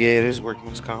 Oh, yeah, it is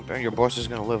workman's comp. Your boss is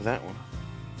gonna love that one.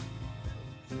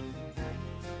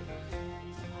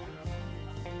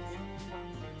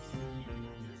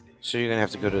 So you're gonna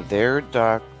have to go to their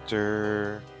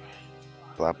doctor.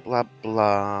 Blah blah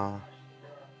blah.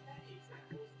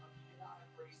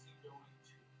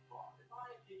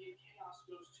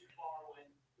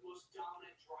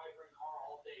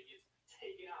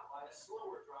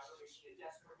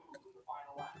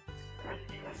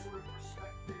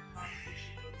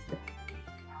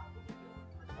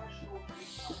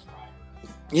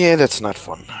 Yeah, that's not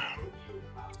fun.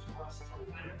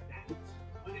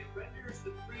 When it renders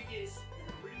the previous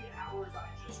 3 hours I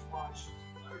just watched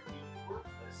utterly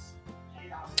worthless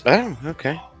chaos. Oh,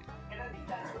 okay. And I think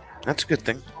that's what happened That's a good in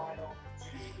thing. this trial to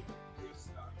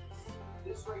restart.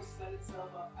 This race set itself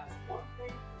up as one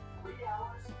thing, 3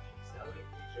 hours, selling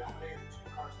each other,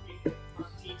 two cars speeding,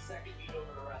 13-second lead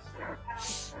over the rest of the pack.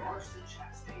 Larson,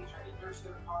 Chastain trying to nurse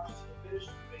their cars to the finish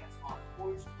to advance on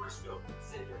points. Briscoe,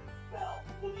 Cinder, Bell,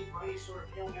 looking for any sort of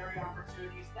Hail Mary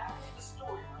opportunities. That was the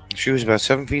story. She was about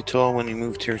 7 feet tall when he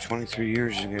moved here 23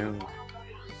 years ago.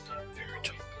 Very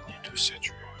tall, into a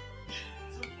century.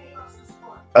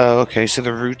 Oh, okay. So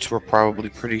the roots were probably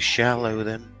pretty shallow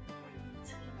then.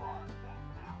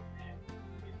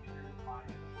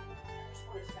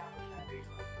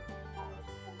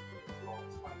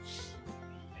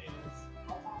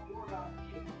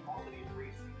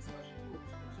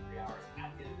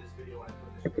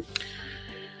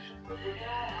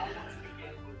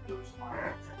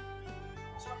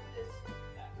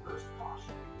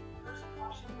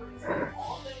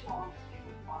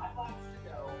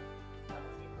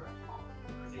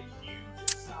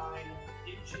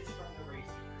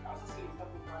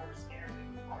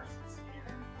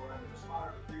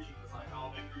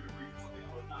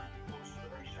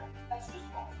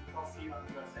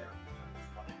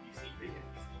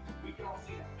 We can all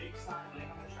see that big sign laying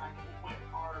on the track at the point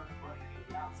of car running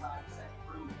to the outside, second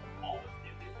through all of it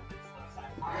on this left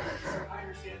side. I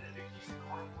understand that big piece of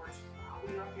corn works.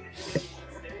 Probably not going to hit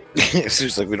today. It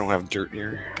seems like we don't have dirt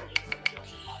here.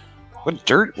 What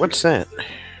dirt? What's that?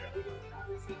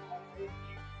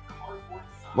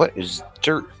 What is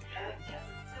dirt?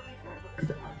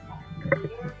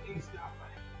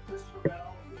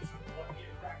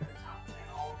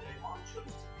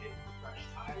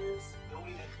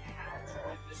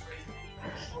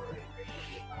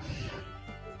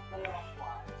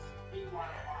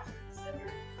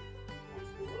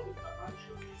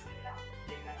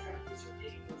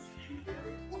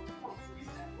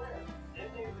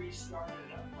 Started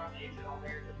it up front agent on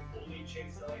there to fully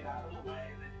chase Elliott out of the way,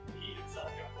 and then he himself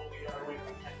got fully out away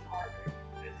from Ken Harvick.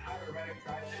 Then Tyler Reddick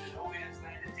drives into no man's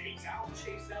land and takes out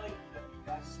Chase Elliott, the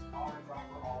best car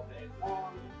driver all day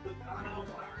long. With Dono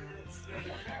firing and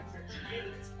spinning back to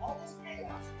it's all this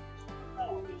chaos.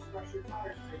 Oh, those pressure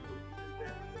tires are able to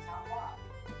been the top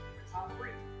 5, the top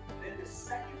 3, then the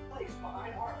second place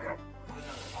behind Harvick.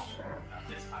 Another caution,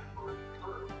 this time for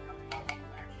curve coming up from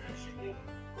the backstretch chicane.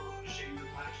 Shades of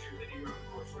last year that he rode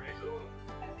course race.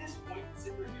 At this point,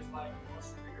 Cinder is like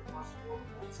plus 3 or plus 4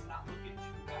 points, not looking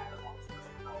too bad as long as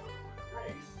Briscoe held over the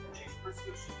race. Chase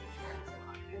Briscoe's just going to be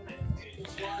behind him, and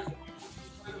it's wise that we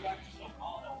put it back to some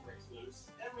all hell breaks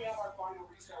loose. Then we have our final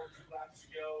restart with 2 laps to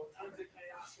go. Tons of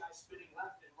chaos, guys spinning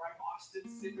left and right. Austin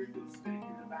Cinder goes spinning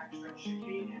through the backstretch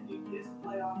chicane, ending his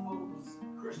playoff hopes.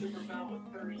 Christopher Bell with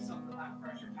 30-something lap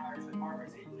pressure tires and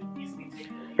Harvick's able to easily take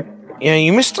the lead. Yeah,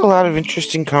 you missed a lot of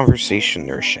interesting conversation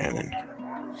there, Shannon.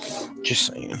 Just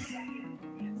saying.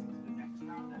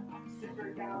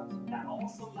 That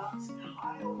also knocks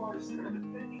Kyle Larson, the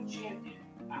defending champion,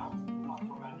 out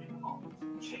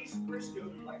of Chase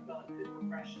Briscoe, like the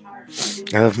fresh tires.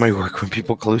 I love my work when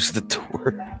people close the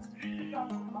door.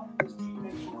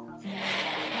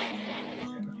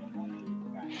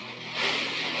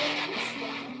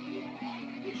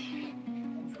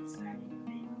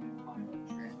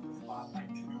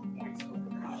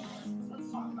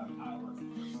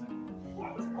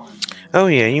 Oh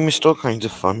yeah, you missed all kinds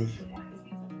of fun.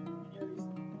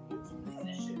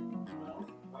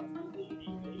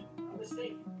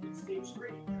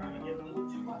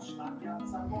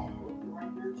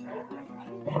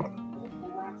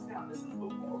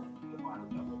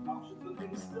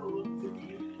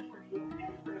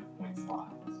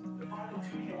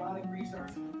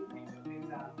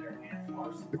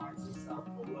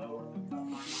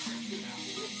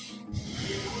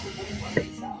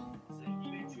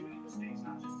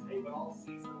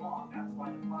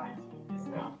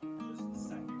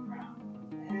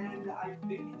 I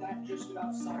think that just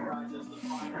about summarizes the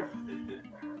final.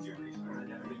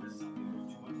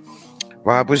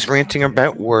 Rob was ranting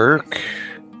about work.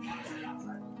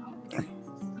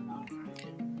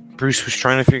 Bruce was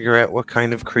trying to figure out what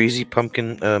kind of crazy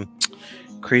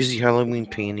crazy Halloween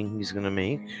painting he's gonna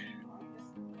make.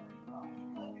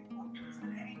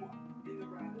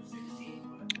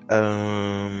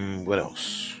 What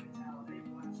else?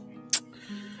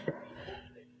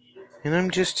 And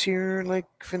I'm just here, like,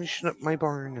 finishing up my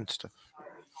barn and stuff.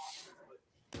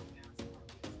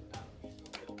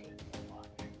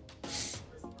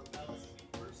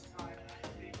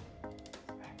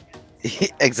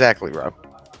 Exactly, Rob.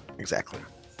 Exactly.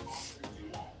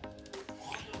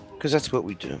 Because that's what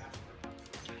we do.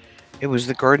 It was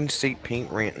the Garden State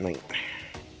paint rant night.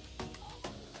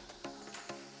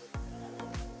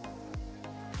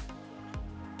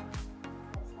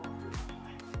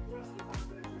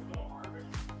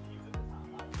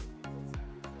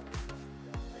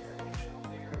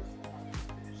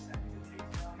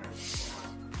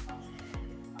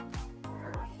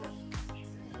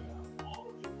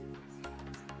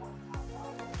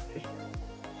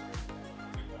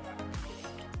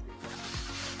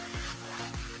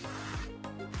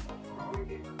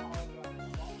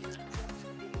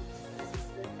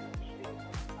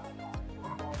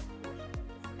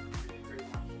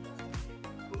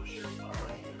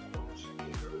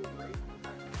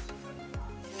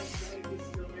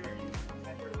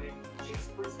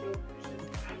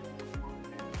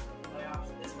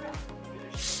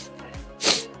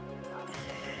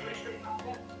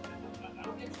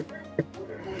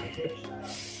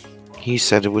 He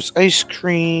said it was ice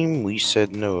cream. We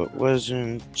said no, it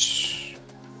wasn't.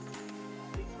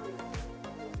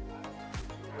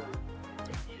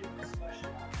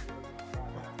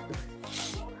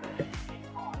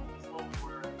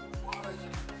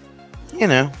 You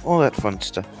know, all that fun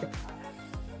stuff.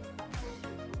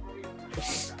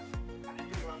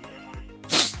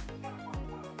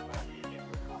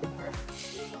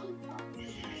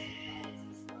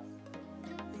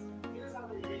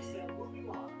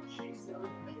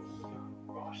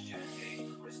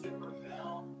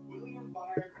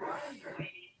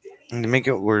 And to make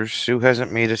it worse, Sue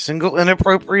hasn't made a single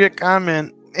inappropriate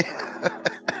comment.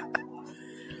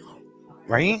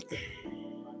 Right?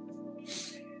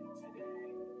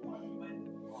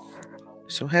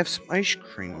 So have some ice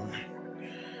cream.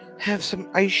 Have some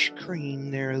ice cream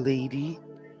there, lady.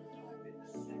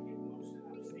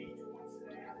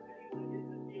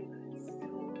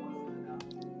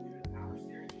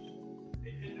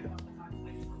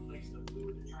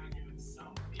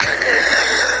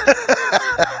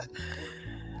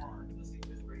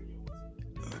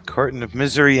 Carton of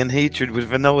misery and hatred with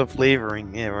vanilla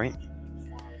flavoring. Yeah, right?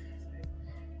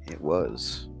 It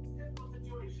was.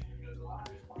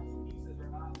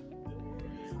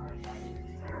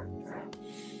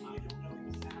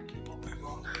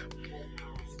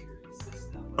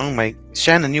 Oh my.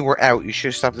 Shannon, you were out. You should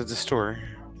have stopped at the store.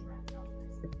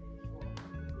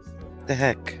 The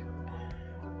heck?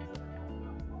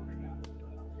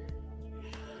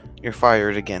 You're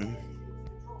fired again.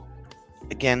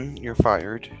 Again, you're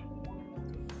fired.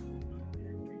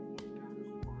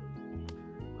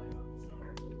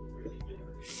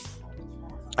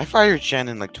 I fired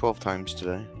Shannon like 12 times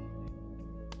today.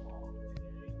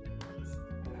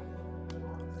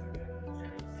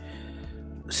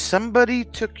 Somebody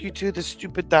took you to the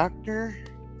stupid doctor?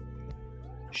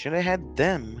 Should have had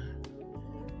them.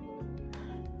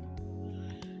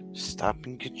 Stop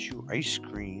and get you ice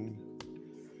cream.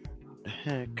 The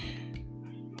heck?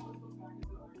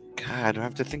 God, do I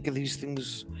have to think of these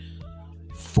things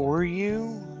for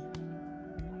you?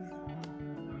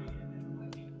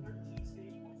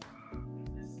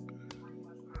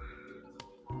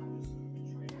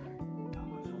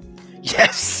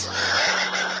 Yes!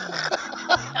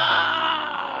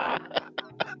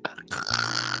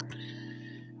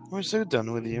 We're so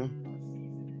done with you.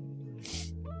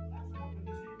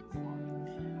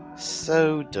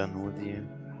 So done with you.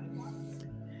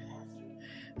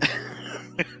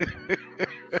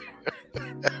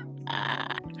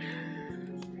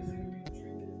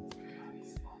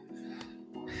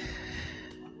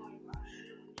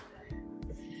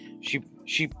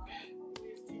 She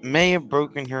may have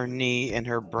broken her knee and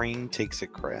her brain takes a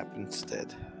crap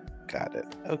instead. Got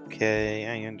it. Okay,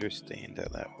 I understand how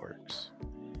that works.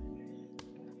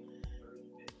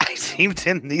 I seem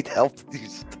to need help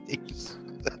these days.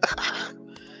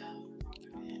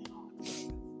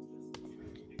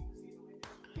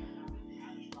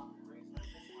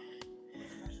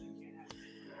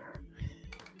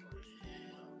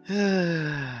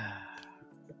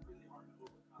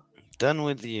 Done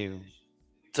with you.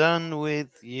 Done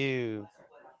with you.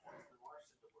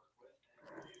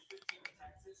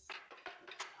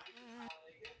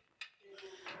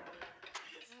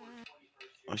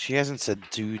 Well, she hasn't said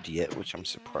dude yet, which I'm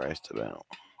surprised about.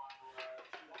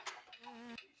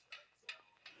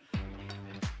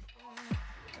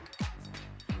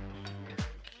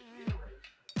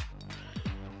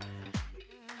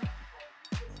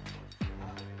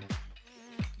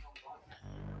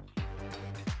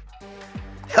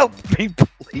 Help me,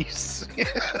 please.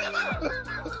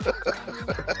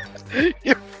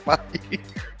 You're fired.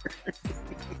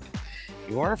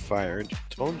 You are fired.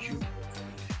 Told you.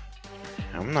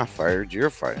 I'm not fired. You're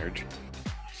fired.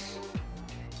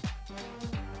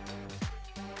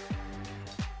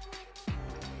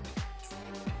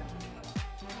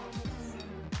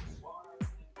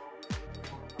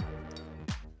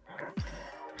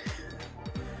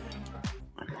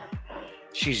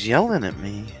 She's yelling at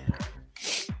me.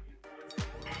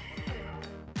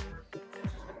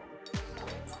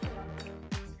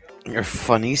 You're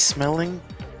funny smelling?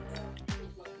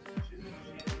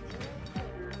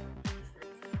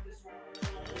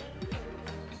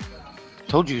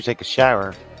 Told you to take a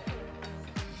shower.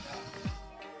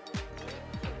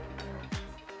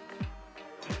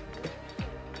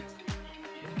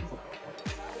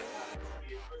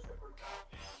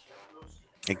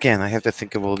 Again, I have to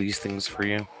think of all these things for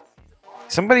you.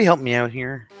 Somebody help me out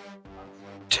here.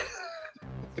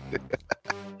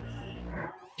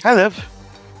 Hi, Liv.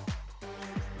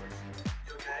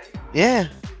 Yeah.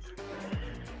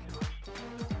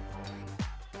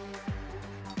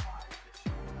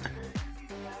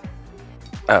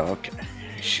 Oh, okay.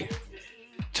 She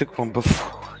took one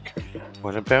before work.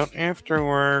 What about after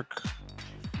work?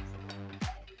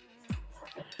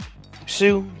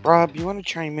 Sue, Rob, you want to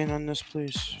chime in on this,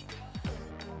 please?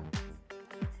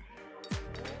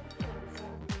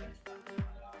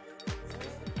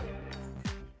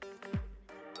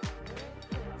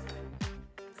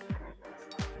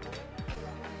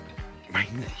 My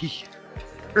knee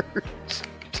hurts.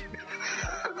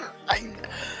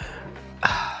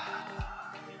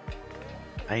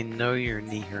 I know your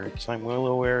knee hurts. I'm well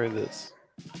aware of this.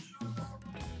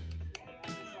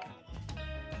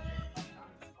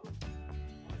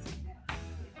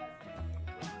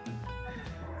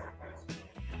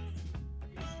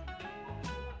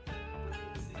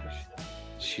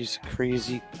 She's a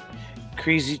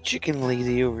crazy chicken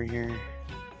lady over here.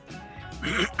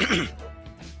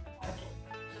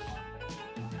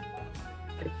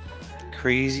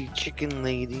 Crazy chicken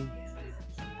lady.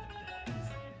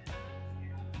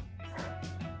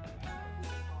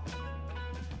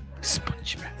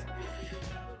 Sponge bath.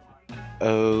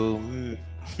 Oh.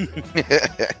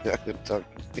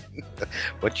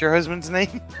 What's your husband's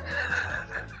name?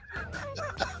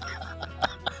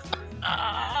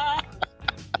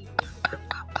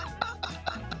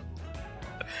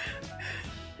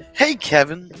 Hey,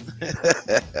 Kevin.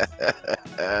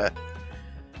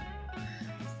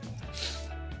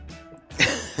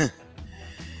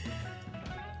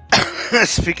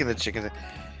 Speaking of chicken,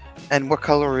 and what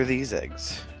color are these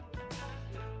eggs?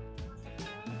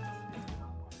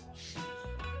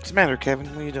 What's the matter, Kevin?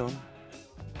 What are you doing?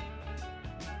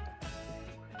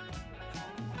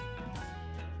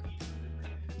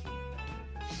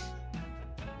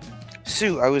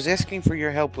 Sue, I was asking for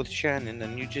your help with Shannon,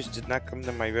 and you just did not come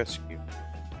to my rescue.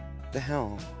 The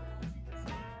hell?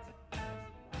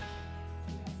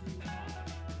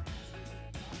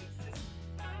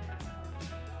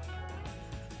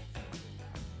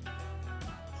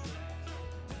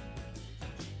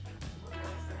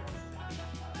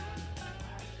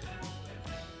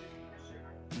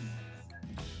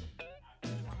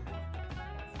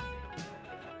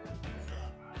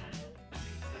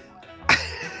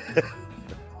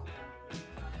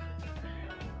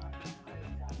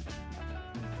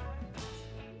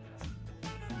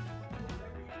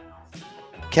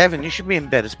 Kevin, you should be in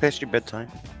bed. It's past your bedtime.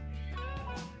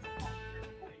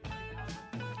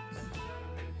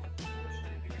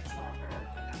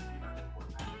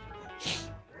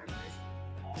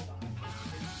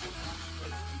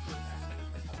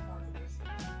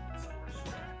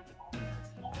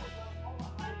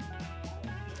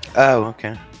 Oh,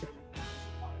 okay.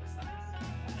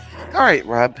 Alright,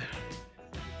 Rob.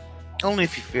 Only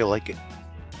if you feel like it.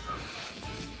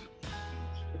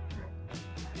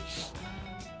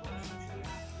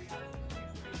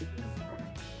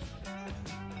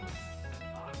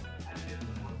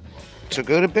 So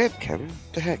go to bed, Kevin.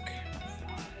 What the heck?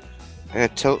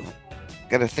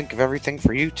 Gotta think of everything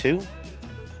for you, too.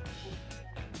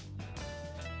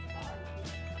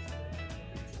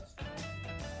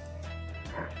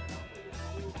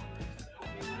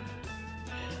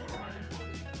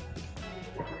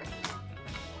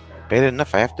 Bad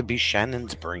enough I have to be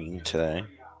Shannon's brain today.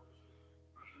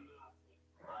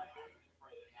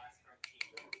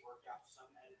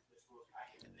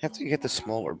 Have to get the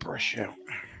smaller brush out.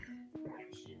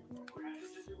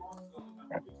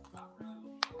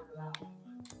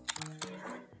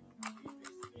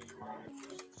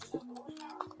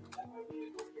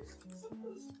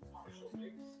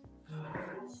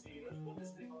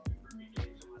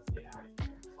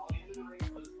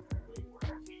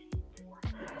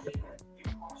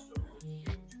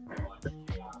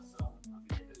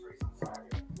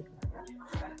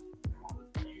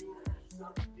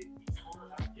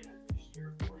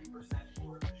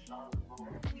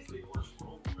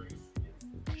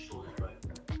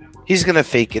 He's gonna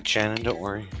fake it, Shannon. Don't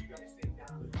worry.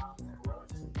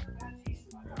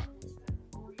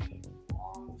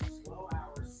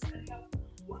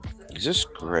 Is this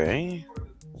gray?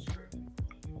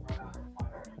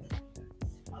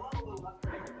 I'm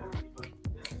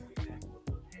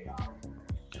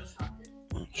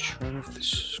not sure if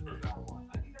this is gray.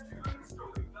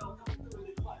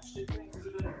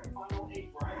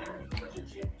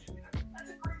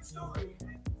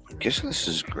 I guess this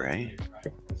is gray.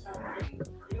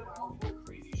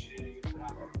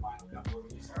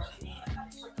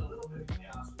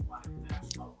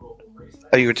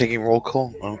 Oh, you were taking roll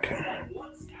call? Okay.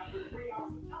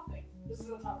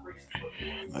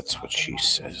 That's what she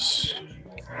says.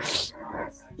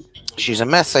 She's a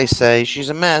mess, I say. She's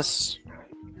a mess.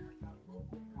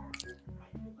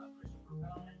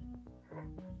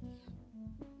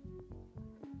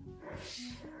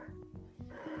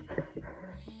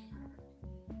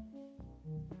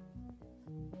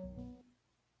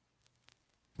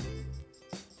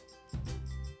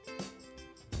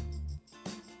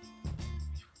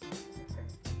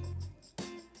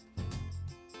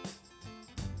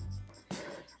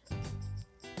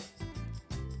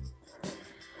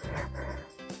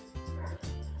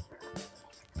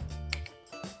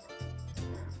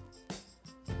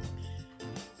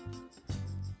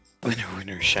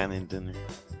 Winner, Shannon dinner.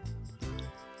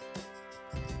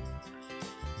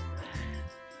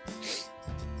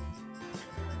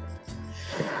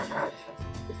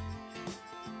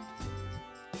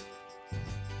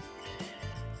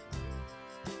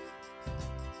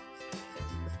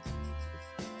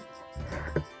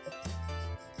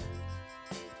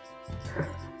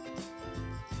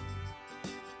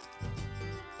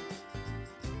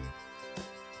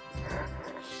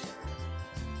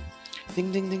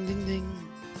 Ding, ding, ding, ding, ding.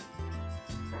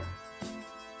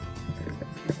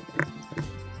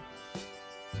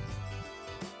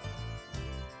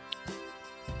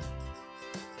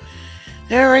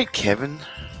 All right, Kevin.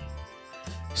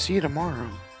 See you tomorrow.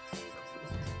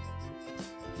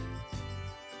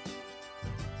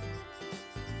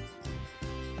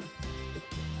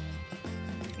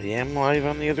 I am live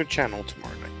on the other channel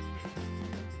tomorrow night.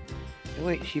 Oh,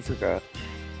 wait, he forgot.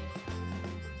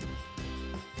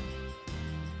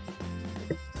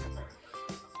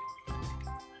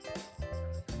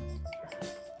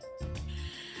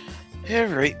 All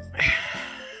right. I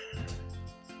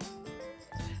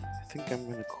think I'm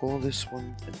going to call this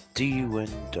one a DUN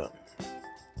done.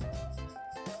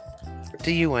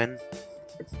 DUN.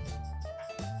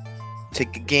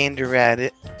 Take a gander at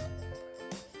it.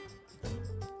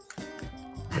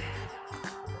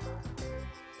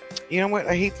 You know what?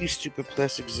 I hate these stupid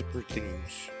plastic zipper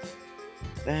things.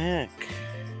 The heck?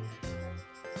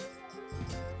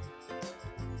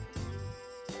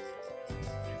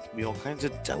 I have to be all kinds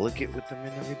of delicate with them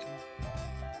and everything.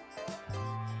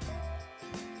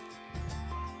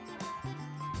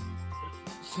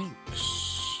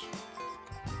 Thanks.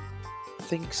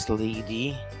 Thanks,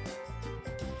 lady.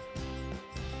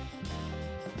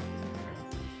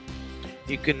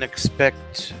 You can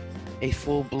expect a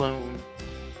full-blown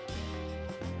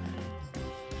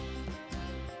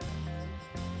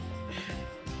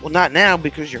well, not now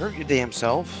because you hurt your damn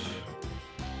self,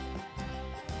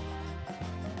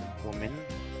 woman.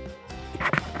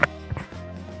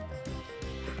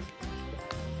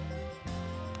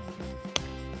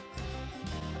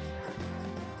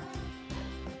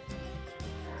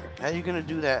 How are you gonna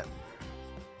do that?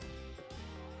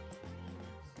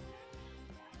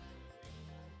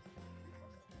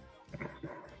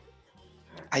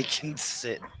 I can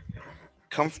sit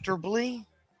comfortably.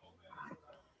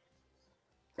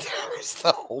 There's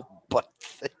the whole butt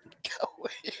thing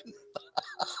going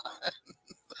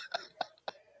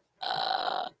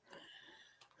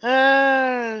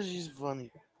on. She's funny.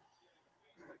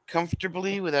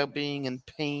 Comfortably without being in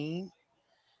pain.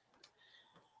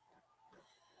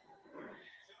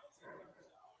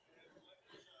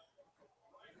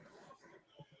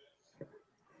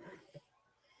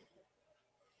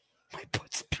 My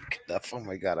butt's big enough. Oh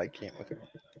my god, I can't with her.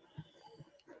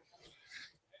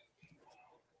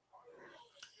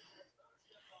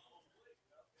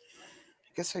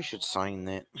 Guess I should sign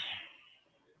that.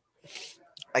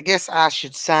 I guess I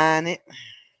should sign it.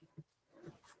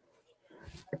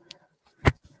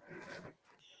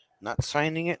 Not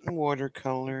signing it in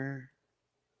watercolor.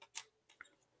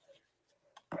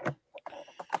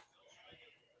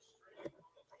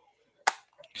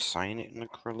 Sign it in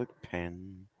acrylic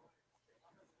pen.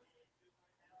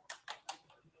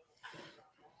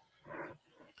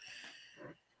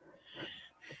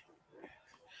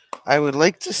 I would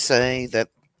like to say that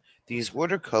these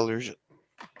watercolors,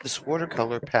 this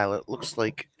watercolor palette looks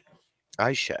like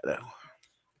eyeshadow.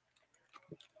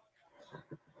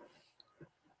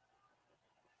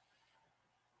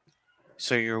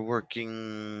 So you're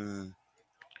working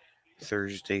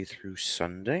Thursday through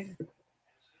Sunday?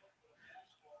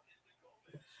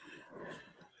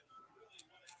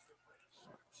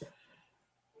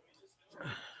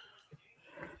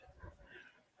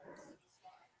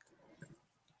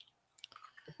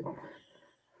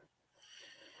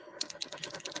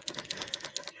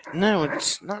 No,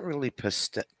 it's not really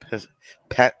pastelli.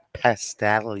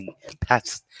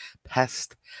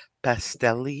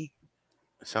 Pastelli.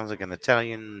 Sounds like an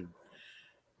Italian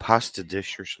pasta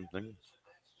dish or something.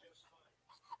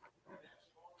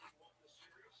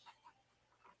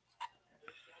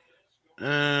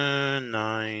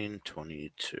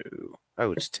 9/22.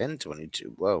 Oh, it's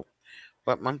 10/22. Whoa.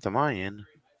 What month am I in?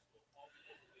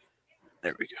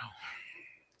 There we go.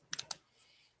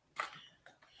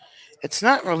 It's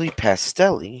not really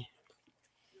pastelli.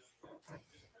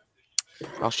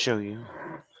 I'll show you.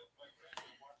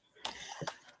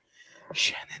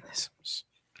 Shannonisms.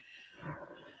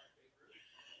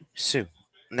 Sue,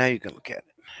 now you can look at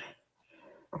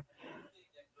it.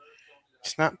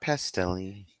 It's not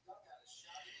pastelli.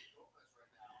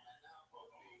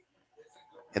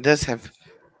 It does have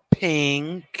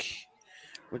pink,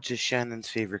 which is Shannon's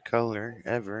favorite color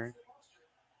ever.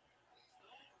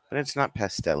 But it's not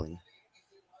pastelli.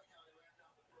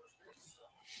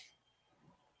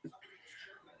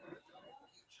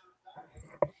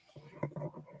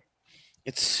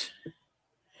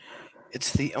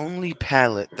 It's the only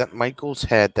palette that Michaels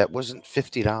had that wasn't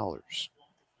 $50.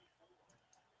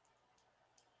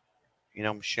 You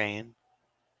know, Shan.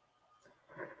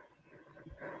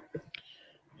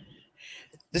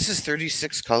 This is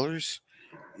 36 colors.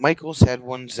 Michaels had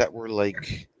ones that were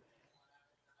like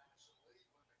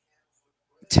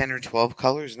 10 or 12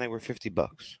 colors and they were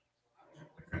 $50.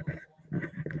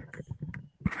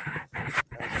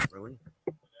 Really?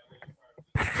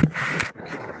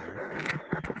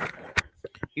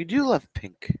 You do love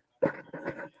pink.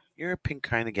 You're a pink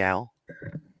kind of gal.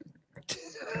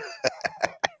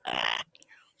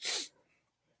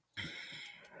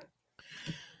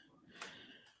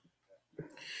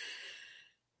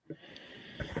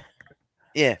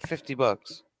 Yeah,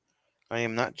 $50. I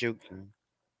am not joking.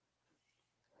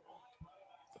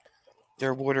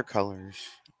 They're watercolors.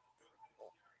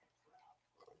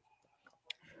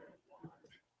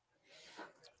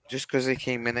 Just because they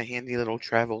came in a handy little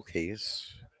travel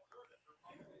case.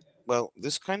 Well,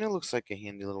 this kind of looks like a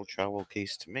handy little travel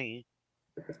case to me.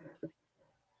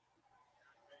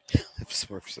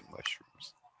 Smurfs and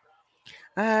mushrooms.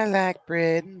 I like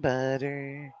bread and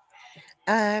butter.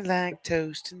 I like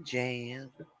toast and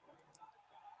jam.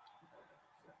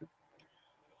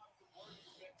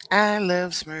 I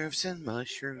love Smurfs and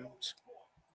mushrooms.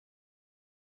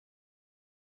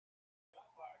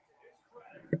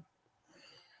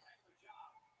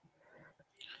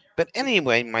 But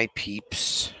anyway, my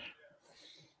peeps,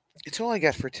 it's all I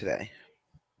got for today.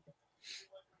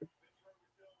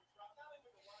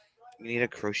 You need a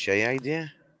crochet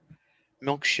idea?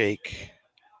 Milkshake.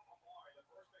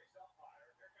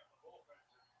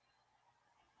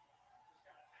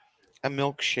 A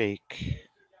milkshake.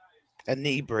 A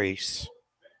knee brace.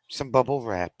 Some bubble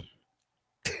wrap.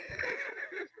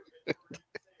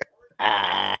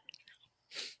 Ah.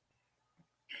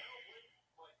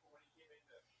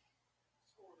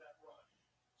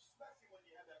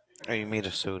 Oh, you made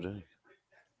a soda.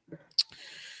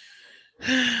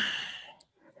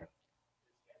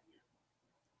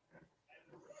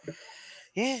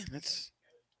 Yeah, that's.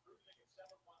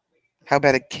 How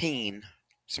about a cane?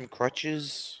 Some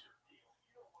crutches?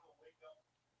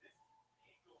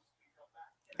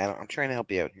 I'm trying to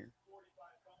help you out here.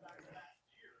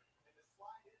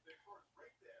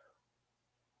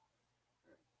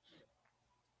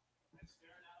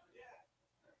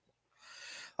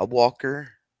 A walker.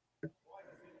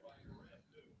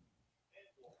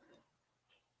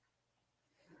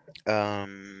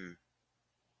 Um,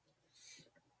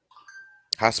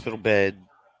 Hospital bed.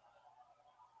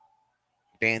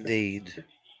 Band-aid.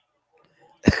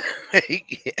 I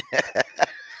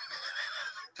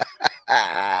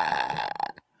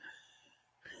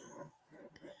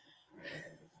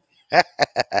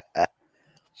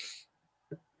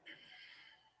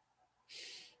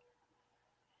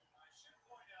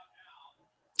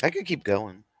could keep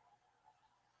going.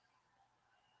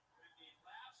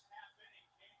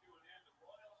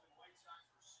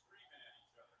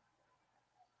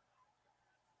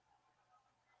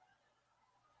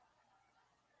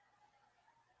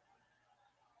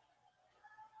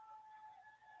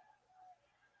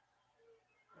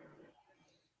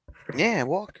 Yeah,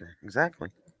 Walker. Exactly.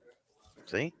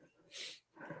 See?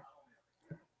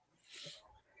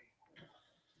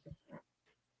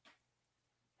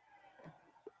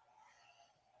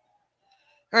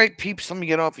 All right, peeps, let me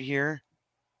get off of here.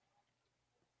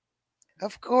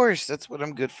 Of course, that's what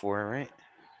I'm good for, right?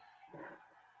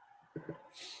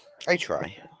 I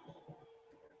try.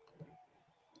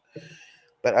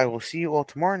 But I will see you all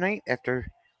tomorrow night after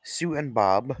Sue and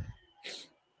Bob.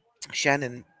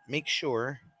 Shannon, make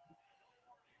sure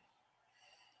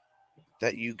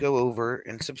that you go over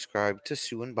and subscribe to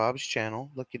Sue and Bob's channel,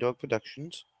 Lucky Dog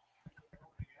Productions.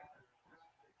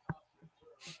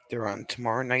 They're on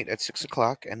tomorrow night at 6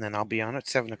 o'clock, and then I'll be on at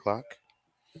 7 o'clock.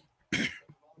 It's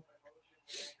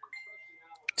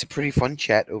a pretty fun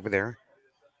chat over there.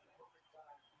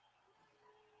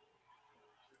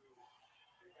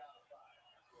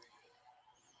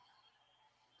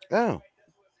 Oh.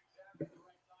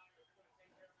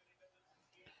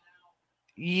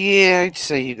 Yeah, I'd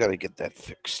say you gotta get that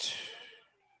fixed.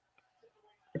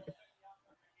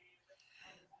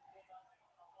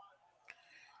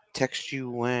 Text you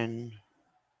when.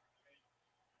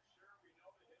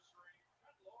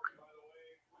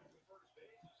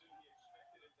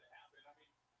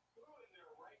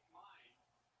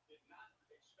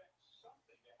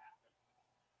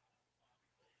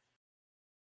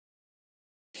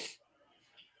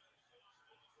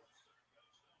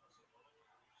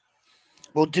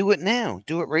 Well, do it now.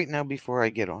 Do it right now before I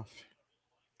get off.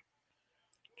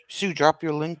 Sue, drop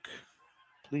your link,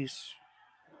 please.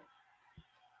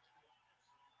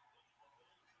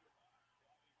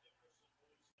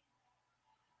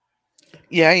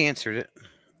 Yeah, I answered it.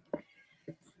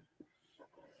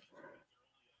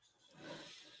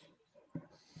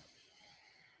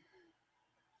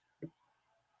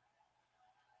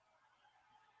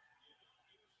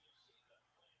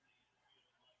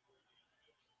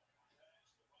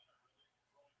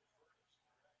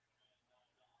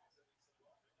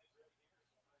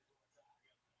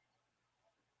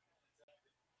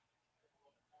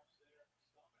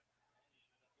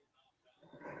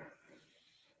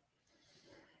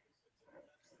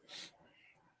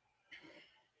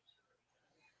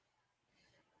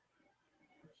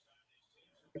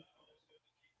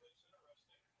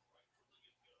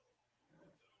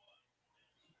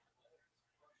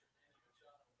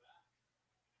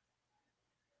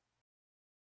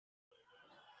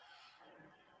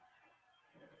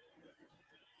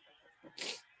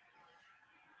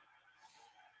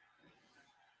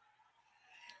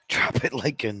 Drop it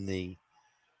like a knee.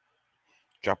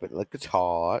 Drop it like it's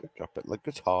hot. Drop it like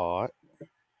it's hot.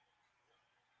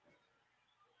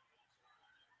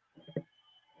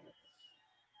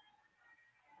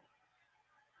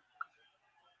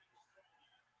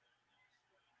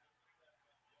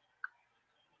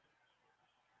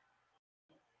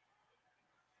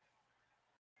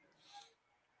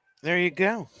 There you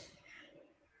go.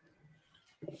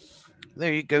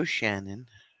 There you go, Shannon.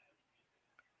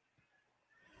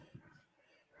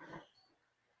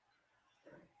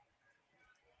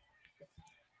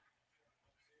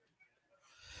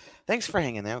 Thanks for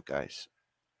hanging out, guys.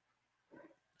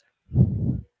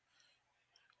 We'll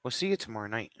see you tomorrow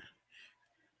night.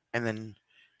 And then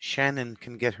Shannon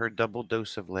can get her double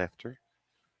dose of laughter.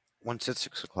 Once at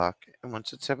 6 o'clock and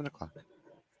once at 7 o'clock.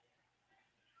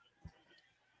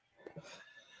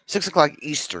 6 o'clock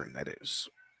Eastern, that is.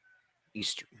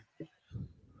 Eastern.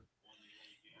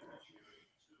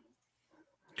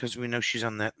 Because we know she's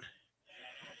on that.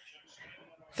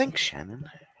 Thanks, Shannon.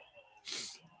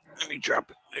 Let me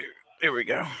drop it. There we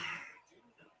go.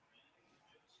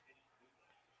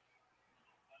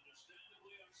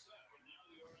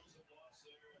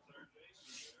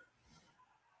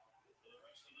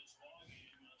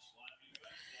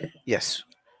 Yes.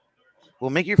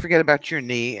 We'll make you forget about your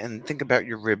knee and think about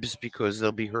your ribs because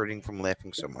they'll be hurting from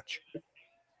laughing so much.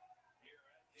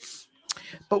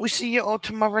 But we see you all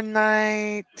tomorrow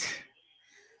night.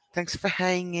 Thanks for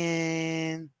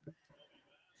hanging.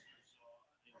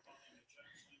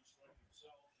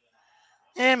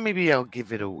 And maybe I'll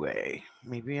give it away.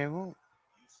 Maybe I won't.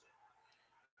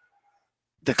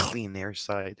 The Clean Air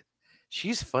side.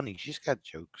 She's funny. She's got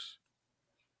jokes.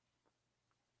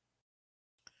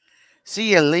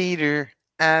 See ya later,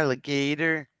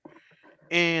 alligator.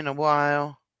 In a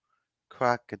while,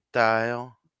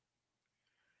 crocodile.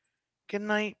 Good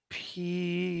night,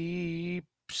 peeps.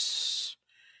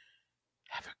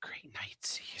 Have a great night.